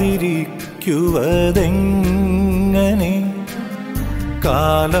കൊഴിയാതിരിക്കുവതെങ്ങനെ?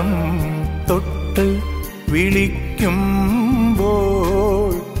 കാലം തൊട്ട് വിളിക്കുമ്പോൾ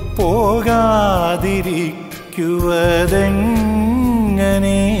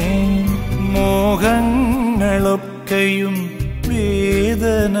പോകാതിരിക്കുവതെങ്ങനെ? മോഹങ്ങളൊക്കെയും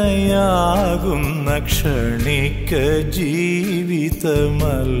വേദനയാകുന്ന ക്ഷണിക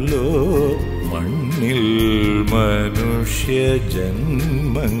ജീവിതമല്ലോ മണ്ണിൽ മനുഷ്യ ജന്മങ്ങളെല്ലാം.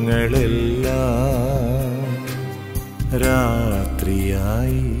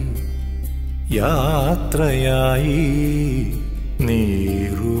 രാത്രിയായി യാത്രയായി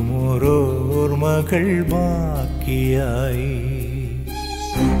നീറുമോരോർമ്മകൾ ബാക്കിയായി.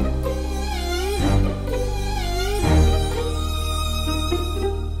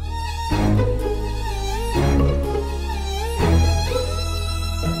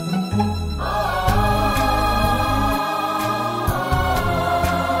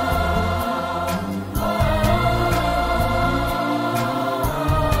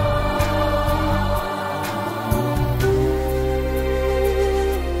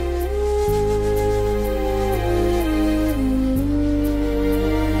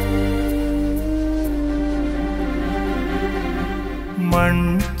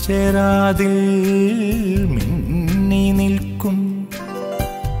 മൺചെരാതിൽ മിന്നി നിൽക്കും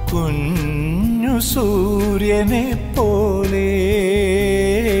കുഞ്ഞു സൂര്യനെ പോലെ.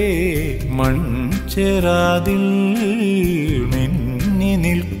 മൺചെരാതിൽ മിന്നി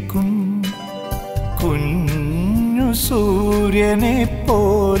നിൽക്കും കുഞ്ഞു സൂര്യനെ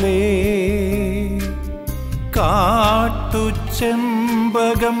പോലെ. കാട്ടുചെമ്പകം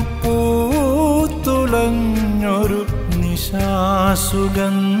പൂത്തുളഞ്ഞൊരു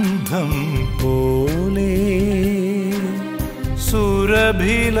നിശാസുഗന്ധം പോലെ.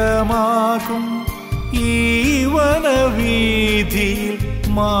 സുരഭിലമാകും ഈ വനവീഥിയിൽ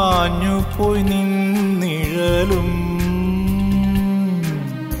മാഞ്ഞുപോയി നിന്നിഴലും.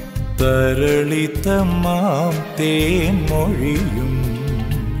 തരളിതമാം തേൻമൊഴിയും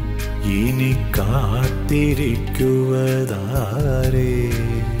ഇനി കാത്തിരിക്കുവതാരേ?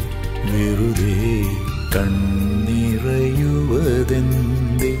 വെറുതെ കണ്ണിറയുവതെന്തേ?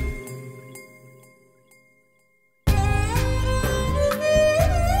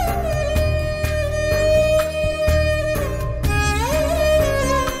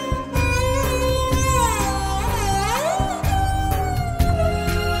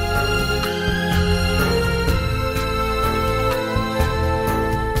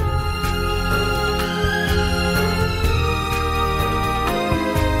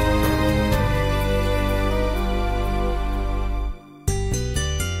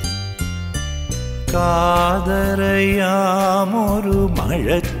 കാതരയാമൊരു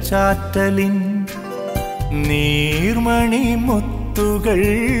മഴച്ചാറ്റലിൻ നീർമണി മുത്തുകൾ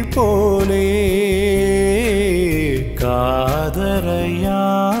പോലെ കാതറയാമൊരു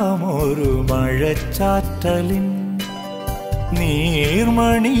മഴച്ചാറ്റലിൻ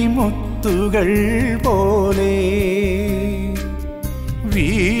നീർമണി മുത്തുകൾ പോലെ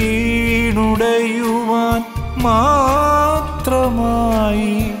വീണുടയുവാൻ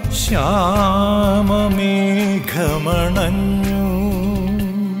മാത്രമായി ശ്യാമമേഘമണഞ്ഞു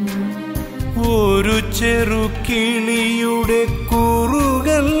ഒരു ചെറുകിളിയുടെ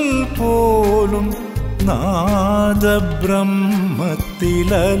കുറുകൽ പോലും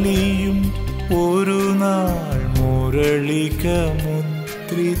നാദബ്രഹ്മത്തിലലിയും ഒരു നാൾ മുരളിക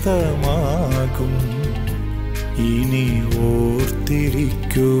മുദ്രിതമാകും ഇനി ഓർത്തിരിക്കുവതാരോ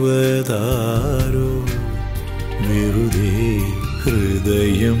വെറുതെ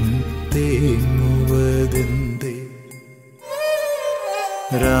ഹൃദയം തേങ്ങുവതെന്തേ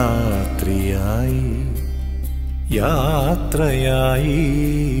രാത്രിയായി യാത്രയായി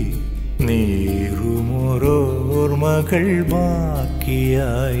നീറുമൊരോർമകൾ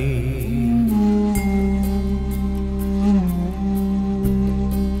ബാക്കിയായി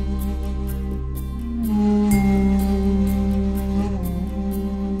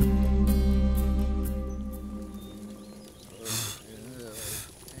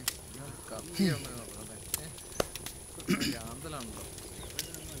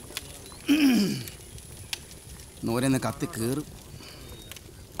നോരെന്ന് കത്തി കയറും.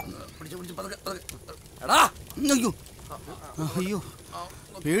 അയ്യോ അയ്യോ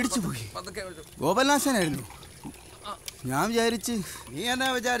പേടിച്ചു പോയി. ഗോപാലനാശാനായിരുന്നു. ഞാൻ വിചാരിച്ച്. നീ എന്നാ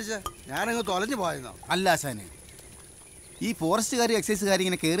വിചാരിച്ച? ഞാനങ്ങ് തൊലഞ്ഞു പോയെന്നോ? അല്ല ആശാനെ, ഈ ഫോറസ്റ്റുകാരും എക്സൈസുകാരും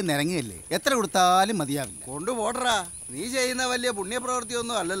ഇങ്ങനെ കയറി നിരങ്ങുകയല്ലേ, എത്ര കൊടുത്താലും മതിയാവില്ല. കൊണ്ടുപോട്ടറാ, നീ ചെയ്യുന്ന വലിയ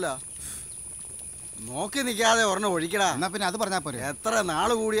പുണ്യപ്രവൃത്തിയൊന്നും അല്ലല്ലോ. നോക്കി നിൽക്കാതെ ഒരെണ്ണം ഒഴിക്കടാ. എന്നാ പിന്നെ അത് പറഞ്ഞാൽ പോരെ. എത്ര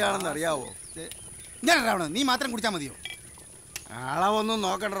നാള് കൂടിയാണെന്ന് അറിയാവോ? ഞാൻ നീ മാത്രം കുടിച്ചാൽ മതിയോ? അളവൊന്നും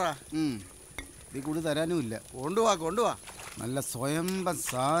നോക്കണ്ടറാ. ഇത് കൂടി തരാനും ഇല്ല. കൊണ്ടുവാ കൊണ്ടുവാ. നല്ല സ്വയംഭ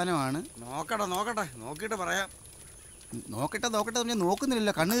സാധനമാണ്. നോക്കട്ടെ നോക്കട്ടെ, നോക്കിയിട്ട് പറയാം. നോക്കട്ടെ നോക്കട്ടെ ഞാൻ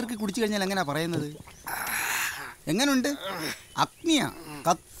നോക്കുന്നില്ലല്ലോ. കണ്ണുകീർക്കി കുടിച്ചു കഴിഞ്ഞാൽ എങ്ങനെയാ പറയുന്നത്? എങ്ങനുണ്ട്? അഗ്നിയാ,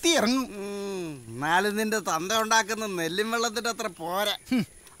 കത്തി ഇറങ്ങും. എന്നാലും നിന്റെ തന്ത ഉണ്ടാക്കുന്ന നെല്ലും വെള്ളത്തിൻ്റെ അത്ര പോരാ.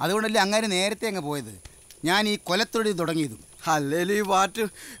 അതുകൊണ്ടല്ലേ അങ്ങനെ നേരത്തെ അങ്ങ് പോയത്. ഞാൻ ഈ കൊലത്തൊഴിൽ തുടങ്ങിയതും. അല്ലേലും ഈ വാറ്റ്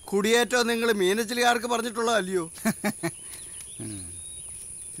കുടിയേറ്റോ നിങ്ങൾ മീനച്ചിലുകാർക്ക് പറഞ്ഞിട്ടുള്ളതല്ലയോ?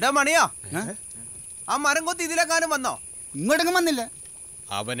 മണിയാ, ആ മരം കൊത്തി ഇതിലെങ്ങാനും വന്നോ? ഇങ്ങോട്ടെങ്ങും വന്നില്ല.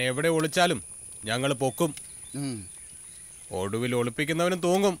 അവൻ എവിടെ ഒളിച്ചാലും ഞങ്ങൾ പൊക്കും. ഒടുവിൽ ഒളിപ്പിക്കുന്നവനും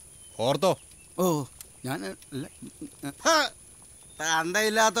തൂങ്ങും, ഓർത്തോ? ഓ ഞാൻ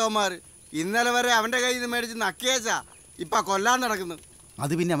തന്തയില്ലാത്തവന്മാർ ഇന്നലെ വരെ അവന്റെ കയ്യിൽ നിന്ന് മേടിച്ച് നക്കിയേച്ചാ ഇപ്പൊ കൊല്ലാൻ നടക്കുന്നു.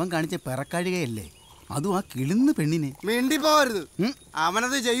 അത് പിന്നെ അവൻ കാണിച്ച പിറക്കാഴികയല്ലേ, അതും ആ കിളിന്ന് പെണ്ണിനെ. മിണ്ടിപ്പോവരുത്,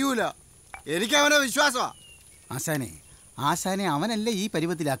 അവനത് ചെയ്യൂല. എനിക്ക് അവനെ വിശ്വാസമാ. ആശാനെ അവനല്ലേ ഈ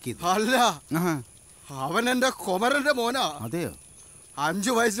പരുവത്തിലാക്കിയത്? അല്ല, അവൻ എന്റെ കൊമരന്റെ മോനാ. അതെയോ? 5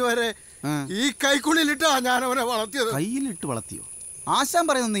 വയസ്സ് വരെ ഈ കൈക്കുള്ളിലിട്ടാ ഞാൻ അവനെ വളർത്തിയത്. കയ്യിലിട്ട് വളർത്തിയോ? ആശാൻ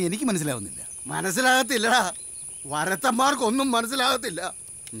പറയുന്നൊന്നും എനിക്ക് മനസ്സിലാവുന്നില്ല. മനസ്സിലാകത്തില്ലടാ, വരത്തന്മാർക്കൊന്നും മനസ്സിലാകത്തില്ല.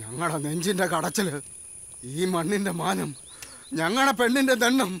 ഞങ്ങളുടെ നെഞ്ചിന്റെ കടച്ചില്, ഈ മണ്ണിന്റെ മാനം, ഞങ്ങളുടെ പെണ്ണിന്റെ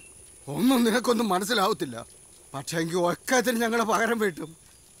ദണ്ണം ഒന്നും നിനക്കൊന്നും മനസ്സിലാവത്തില്ല. പക്ഷെ എങ്കിൽ ഒക്കത്തിന് ഞങ്ങളെ പകരം വീട്ടും.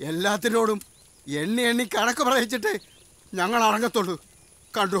 എല്ലാത്തിനോടും എണ്ണി കണക്ക് പറയിച്ചിട്ടേ ഞങ്ങൾ അടങ്ങത്തുള്ളൂ.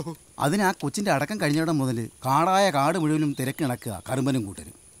 കണ്ടു? അതിന് ആ കൊച്ചിന്റെ അടക്കം കഴിഞ്ഞിടം മുതൽ കാടായ കാട് മുഴുവനും തിരക്ക് നടക്കുക, കറുമ്പനും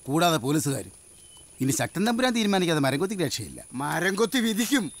കൂട്ടരും, കൂടാതെ പോലീസുകാരും. ഇനി ശക്തൻ തമ്പുരാൻ തീരുമാനിക്കാതെ മരംകൊത്തിക്ക് രക്ഷയില്ല. മരംകൊത്തി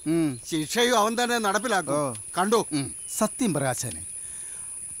വിധിക്കും, ശിക്ഷയും അവൻ തന്നെ നടപ്പിലാക്കും. കണ്ടു? സത്യം പറ ആശാനെ,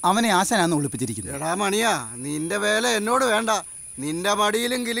 അവനെ ആശാനാന്ന് ഒളിപ്പിച്ചിരിക്കുന്നത്. എടാ മണിയാ, നിന്റെ വേല എന്നോട് വേണ്ട. നിന്റെ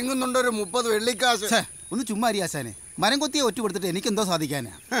മടിയിലും കിലുങ്ങുന്നുണ്ടൊരു 30 വെള്ളിക്കാശ്. ഒന്ന് ചുമ്മാ അരി ആശാനെ, മരം കൊത്തിയെ ഒറ്റ കൊടുത്തിട്ട് എനിക്കെന്തോ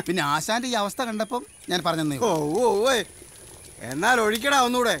സാധിക്കാനാ? പിന്നെ ആശാന്റെ ഈ അവസ്ഥ കണ്ടപ്പം ഞാൻ പറഞ്ഞേ. ഓ എന്നാൽ ഒഴിക്കടാ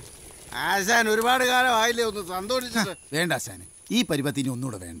ഒന്നുകൂടെ. ആശാൻ ഒരുപാട് കാലം ആയില്ലേ ഒന്ന് സന്തോഷിച്ചിട്ട്. വേണ്ട ആശാനെ, ഈ പരുവത്തിന്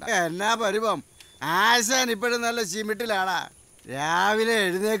ഒന്നുകൂടെ വേണ്ട. എന്നാ പരുവം? ആശാൻ ഇപ്പോഴും നല്ല ചിമിട്ടിലാടാ. രാവിലെ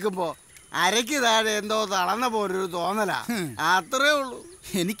എഴുന്നേക്കുമ്പോ അരയ്ക്ക് താഴെ എന്തോ തളർന്ന പോലൊരു തോന്നലാ, അത്രേ ഉള്ളൂ.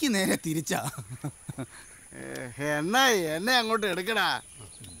 എനിക്ക് നേരെ തിരിച്ചാ. എന്നാ എന്നെ അങ്ങോട്ട് എടുക്കടാ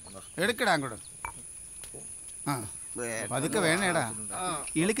അങ്ങോട്ട്. പതുക്കെ വേണേടാ,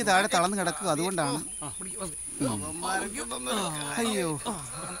 ഇളിക്ക് താഴെ തളർന്ന് കിടക്കുക, അതുകൊണ്ടാണ്. അയ്യോ,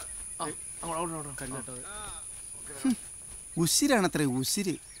 ഉശിരാണത്രേ,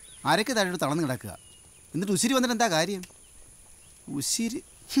 ഉശിര്. അരക്ക് താഴെ തളർന്ന് കിടക്കുക, എന്നിട്ട് ഉശിരി വന്നിട്ട് എന്താ കാര്യം? ഉശിര്.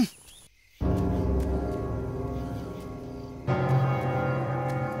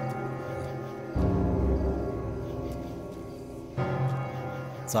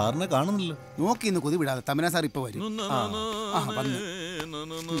 സാറിനെ കാണുന്നില്ല. നോക്കി ഇന്ന് കൊതി വിടാതെ തമന സാർ ഇപ്പൊ വരും.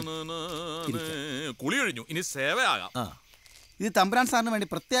 കുളി കഴിഞ്ഞു, ഇനി സേവയാകാം. ഇത് തമ്പുരാൻ സാറിന് വേണ്ടി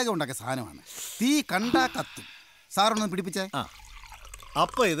പ്രത്യേകം ഉണ്ടാക്കിയ സാധനമാണ്. തീ കണ്ടാ കത്തും. സാറൊന്ന് പിടിപ്പിച്ചേ.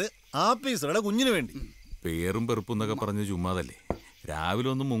 അപ്പൊ ഇത് ആഫീസറുടെ കുഞ്ഞിന് വേണ്ടി. പേറും പെറുപ്പും എന്നൊക്കെ പറഞ്ഞ് ചുമ്മാതല്ലേ. രാവിലെ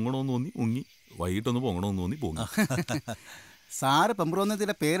ഒന്ന് മുങ്ങണമെന്ന് തോന്നി മുങ്ങി, വൈകിട്ടൊന്ന് പൊങ്ങണമെന്ന് തോന്നി പൊങ്ങി. സാറ്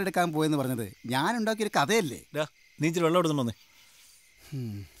പെമ്പ്രോന്നത്തിൻ്റെ പേരെടുക്കാൻ പോയെന്ന് പറഞ്ഞത് ഞാൻ ഉണ്ടാക്കിയൊരു കഥയല്ലേ. നീ ഇച്ചിരി വെള്ളം എടുത്തോണ്ടേ.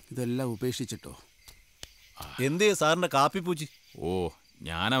 ഇതെല്ലാം ഉപേക്ഷിച്ചിട്ടോ? എന്തേ സാറിന്റെ കാപ്പിപ്പൂച്ചി? ഓ,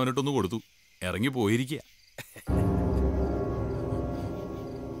 ഞാൻ അവനിട്ടൊന്ന് കൊടുത്തു, ഇറങ്ങി പോയിരിക്കുക.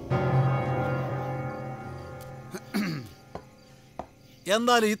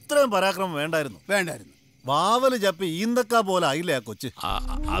 എന്തായാലും ഇത്രയും പരാക്രമം വേണ്ടായിരുന്നു. വാവല് ചപ്പി ഈന്തക്ക പോലെ ആയില്ലേ ആ കൊച്ച്.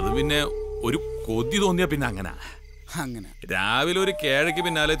 അത് പിന്നെ ഒരു കൊതി തോന്നിയ പിന്നെ അങ്ങനെ രാവിലെ ഒരു കേഴയ്ക്ക്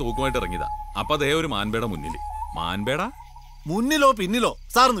പിന്നാലെ തൂക്കുമായിട്ട് ഇറങ്ങിയതാ. അപ്പൊ അതേ ഒരു മാൻപേട മുന്നിൽ. മാൻപേട മുന്നിലോ പിന്നിലോ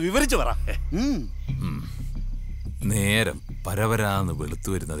സാറൊന്ന് വിവരിച്ചു പറ. നേരം പരവരാന്ന് വെളുത്തു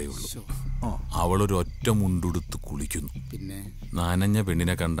വരുന്നതേ ഉള്ളൂ. അവളൊരു ഒറ്റ മുണ്ടുടുത്ത് കുളിക്കുന്നു. പിന്നെ നനഞ്ഞ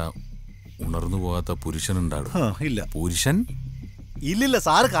പെണ്ണിനെ കണ്ട ഉണർന്നു പോകാത്ത പുരുഷനുണ്ടാകും. ഇല്ല. പുരുഷൻ ഇല്ലില്ല.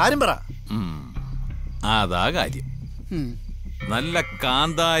 സാറ് കാര്യം പറ. അതാ കാര്യം. നല്ല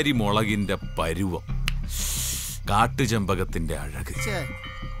കാന്താരി മുളകിന്റെ പരുവം, കാട്ടുചെമ്പകത്തിന്റെ അഴക്,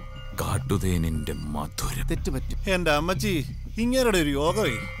 കാട്ടുതേനിന്റെ മധുരം. തെറ്റുപറ്റും. എന്റെ അമ്മച്ചി, ഇങ്ങനെയുടെ ഒരു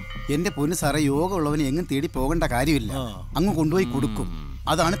യോഗമേ. എന്റെ പൊന്നു സാറേ, യോഗം ഉള്ളവന് എങ്ങും തേടി പോകേണ്ട കാര്യമില്ല. അങ്ങ് കൊണ്ടുപോയി കൊടുക്കും.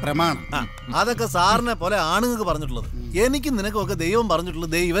 അതാണ് പ്രമാണം. അതൊക്കെ സാറിനെ പോലെ ആണുങ്ങൾക്ക് പറഞ്ഞിട്ടുള്ളത്. എനിക്കും നിനക്കും ഒക്കെ ദൈവം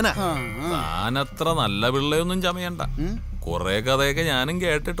പറഞ്ഞിട്ടുള്ളത് ദൈവനാ. താനത്ര നല്ല പിള്ളയൊന്നും ചമയണ്ട. കൊറേ കഥയൊക്കെ ഞാനും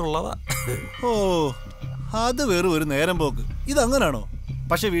കേട്ടിട്ടുള്ളതാ. ഓ, അത് വെറും ഒരു നേരം പോക്ക്. ഇതങ്ങനാണോ?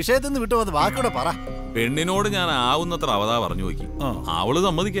 പക്ഷെ വിഷയത്തിൽ നിന്ന് വിട്ടു അത് ബാക്കിയോടെ പറ. പെണ്ണിനോട് ഞാൻ ആവുന്നത്ര അവതാ പറഞ്ഞു നോക്കി. അവള്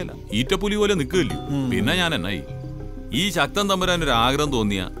സമ്മതിക്കല്ല. ഈറ്റപ്പുലി പോലെ നിൽക്കില്ലയോ. പിന്നെ ഞാൻ എന്നായി? ഈ ശക്തൻ തമ്പുരാൻ ഒരു ആഗ്രഹം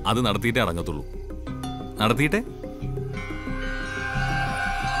തോന്നിയാ അത് നടത്തിയിട്ടേ അടങ്ങത്തുള്ളൂ. നടത്തിയിട്ടേ.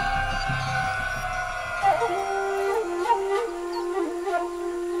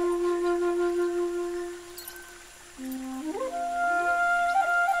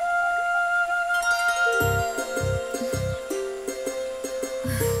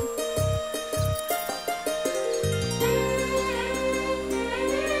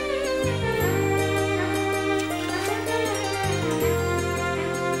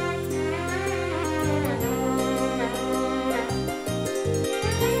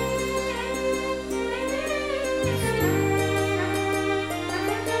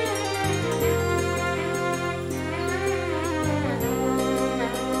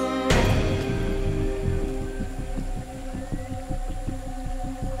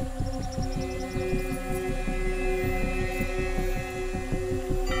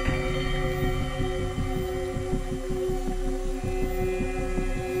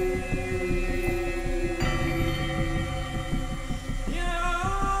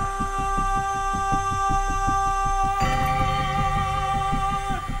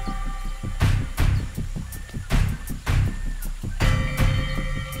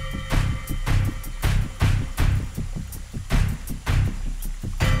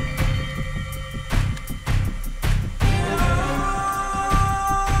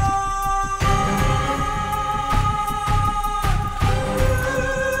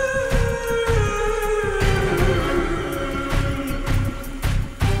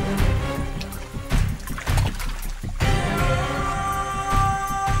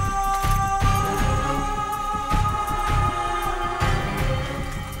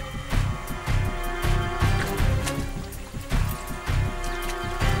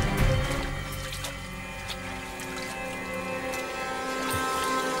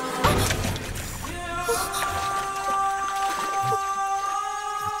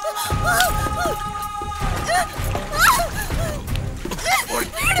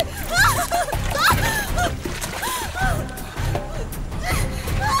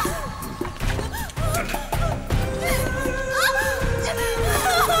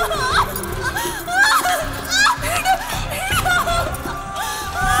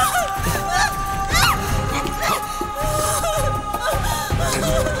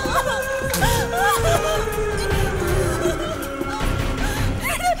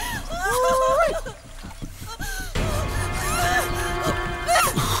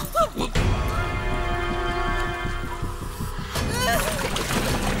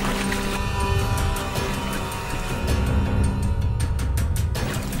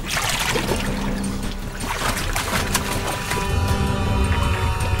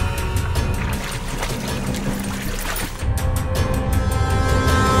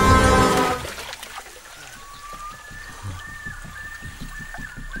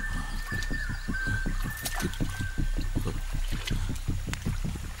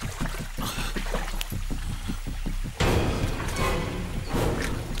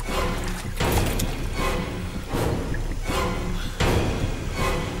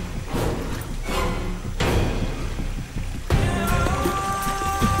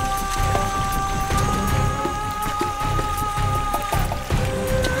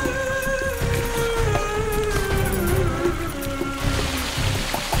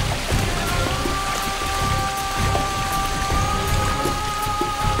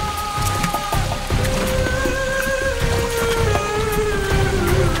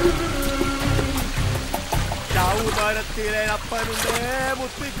 അപ്പനുണ്ട്,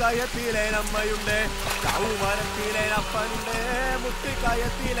 മുത്തിക്കയത്തിലെ അമ്മയുണ്ട്, ചാവുമരത്തിലെ അപ്പനുണ്ട്,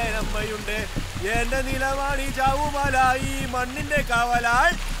 മുത്തിക്കയത്തിലെ അമ്മയുണ്ട്. എന്റെ നിലവാണി ചാവുമല ഈ മണ്ണിന്റെ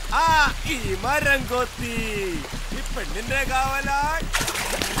കാവലാൾ, ആ ഈ മരം കൊത്തി. ഈ പെണ്ണിന്റെ കാവലാൾ,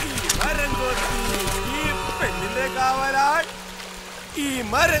 ഈ മരം കൊത്തി. ഈ പെണ്ണിന്റെ കാവലാൾ, ഈ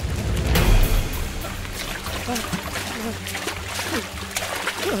മരം.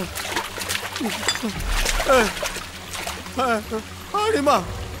 അടിമ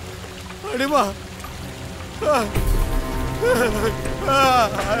അടിമ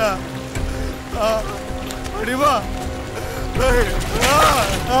അടിമ.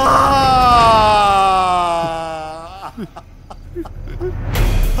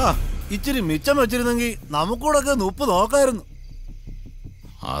 ഇച്ചിരി മിച്ചം വെച്ചിരുന്നെങ്കിൽ നമുക്കൂടൊക്കെ ഉപ്പ് നോക്കായിരുന്നു.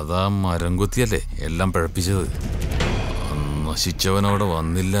 അതാ മരം കൊത്തിയല്ലേ എല്ലാം പഴപ്പിച്ചത്. നശിച്ചവനവിടെ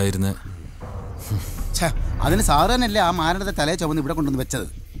വന്നില്ലായിരുന്നേ. അതിന് സാധാരണല്ലേ ആ മാരണത്തെ തലയെ ചുവന്ന് ഇവിടെ കൊണ്ടുവന്ന് വെച്ചത്.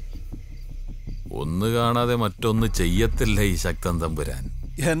 ഒന്ന് കാണാതെ മറ്റൊന്ന് ചെയ്യത്തില്ല ഈ ശക്തൻ തമ്പുരാൻ.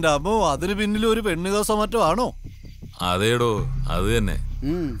 എന്റെ അമ്മോ, അതിന് പിന്നിൽ ഒരു പെണ്ണുകേസോ മറ്റോ ആണോ? അതേടോ, അത് തന്നെ.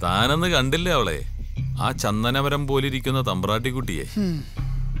 താനൊന്ന് കണ്ടില്ലേ അവളെ, ആ ചന്ദനമരം പോലിരിക്കുന്ന തമ്പ്രാട്ടിക്കുട്ടിയെ?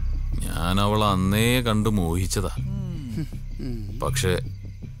 ഞാൻ അവളെ അന്നേ കണ്ടു മോഹിച്ചതാ. പക്ഷെ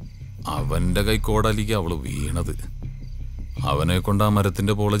അവന്റെ കൈക്കോടാലിക്ക് അവള് വീണത്. അവനെ കൊണ്ട് ആ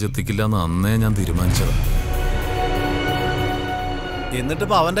മരത്തിന്റെ പോള ചെത്തിക്കില്ല എന്ന് അന്നേ ഞാൻ തീരുമാനിച്ചതാ.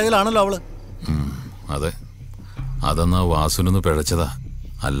 എന്നിട്ടിപ്പോ അവന്റെ കയ്യിലാണല്ലോ അവള്. അതെ, അതെന്നാ വാസുനൊന്ന് പിഴച്ചതാ.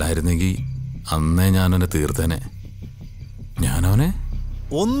 അല്ലായിരുന്നെങ്കിൽ അന്നേ ഞാനെന്നെ തീർത്തേനെ. ഞാനവനെ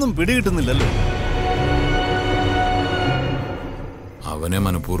ഒന്നും പിടികിട്ടുന്നില്ലല്ലോ. അവനെ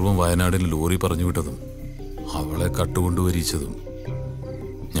മനഃപൂർവ്വം വയനാടിൽ ലോറി പറഞ്ഞു വിട്ടതും അവളെ കട്ടുകൊണ്ട് വരിച്ചതും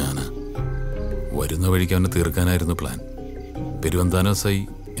ഞാനാ. വരുന്ന വഴിക്ക് അവനെ തീർക്കാനായിരുന്നു പ്ലാൻ. പെരുവന്താനോസായി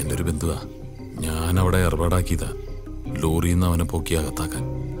എൻ്റെ ഒരു ബന്ധുവാ. ഞാൻ അവിടെ ഏർപ്പാടാക്കിയതാ ലോറിയിൽ നിന്ന് അവനെ പൊക്കി അകത്താക്കാൻ.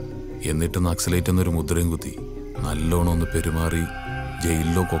 എന്നിട്ട് നക്സലേറ്റ് എന്നൊരു മുദ്രയും കുത്തി നല്ലോണം ഒന്ന് പെരുമാറി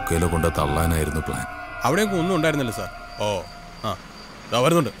ജയിലിലോ കൊക്കയിലോ കൊണ്ട് തള്ളാനായിരുന്നു പ്ലാൻ. അവിടെയൊക്കെ ഒന്നും ഉണ്ടായിരുന്നല്ലോ സാർ. ഓ ആ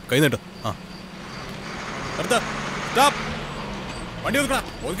വരുന്നുണ്ട്, കൈ നീട്ടോ. ആ വണ്ടി ഒതുക്കടാ,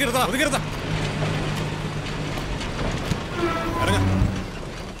 ഒതുക്കിയെടുത്താ ഒതുക്കിയെടുത്താ.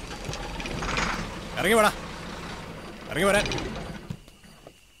 ഇറങ്ങി വേടാ, ഇറങ്ങി വരാൻ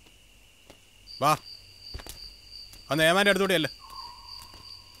വാ. ആ നേമാൻ്റെ അടുത്തൂടെയല്ല.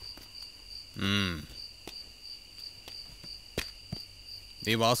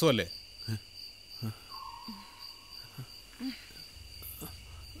 നീ വാസു അല്ലേ?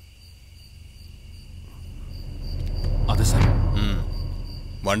 അതെ സാർ.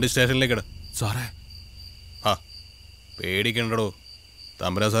 വണ്ടി സ്റ്റേഷനിലേക്ക് ഇട സാറേ. ആ പേടിക്കണ്ടടോ,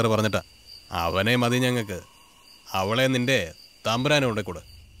 തമ്പുരാൻ സാറ് പറഞ്ഞിട്ടാ. അവനെ മതി ഞങ്ങൾക്ക്. അവളെ നിന്റെ തമ്പുരാനെ കൊണ്ടേ കൂടെ.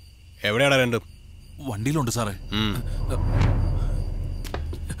 എവിടെയാടാ രണ്ടും? വണ്ടിയിലുണ്ട് സാറേ.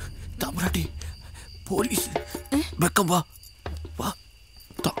 തമ്പുരാട്ടി, പോലീസ്. വെക്കം വാ വാ,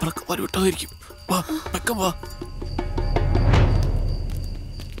 തമ്പുരക്ക് വരവിട്ടായിരിക്കും. വാ വെക്കം വാ.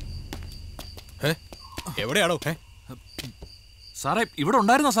 എവിടെയാണോ? സാറേ ഇവിടെ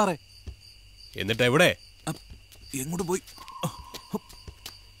ഉണ്ടായിരുന്നോ സാറേ? എന്നിട്ട് എവിടെ? എങ്ങോട്ട് പോയി?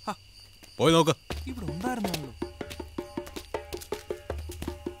 പോയി നോക്ക്. ഇവിടെ ഉണ്ടായിരുന്നല്ലോ.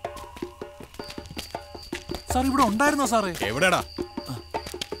 സാർ ഇവിടെ ഉണ്ടായിരുന്നോ സാറേ? എവിടെടാ?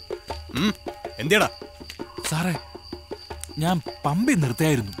 എന്തിയടാ? സാറേ ഞാൻ പമ്പി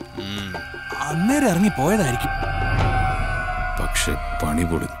നിർത്തിയായിരുന്നു. അന്നേരം ഇറങ്ങി പോയതായിരിക്കും. പക്ഷെ പണി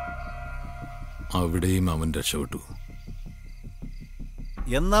പൊളി. അവിടെയും അവൻ രക്ഷപ്പെട്ടു.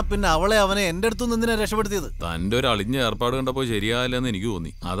 എന്നാ പിന്നെ അവളെ അവനെ എന്റെ അടുത്തുനിന്ന് എന്തിനാ രക്ഷപ്പെടുത്തിയത്? തന്റെ ഒരു അളിഞ്ഞ ഏർപ്പാട് കണ്ടപ്പോ ശരിയാവില്ലെന്ന് എനിക്ക്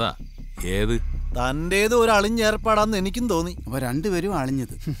തോന്നി. അതാ. ഏത് തന്റേത് ഒരു അളിഞ്ഞ ഏർപ്പാടാന്ന് എനിക്കും തോന്നി. അപ്പൊ രണ്ടുപേരും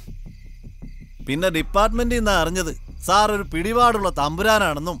അളിഞ്ഞത്. പിന്നെ ഡിപ്പാർട്ട്മെന്റിൽ നിന്നാ അറിഞ്ഞത് സാർ ഒരു പിടിപാടുള്ള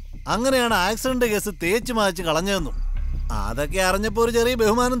തമ്പുരാനാണെന്നും അങ്ങനെയാണ് ആക്സിഡന്റ് കേസ് തേച്ചു മാച്ച് കളഞ്ഞതെന്നും. അതൊക്കെ അറിഞ്ഞപ്പോ ഒരു ചെറിയ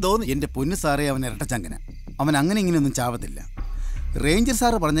ബഹുമാനം തോന്നി. എന്റെ പൊന്നു സാറേ, അവൻ ഇരട്ടച്ചങ്കന. അവൻ അങ്ങനെ ഇങ്ങനെയൊന്നും ചാവത്തില്ല. റേഞ്ചർ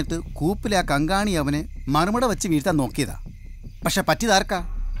സാറ് പറഞ്ഞിട്ട് കൂപ്പിലെ ആ കങ്കാണി അവനെ മറുമട വെച്ച് വീഴ്ത്താൻ നോക്കിയതാ. പക്ഷെ പറ്റിയതാർക്കാ?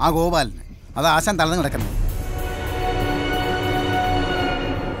 ആ ഗോപാലിന്. അത് ആശാൻ തളർന്നു കിടക്കുന്നത്.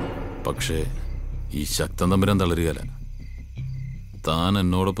 പക്ഷേ ഈ ശക്തൻ തമ്പുരാൻ തളരുകയല്ല. താൻ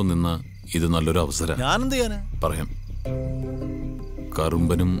എന്നോടൊപ്പം നിന്ന ഇത് നല്ലൊരു അവസരം. ഞാനെന്ത് ചെയ്യാനാ? പറയാം.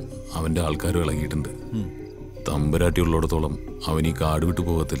 കറുമ്പനും അവന്റെ ആൾക്കാരും ഇളകിയിട്ടുണ്ട്. തമ്പുരാട്ടി ഉള്ളിടത്തോളം അവൻ ഈ കാട് വിട്ടു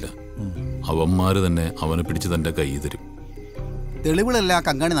പോകത്തില്ല. അവന്മാര് തന്നെ അവനെ പിടിച്ച് തന്റെ കൈ തരും. തെളിവുകളെല്ലാം ആ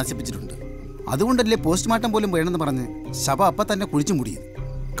കങ്കാണി നശിപ്പിച്ചിട്ടുണ്ട്. അതുകൊണ്ടല്ലേ പോസ്റ്റ്മോർട്ടം പോലും വേണമെന്ന് പറഞ്ഞ് ശവം അപ്പം തന്നെ കുഴിച്ചു മൂടിയത്.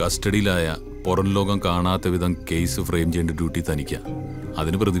 കസ്റ്റഡിയിലായ പുറം ലോകം കാണാത്ത വിധം കേസ് ഫ്രെയിം ചെയ്യേണ്ട ഡ്യൂട്ടി തനിക്ക.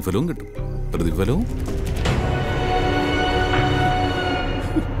 അതിന് പ്രതിഫലവും കിട്ടും. പ്രതിഫലവും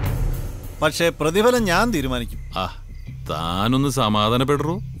പക്ഷേ പ്രതിഫലം ഞാൻ തീരുമാനിക്കും. താനൊന്ന്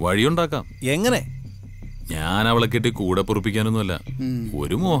സമാധാനപ്പെടറോ, വഴിയുണ്ടാക്കാം. എങ്ങനെ? ഞാൻ അവളെ കെട്ടി കൂടെ പൊറുപ്പിക്കാനൊന്നുമല്ല,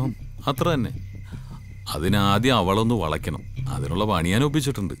 ഒരു മോഹം അത്ര തന്നെ. അതിനാദ്യം അവളൊന്ന് വളയ്ക്കണം. അതിനുള്ള പണി ഞാൻ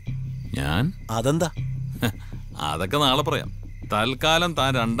ഒപ്പിച്ചിട്ടുണ്ട്. ഞാൻ അതെന്താ? അതൊക്കെ നാളെ പറയാം. തൽക്കാലം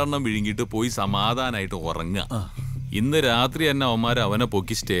താൻ 2 എണ്ണം വിഴുങ്ങിയിട്ട് പോയി സമാധാനായിട്ട് ഉറങ്ങുക. ഇന്ന് രാത്രി തന്നെ അവനെ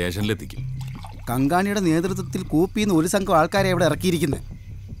പൊക്കി സ്റ്റേഷനിലെത്തിക്കും. കങ്കാണിയുടെ നേതൃത്വത്തിൽ കൂപ്പിന്ന് ഒരു സംഘം ആൾക്കാരെ ഇവിടെ ഇറക്കിയിരിക്കുന്നത്.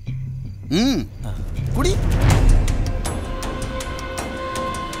 കുടി.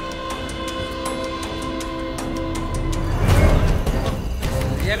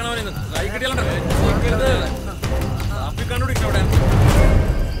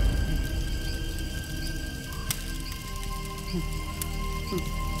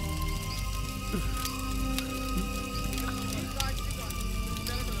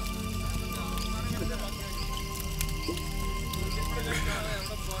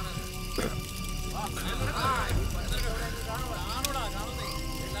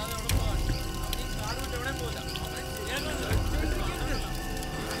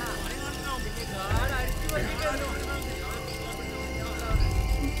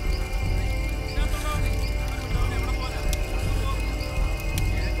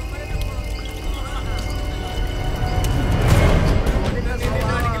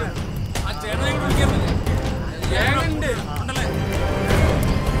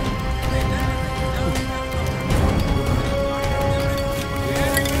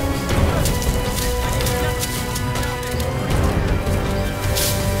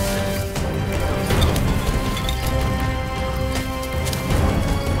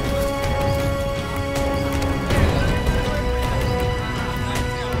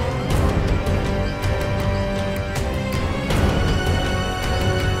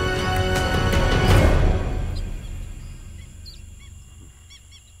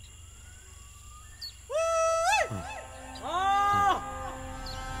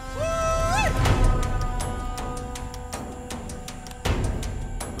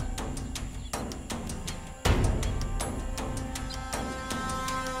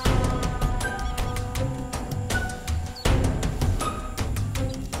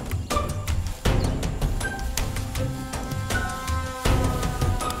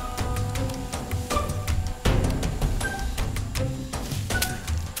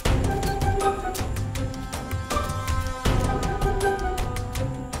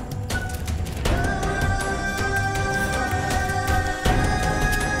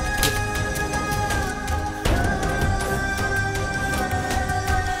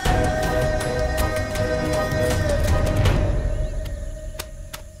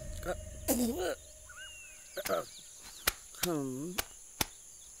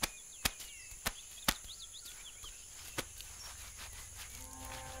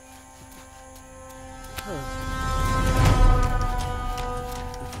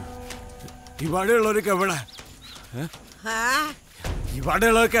 ഇവിടെയുള്ളവരൊക്കെ എവിടെ?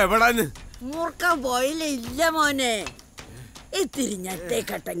 ഇവിടെയുള്ളവരൊക്കെ എവിടാന്ന്? മൂർക്കം പോയില്ല. ഇല്ല മോനെ, ഇത്തിരി ഞെട്ടേ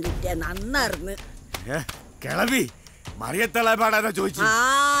കട്ടം കിട്ടിയ നന്നാർന്ന്. കിളവി മറിയത്തള പാടാനാ ചോദിച്ചു.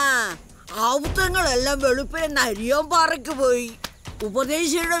 ആവുത്തങ്ങളെല്ലാം വെളുപ്പിനെ നരിയോൻ പാറയ്ക്ക് പോയി.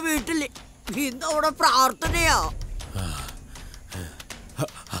 ഉപദേശിയുടെ വീട്ടില് ഇന്ന് അവിടെ പ്രാർത്ഥനയാ.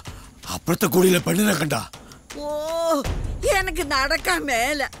 അപ്പുറത്തെ കൂടിയിലെ പെണ്ണിനെ കണ്ട? ഓ, എനിക്ക് നടക്കാൻ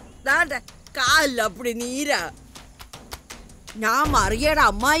മേല. ദാണ്ട കാലിൽ അപ്പടി നീരാ. ഞാൻ മറിയയുടെ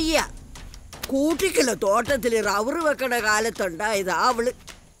അമ്മായിയാ. കൂട്ടിക്കുള്ള തോട്ടത്തില് റബ്ബർ വെക്കണ കാലത്തുണ്ടായത് അവള്.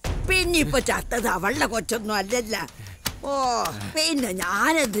 പിന്നെ ഇപ്പൊ ചത്തത് അവളുടെ കൊച്ചൊന്നും അല്ലല്ല. ഓ, പിന്നെ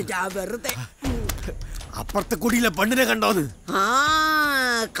ഞാനെന്തിട്ടാ വെറുതെ. അപ്പുറത്തെ കുടിയിലെ പെണ്ണിനെ കണ്ടോന്ന്?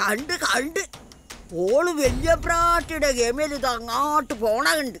 കണ്ട് ഓള് വലിയ പ്രാട്ടിയുടെ ഗമയിൽ ഇത് അങ്ങോട്ട് പോണ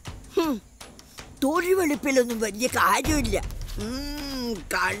കണ്ട്. തൊഴി വെളുപ്പിലൊന്നും വലിയ കാര്യമില്ല.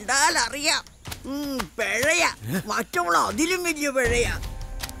 കണ്ടാലറിയാം പിഴയാ. മറ്റവള് അതിലും വലിയ പിഴയാ.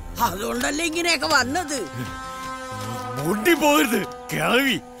 അതുകൊണ്ടല്ലേ ഇങ്ങനെയൊക്കെ വന്നത്. മുണ്ടി പോകരുത്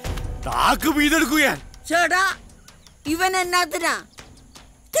കിളവി, താക്ക് വീതെടുക്കുകയാ. ചേട്ടാ, ഇവൻ എന്നാത്തിനാ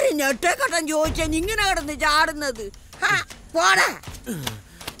ഇത്തിരി ഞെട്ടേക്കട്ടം ചോദിച്ചാ ഇങ്ങനെ കിടന്ന് ചാടുന്നത്? പോടാ.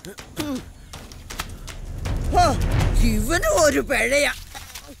 ഇവനും ഒരു പിഴയാ.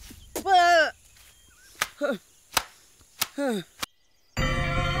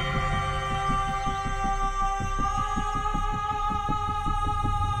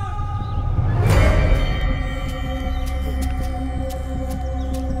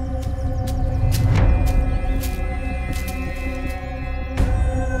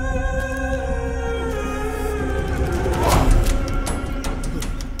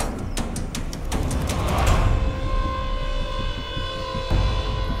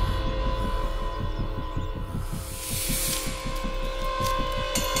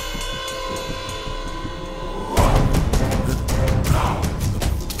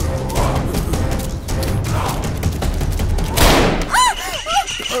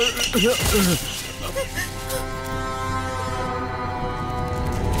 ഒരു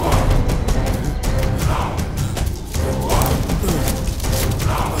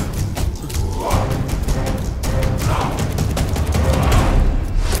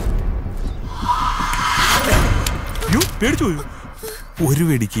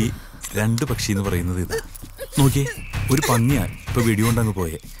വെടിക്ക് രണ്ട് പക്ഷി എന്ന് പറയുന്നത് ഇതാ. നോക്കിയേ, ഒരു പന്നിയാ ഇപ്പൊ വെടികൊണ്ടങ്ങ്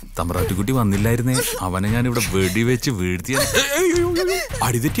പോയെ. തമ്പ്രാട്ടിക്കുട്ടി വന്നില്ലായിരുന്നേ, അവനെ ഞാൻ ഇവിടെ വെടിവെച്ച് വീഴ്ത്തിയ.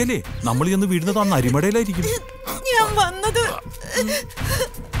 അടിതെറ്റിയല്ലേ നമ്മൾ ചെന്ന് വീഴുന്നത് ആ നരിമടയിലായിരിക്കും. ഞാൻ വന്നത്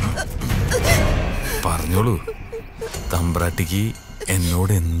പറഞ്ഞോളൂ, തമ്പ്രാട്ടിക്ക്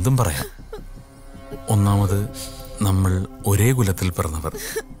എന്നോട് എന്തും പറയാം. ഒന്നാമത്, നമ്മൾ ഒരേ കുലത്തിൽ പിറന്നവർ,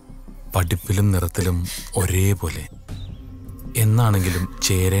 പഠിപ്പിലും നിറത്തിലും ഒരേപോലെ. എന്നാണെങ്കിലും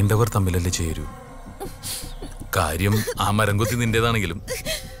ചേരേണ്ടവർ തമ്മിലല്ലേ ചേരൂ. കാര്യം ആ മരംകൊത്തി നിന്റേതാണെങ്കിലും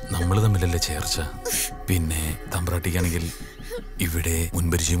നമ്മൾ തമ്മിലല്ലേ ചേർച്ച. പിന്നെ തമ്പ്രാട്ടിക്കാണെങ്കിൽ ഇവിടെ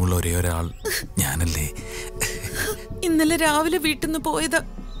മുൻപരിചയമുള്ള ഒരേ ഒരാൾ ഞാനല്ലേ. ഇന്നലെ രാവിലെ വീട്ടിൽ നിന്ന് പോയതാ,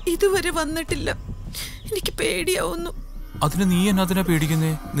 ഇതുവരെ വന്നിട്ടില്ല. എനിക്ക് പേടിയാവുന്നു. അതിന് നീ എന്നാ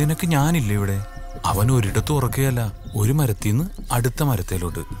പേടിക്കുന്നേ? നിനക്ക് ഞാനില്ലേ ഇവിടെ? അവൻ ഒരിടത്തും ഉറക്കുകയല്ല, ഒരു മരത്തിന്ന് അടുത്ത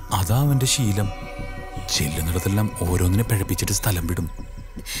മരത്തിലോട്ട്. അതാ അവന്റെ ശീലം. ചെല്ലുന്നിടത്തെല്ലാം ഓരോന്നിനെ പഴപ്പിച്ചിട്ട് സ്ഥലം വിടും.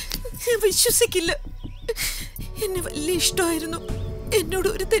 വിശ്വസിക്കില്ല. എന്നെ വലിയ ഇഷ്ടമായിരുന്നു. എന്നോട്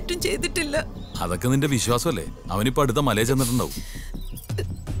ഒരു തെറ്റും ചെയ്തിട്ടില്ല. അതൊക്കെ നിന്റെ വിശ്വാസമല്ലേ? അവനിപ്പോ അടുത്ത മലയെ ചെന്നിട്ടുണ്ടാവും.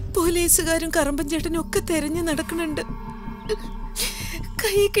 പോലീസുകാരും കറമ്പൻ ചേട്ടനും ഒക്കെ തെരഞ്ഞു നടക്കണുണ്ട്.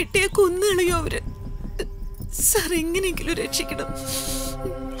 കൈ കിട്ടിയ കൊന്നുകളയോ അവര്. സാർ എങ്ങനെയെങ്കിലും രക്ഷിക്കണം.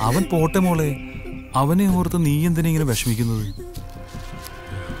 അവൻ പോട്ടെ മോളെ, അവനെ ഓർത്ത് നീ എന്തിനാ ഇങ്ങനെ വിഷമിക്കുന്നത്?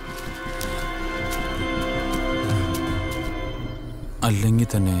 അല്ലെങ്കിൽ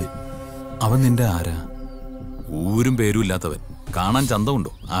തന്നെ അവൻ നിന്റെ ആരാ? ഊരും പേരും ഇല്ലാത്തവൻ, കാണാൻ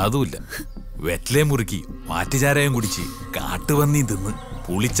ചന്തമുണ്ടോ? അതുമില്ല. വെറ്റിലേ മുറുക്കി മാറ്റുചാരയും കുടിച്ച് കാട്ടുപന്നി തിന്ന്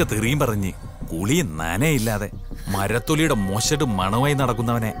പുളിച്ച തെറിയും പറഞ്ഞ് കുളിയും നനയില്ലാതെ മരത്തൊലിയുടെ മോശട് മണമായി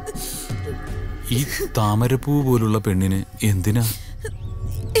നടക്കുന്നവനെ ഈ താമരപ്പൂ പോലുള്ള പെണ്ണിന് എന്തിനാ?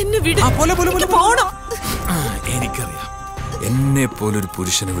 എനിക്കറിയാം, എന്നെ പോലൊരു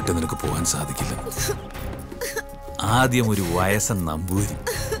പുരുഷനെ വിട്ട് നിനക്ക് പോകാൻ സാധിക്കില്ല. ആദ്യം ഒരു വയസ്സൻ നമ്പൂരി,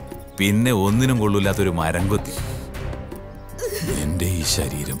 പിന്നെ ഒന്നിനും കൊള്ളൂല്ലാത്തൊരു മരംകൊത്തി. എന്റെ ഈ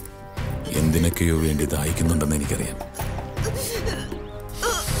ശരീരം എന്തിനൊക്കെയോ വേണ്ടി ദാഹിക്കുന്നുണ്ടെന്ന് എനിക്കറിയാം.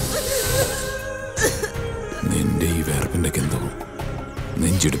 നിന്റെ ഈ വേർപ്പിന്റെ ഗന്ധവും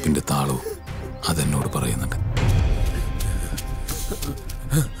നെഞ്ചെടുപ്പിന്റെ താളവും അതെന്നോട് പറയുന്നുണ്ട്.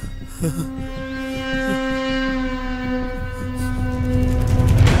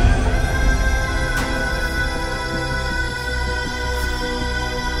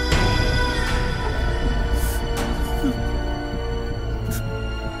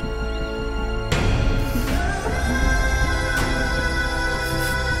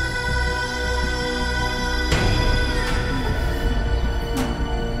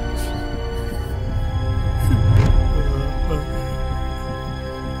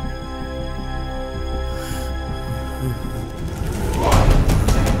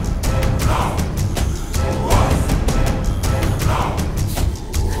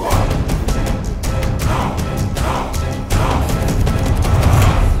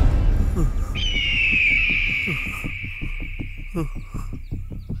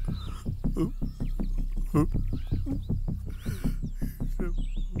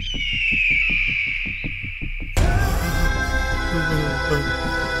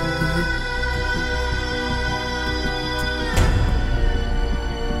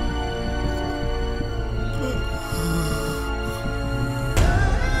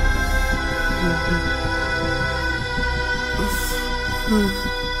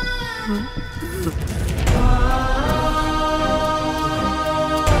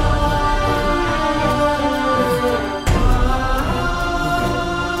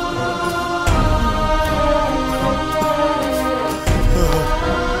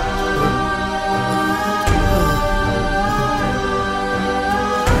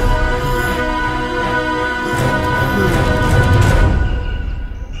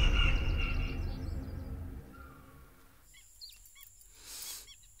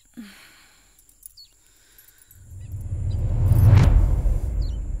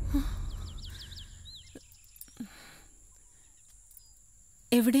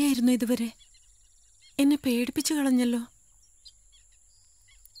 എവിടെയായിരുന്നു ഇതുവരെ? എന്നെ പേടിപ്പിച്ചു കളഞ്ഞല്ലോ.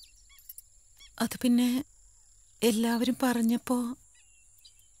 അത് പിന്നെ എല്ലാവരും പറഞ്ഞപ്പോ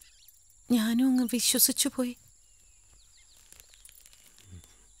ഞാനും അങ്ങ് വിശ്വസിച്ചു പോയി.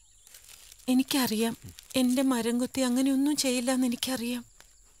 എനിക്കറിയാം എൻ്റെ മരംകൊത്തി അങ്ങനെയൊന്നും ചെയ്യില്ല എന്ന് എനിക്കറിയാം.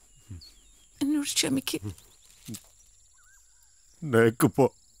 എന്നോട് ക്ഷമിക്കും. നിനക്കിപ്പോ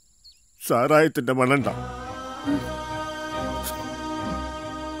സാരായത്തിന്റെ മണണ്ട.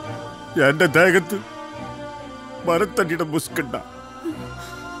 എന്റെ ദേഹത്ത് മരത്തടിയുടെ മുസ്കണ്ട.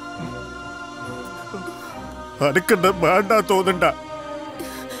 അനക്കണ്ട വേണ്ട തോന്നണ്ട.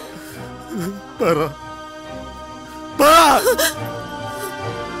 പറ.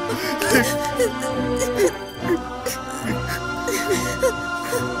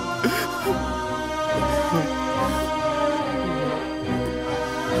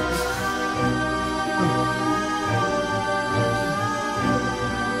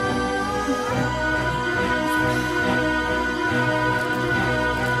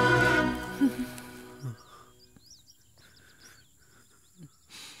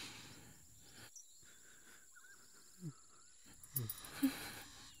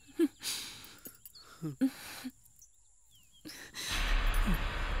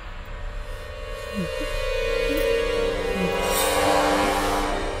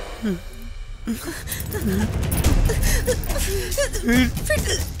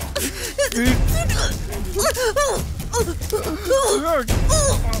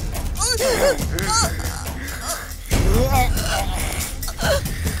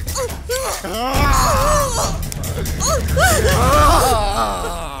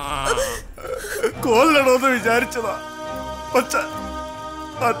 കൊല്ലണമെന്ന് വിചാരിച്ചതാ. പക്ഷെ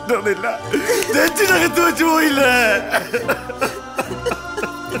പറ്റണില്ല. നെഞ്ചിനകത്ത് വെച്ച് പോയില്ലേ.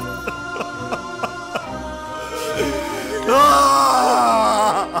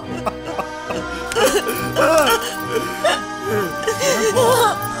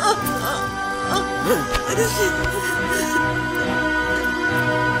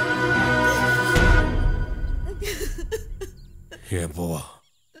 പോവാ.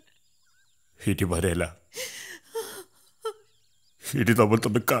 ഇനി വരയില്ല. ഇനി നമ്മൾ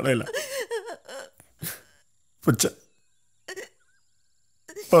തന്നെ കാണയില്ല. പക്ഷെ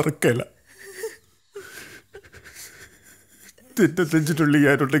പറക്കല. നിന്റെ നെഞ്ചിനുള്ളിൽ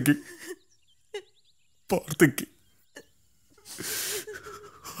ഞാനുണ്ടെങ്കിൽ പ്രാർത്ഥിക്ക്.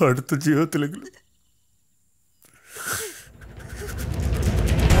 അടുത്ത ജീവിതത്തിലെങ്കിലും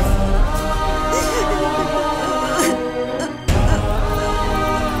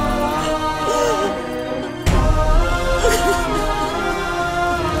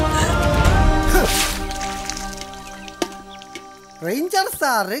റേഞ്ചർ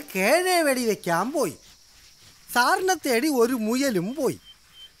സാറ് കേഴെ വെടിവെക്കാൻ പോയി. സാറിനെ തേടി ഒരു മുയലും പോയി.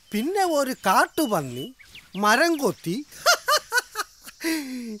 പിന്നെ ഒരു കാട്ടുപന്നി, മരം കൊത്തി.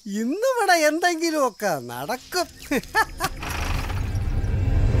 ഇന്നിവിടെ എന്തെങ്കിലുമൊക്കെ നടക്കും.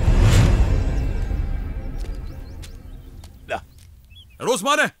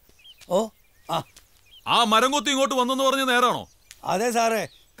 റോസ്മാനെ, ഓ ആ മരം കൊത്തി ഇങ്ങോട്ട് വന്നെന്ന് പറഞ്ഞ നേരാണോ? അതെ സാറേ,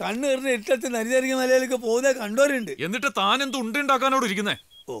 കണ്ണെറിഞ്ഞ് ഇട്ടത്ത് നരിതരിക മലയിലേക്ക് പോകുന്ന കണ്ടവരുണ്ട്. എന്നിട്ട് താൻ എന്ത് ഉണ്ടുണ്ടാക്കാനോട് ഇരിക്കുന്നേ?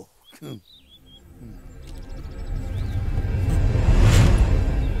 ഓ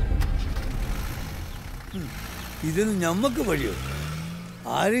ഇതൊന്നും ഞമ്മക്ക് വഴിയോ?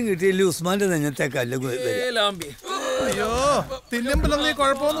 ആരും കിട്ടിയില്ലേ ഉസ്മാന്റെ നെഞ്ഞത്തേക്ക് അല്ല. അയ്യോ, തിന്നുമ്പലൊന്നും ഈ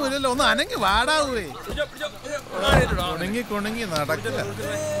കുഴപ്പമൊന്നുമില്ലല്ലോ. ഒന്ന് അനങ്ങി വാടാവേ. കുണങ്ങി നടക്കില്ല.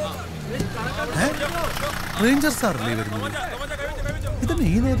 റേഞ്ചർ സാറല്ലേ വരുന്നത്? ഇതന്നെ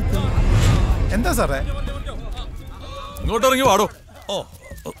ഈ നേരത്ത്? എന്താ സാറേ? ഇങ്ങോട്ട് ഇറങ്ങി വാടോ. ഓ,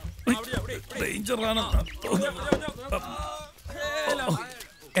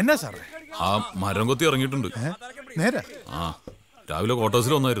 എന്നാ സാറേ? ആ മരം കൊത്തി ഇറങ്ങിയിട്ടുണ്ട്. നേരെ? ആ, രാവിലെ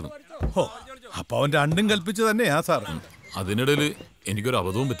ക്വാർട്ടേഴ്സിൽ വന്നായിരുന്നു. ഓ, അപ്പൊ അവൻ രണ്ടും കൽപ്പിച്ചു തന്നെയാ സാർ. അതിനിടയിൽ എനിക്കൊരു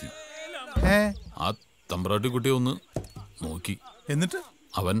അബദ്ധവും പറ്റി. ആ തമ്പ്രാട്ടി കുട്ടിയെ ഒന്ന് നോക്കി. എന്നിട്ട്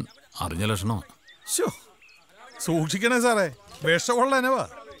അവൻ അറിഞ്ഞ ലക്ഷണമാണ്. സൂക്ഷിക്കണേ സാറേ, വിഷമുള്ളനവാ.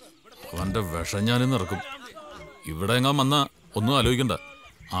 അവന്റെ വിഷം ഞാനിന്ന് ഇറക്കും. ഇവിടെ എങ്ങാൻ വന്ന ഒന്നും ആലോചിക്കണ്ട.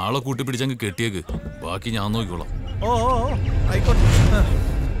 ആളെ കൂട്ടി പിടിച്ചങ്ങ് കെട്ടിയേക്ക്. ബാക്കി ഞാൻ നോക്കിക്കോളാം. ഓ ആയിക്കോട്ടെ.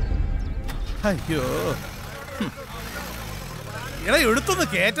 അയ്യോ, എടാ എടുത്തൊന്ന്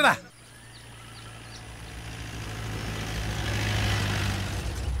കേറ്റടാ.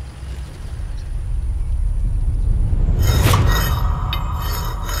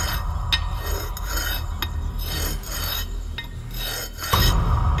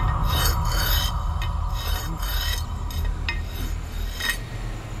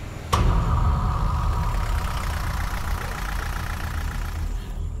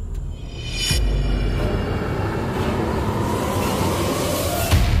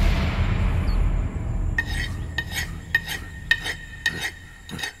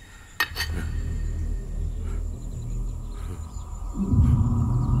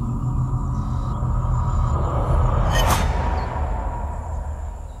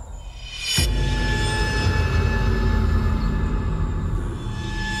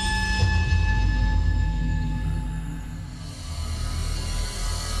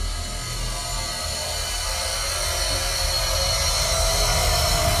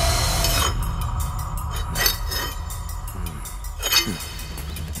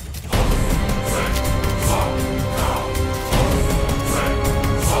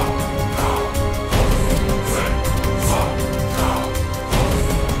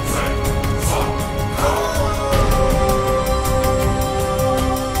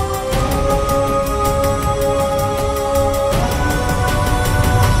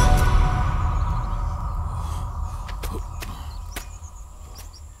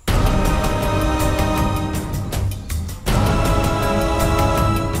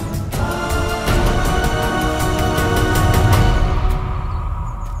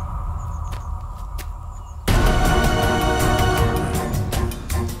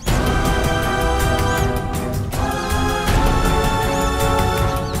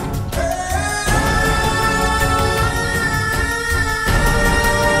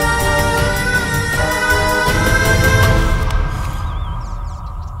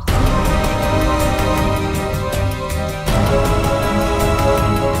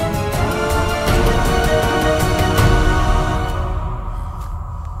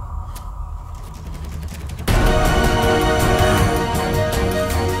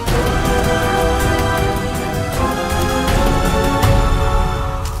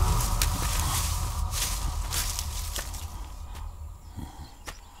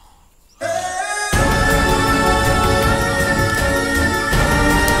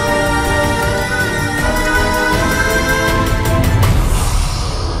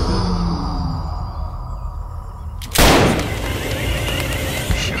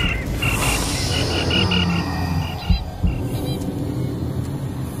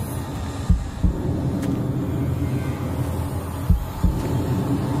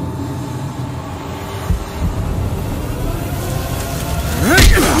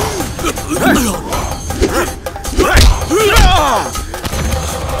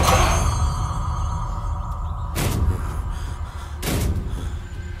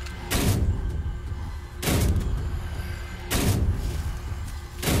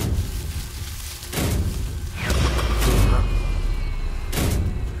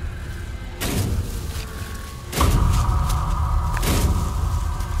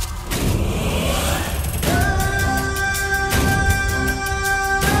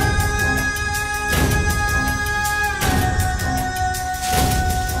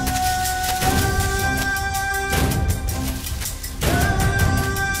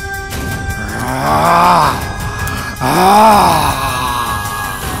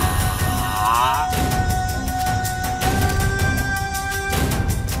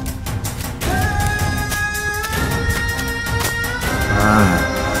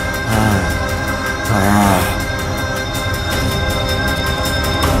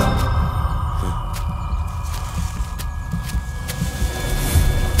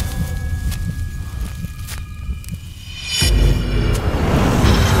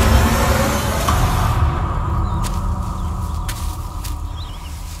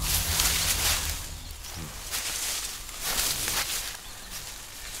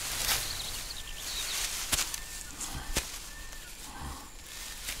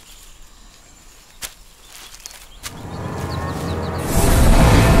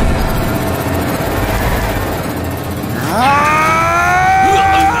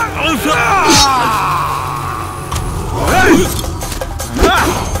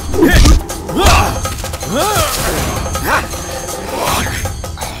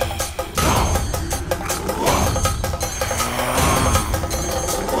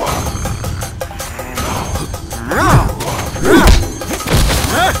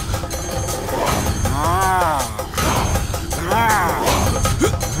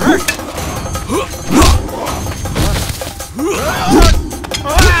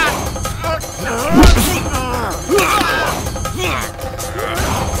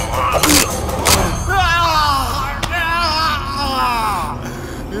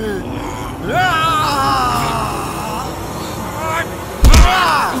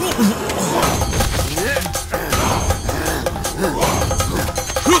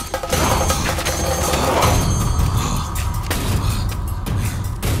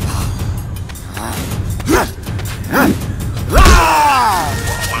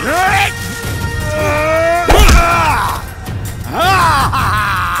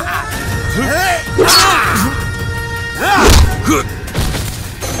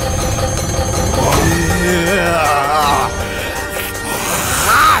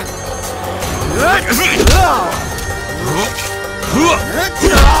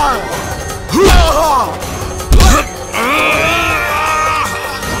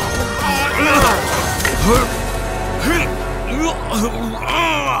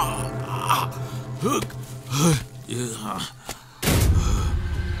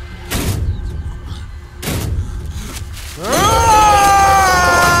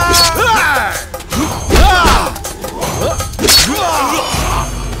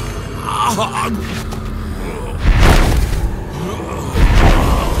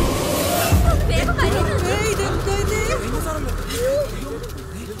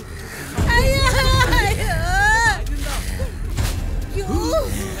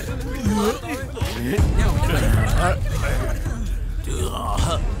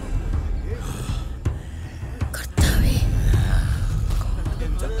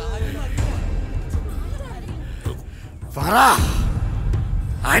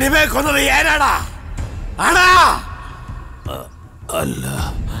 അടിമയെ കൊന്നത് ഏനാടാ? ആടാ? അല്ല.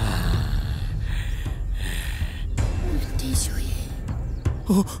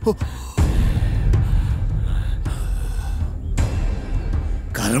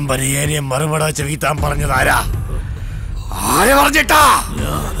 കറുമ്പനിയേനെ മറുപട വീത്താൻ പറഞ്ഞത് ആരാ? ആര് പറഞ്ഞിട്ടാ?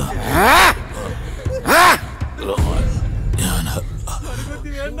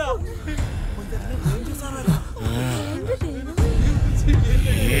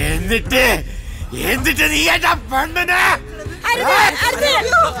 എന്നിട്ട് നീ ഏട്ടാ പെണ്ണിനെ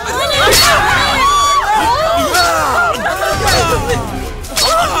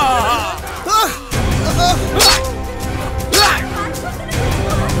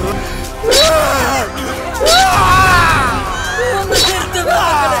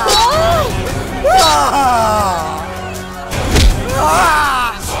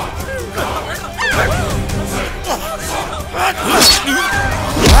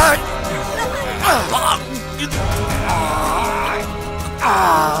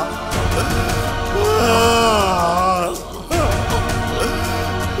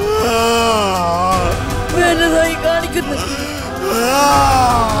പോകരുത്.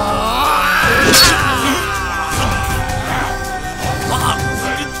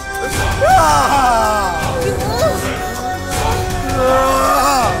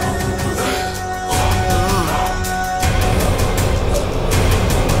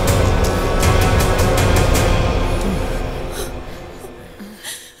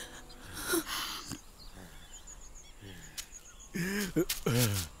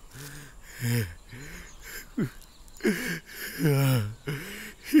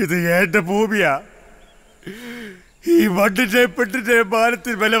 ഇത് എന്റെ ഭൂമിയാ. ഈ മണ്ണിന്റെ പെട്ടിന്റെ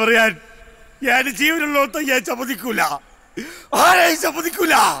മാനത്തിൽ വില പറയാൻ ഞാൻ ജീവനുള്ളോട്ട് ഞാൻ സമ്മതിക്കൂല. ആരെയും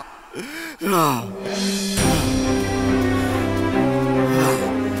സമ്മതിക്കൂല.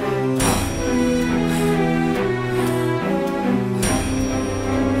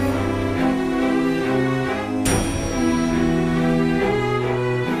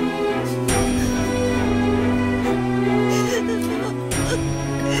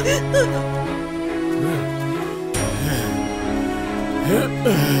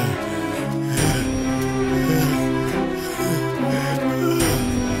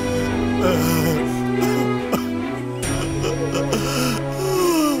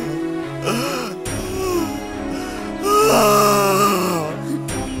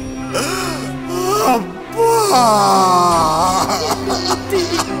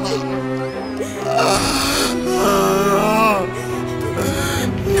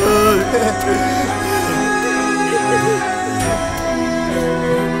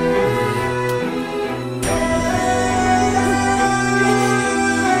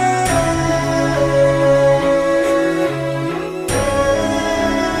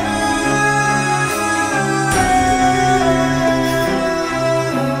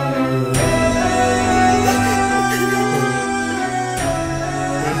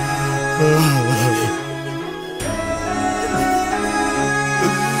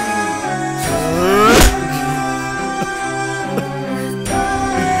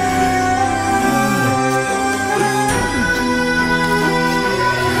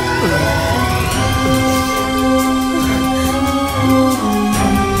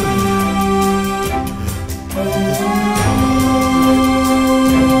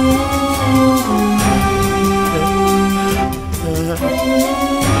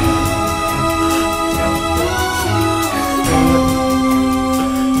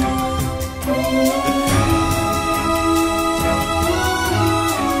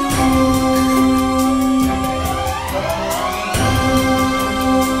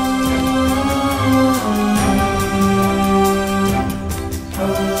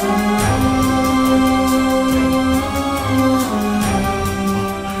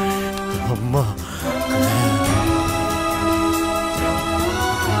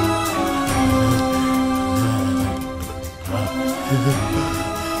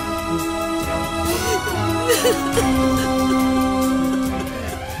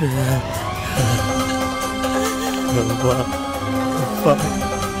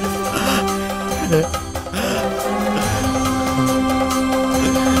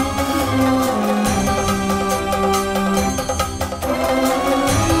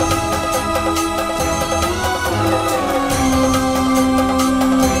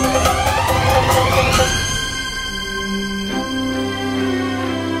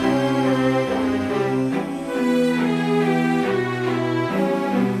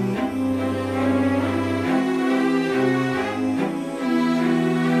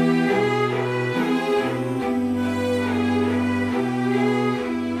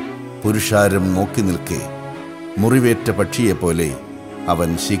 പുരുഷാരം നോക്കി നിൽക്കെ മുറിവേറ്റ പക്ഷിയെപ്പോലെ അവൻ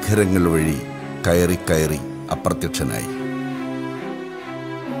ശിഖരങ്ങൾ വഴി കയറി കയറി അപ്രത്യക്ഷനായി.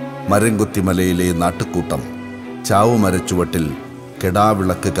 മരംകൊത്തി മലയിലെ നാട്ടുകൂട്ടം ചാവുമരച്ചുവട്ടിൽ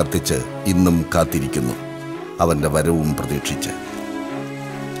കെടാവിളക്ക് കത്തിച്ച് ഇന്നും കാത്തിരിക്കുന്നു, അവൻ്റെ വരവും പ്രതീക്ഷിച്ച്.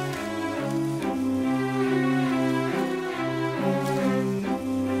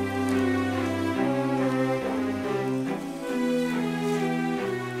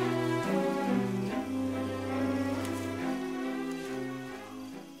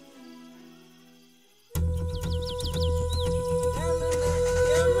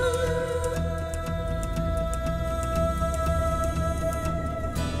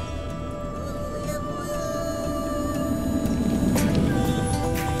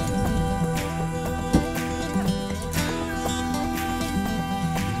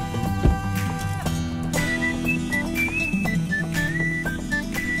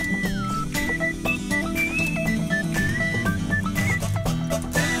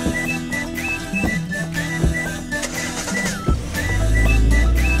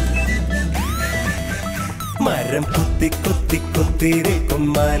 മരം കുത്തി കുത്തി കുത്തിരിക്കും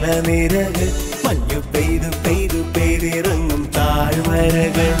മലനിരകൾ മഞ്ഞു പെയ്തു പെയ്തു പെയ്തിറങ്ങും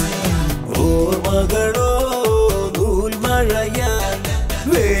താഴ്വരകൾ ഓർമ്മകളോ നൂൽമഴയായി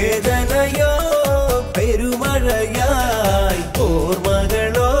വേദനയോ പെരുമഴയായി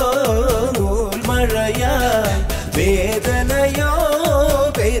ഓർമ്മകളോ നൂൽമഴയായി വേദനയോ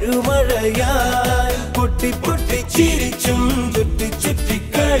പെരുമഴയായി പൊട്ടി പൊട്ടി ചിരിച്ചും ചുറ്റി ചുറ്റി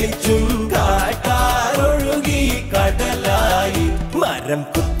കളിച്ചും കാട്ടാറൊഴുകി കടലായി മരം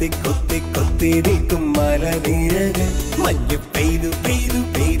കുത്തി കുത്തി കുത്തി നിൽക്കും മലനിരകൾ മഞ്ഞു പെയ്തു പെയ്തു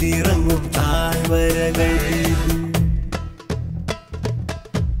പെയ്തിറങ്ങും താഴ്വരകൾ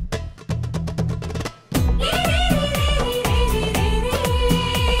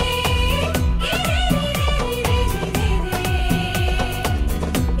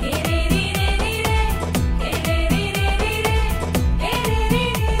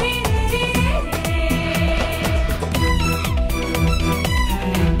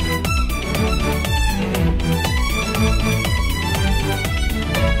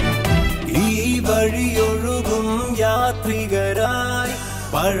വഴിയൊഴുകും യാത്രികരായി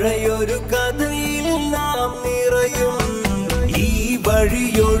പഴയൊരു കഥയിൽ നാം നിറയും ഈ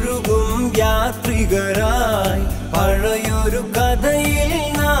വഴിയൊഴുകും യാത്രികരായി പഴയൊരു കഥയിൽ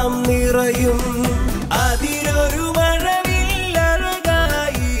നാം നിറയും അതിലൊരു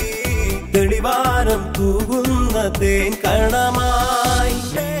മഴവില്ലഴകായി തെളിവാനം തൂകുന്ന തേൻ കണമായി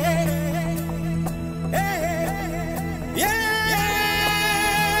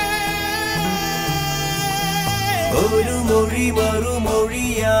ഒരു മൊഴി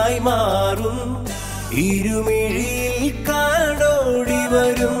മറുമൊഴിയായി മാറും ഇരുമിഴിയിൽ കാടോടി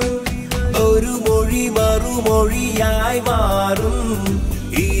വരും ഒരു മൊഴി മറുമൊഴിയായി മാറും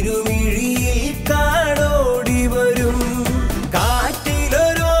ഇരുമിഴിയിൽ കാടോടി വരും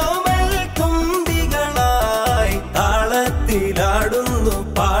കാറ്റിലൊരോമൽ തുമ്പികളായി താളത്തിലാടുന്നു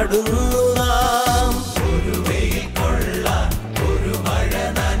പാടുന്നു നാം ഒരു വെയിൽ കൊള്ളാൻ ഒരു മഴ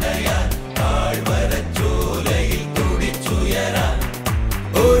നനയാൻ താഴ്വരച്ചോലയിൽ തുടിച്ചുയരാൻ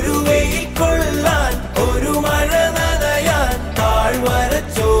ഒരു വെയിൽ കൊള്ളാൻ ഒരു മഴ നനയാൻ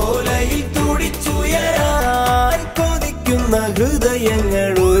താഴ്വരച്ചോലയിൽ തുടിച്ചുയരാൻ കൊതിക്കുന്ന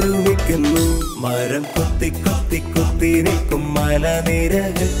ഹൃദയങ്ങൾ ഒരുമിക്കുന്നു മരം കുത്തി കുത്തി കുത്തി നിൽക്കും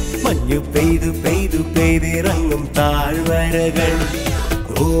മലനിരകൾ മഞ്ഞു പെയ്തു പെയ്തു പെയ്തിറങ്ങും താഴ്വരകൾ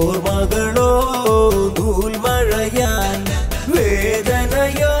ഓർമ്മകളോ നൂൽമഴയാൻ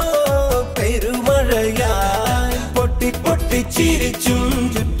വേദനയോ പെരുമഴയാൻ പൊട്ടി പൊട്ടി ചിരിച്ചും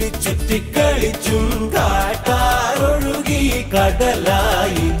ചുറ്റി ചുറ്റി കളിച്ചും കാട്ടാറൊഴുകി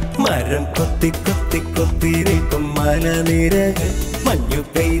കടലായി മരം കൊത്തി കൊത്തി കൊത്തിരിക്കും മലനിരകൾ മഞ്ഞു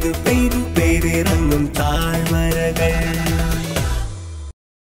പെയ്തു പെയ്തു പെയ്തിറങ്ങും താഴ്വരകൾ